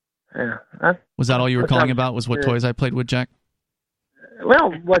 Yeah. Was that all you were calling about, was what toys I played with, Jack?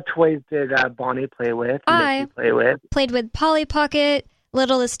 Well, what toys did Bonnie play with? I Mickey play with? Played with Polly Pocket,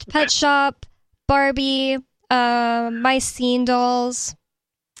 Littlest Pet Shop, Barbie, My Scene dolls.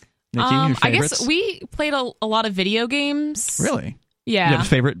 Nikki, your I favorites? guess we played a lot of video games. Really? Yeah. You have a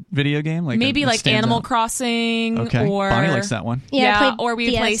favorite video game? Maybe like Animal Crossing. Okay. Or Bonnie likes that one. Yeah, or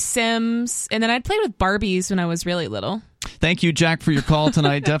we would play Sims. And then I'd play with Barbies when I was really little. Thank you, Jack, for your call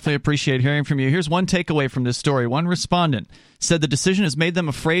tonight. Definitely appreciate hearing from you. Here's one takeaway from this story. One respondent said the decision has made them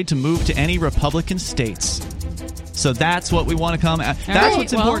afraid to move to any Republican states. So that's what we want to come at. That's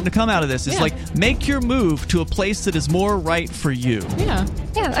what's important to come out of this. Is like, make your move to a place that is more right for you. Yeah.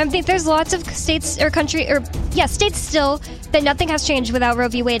 Yeah, I think there's lots of states or states still that nothing has changed without Roe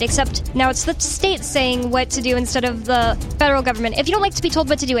v. Wade, except now it's the states saying what to do instead of the federal government. If you don't like to be told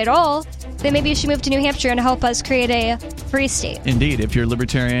what to do at all, then maybe you should move to New Hampshire and help us create a free state. Indeed. If you're a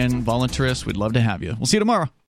libertarian, voluntarist, we'd love to have you. We'll see you tomorrow.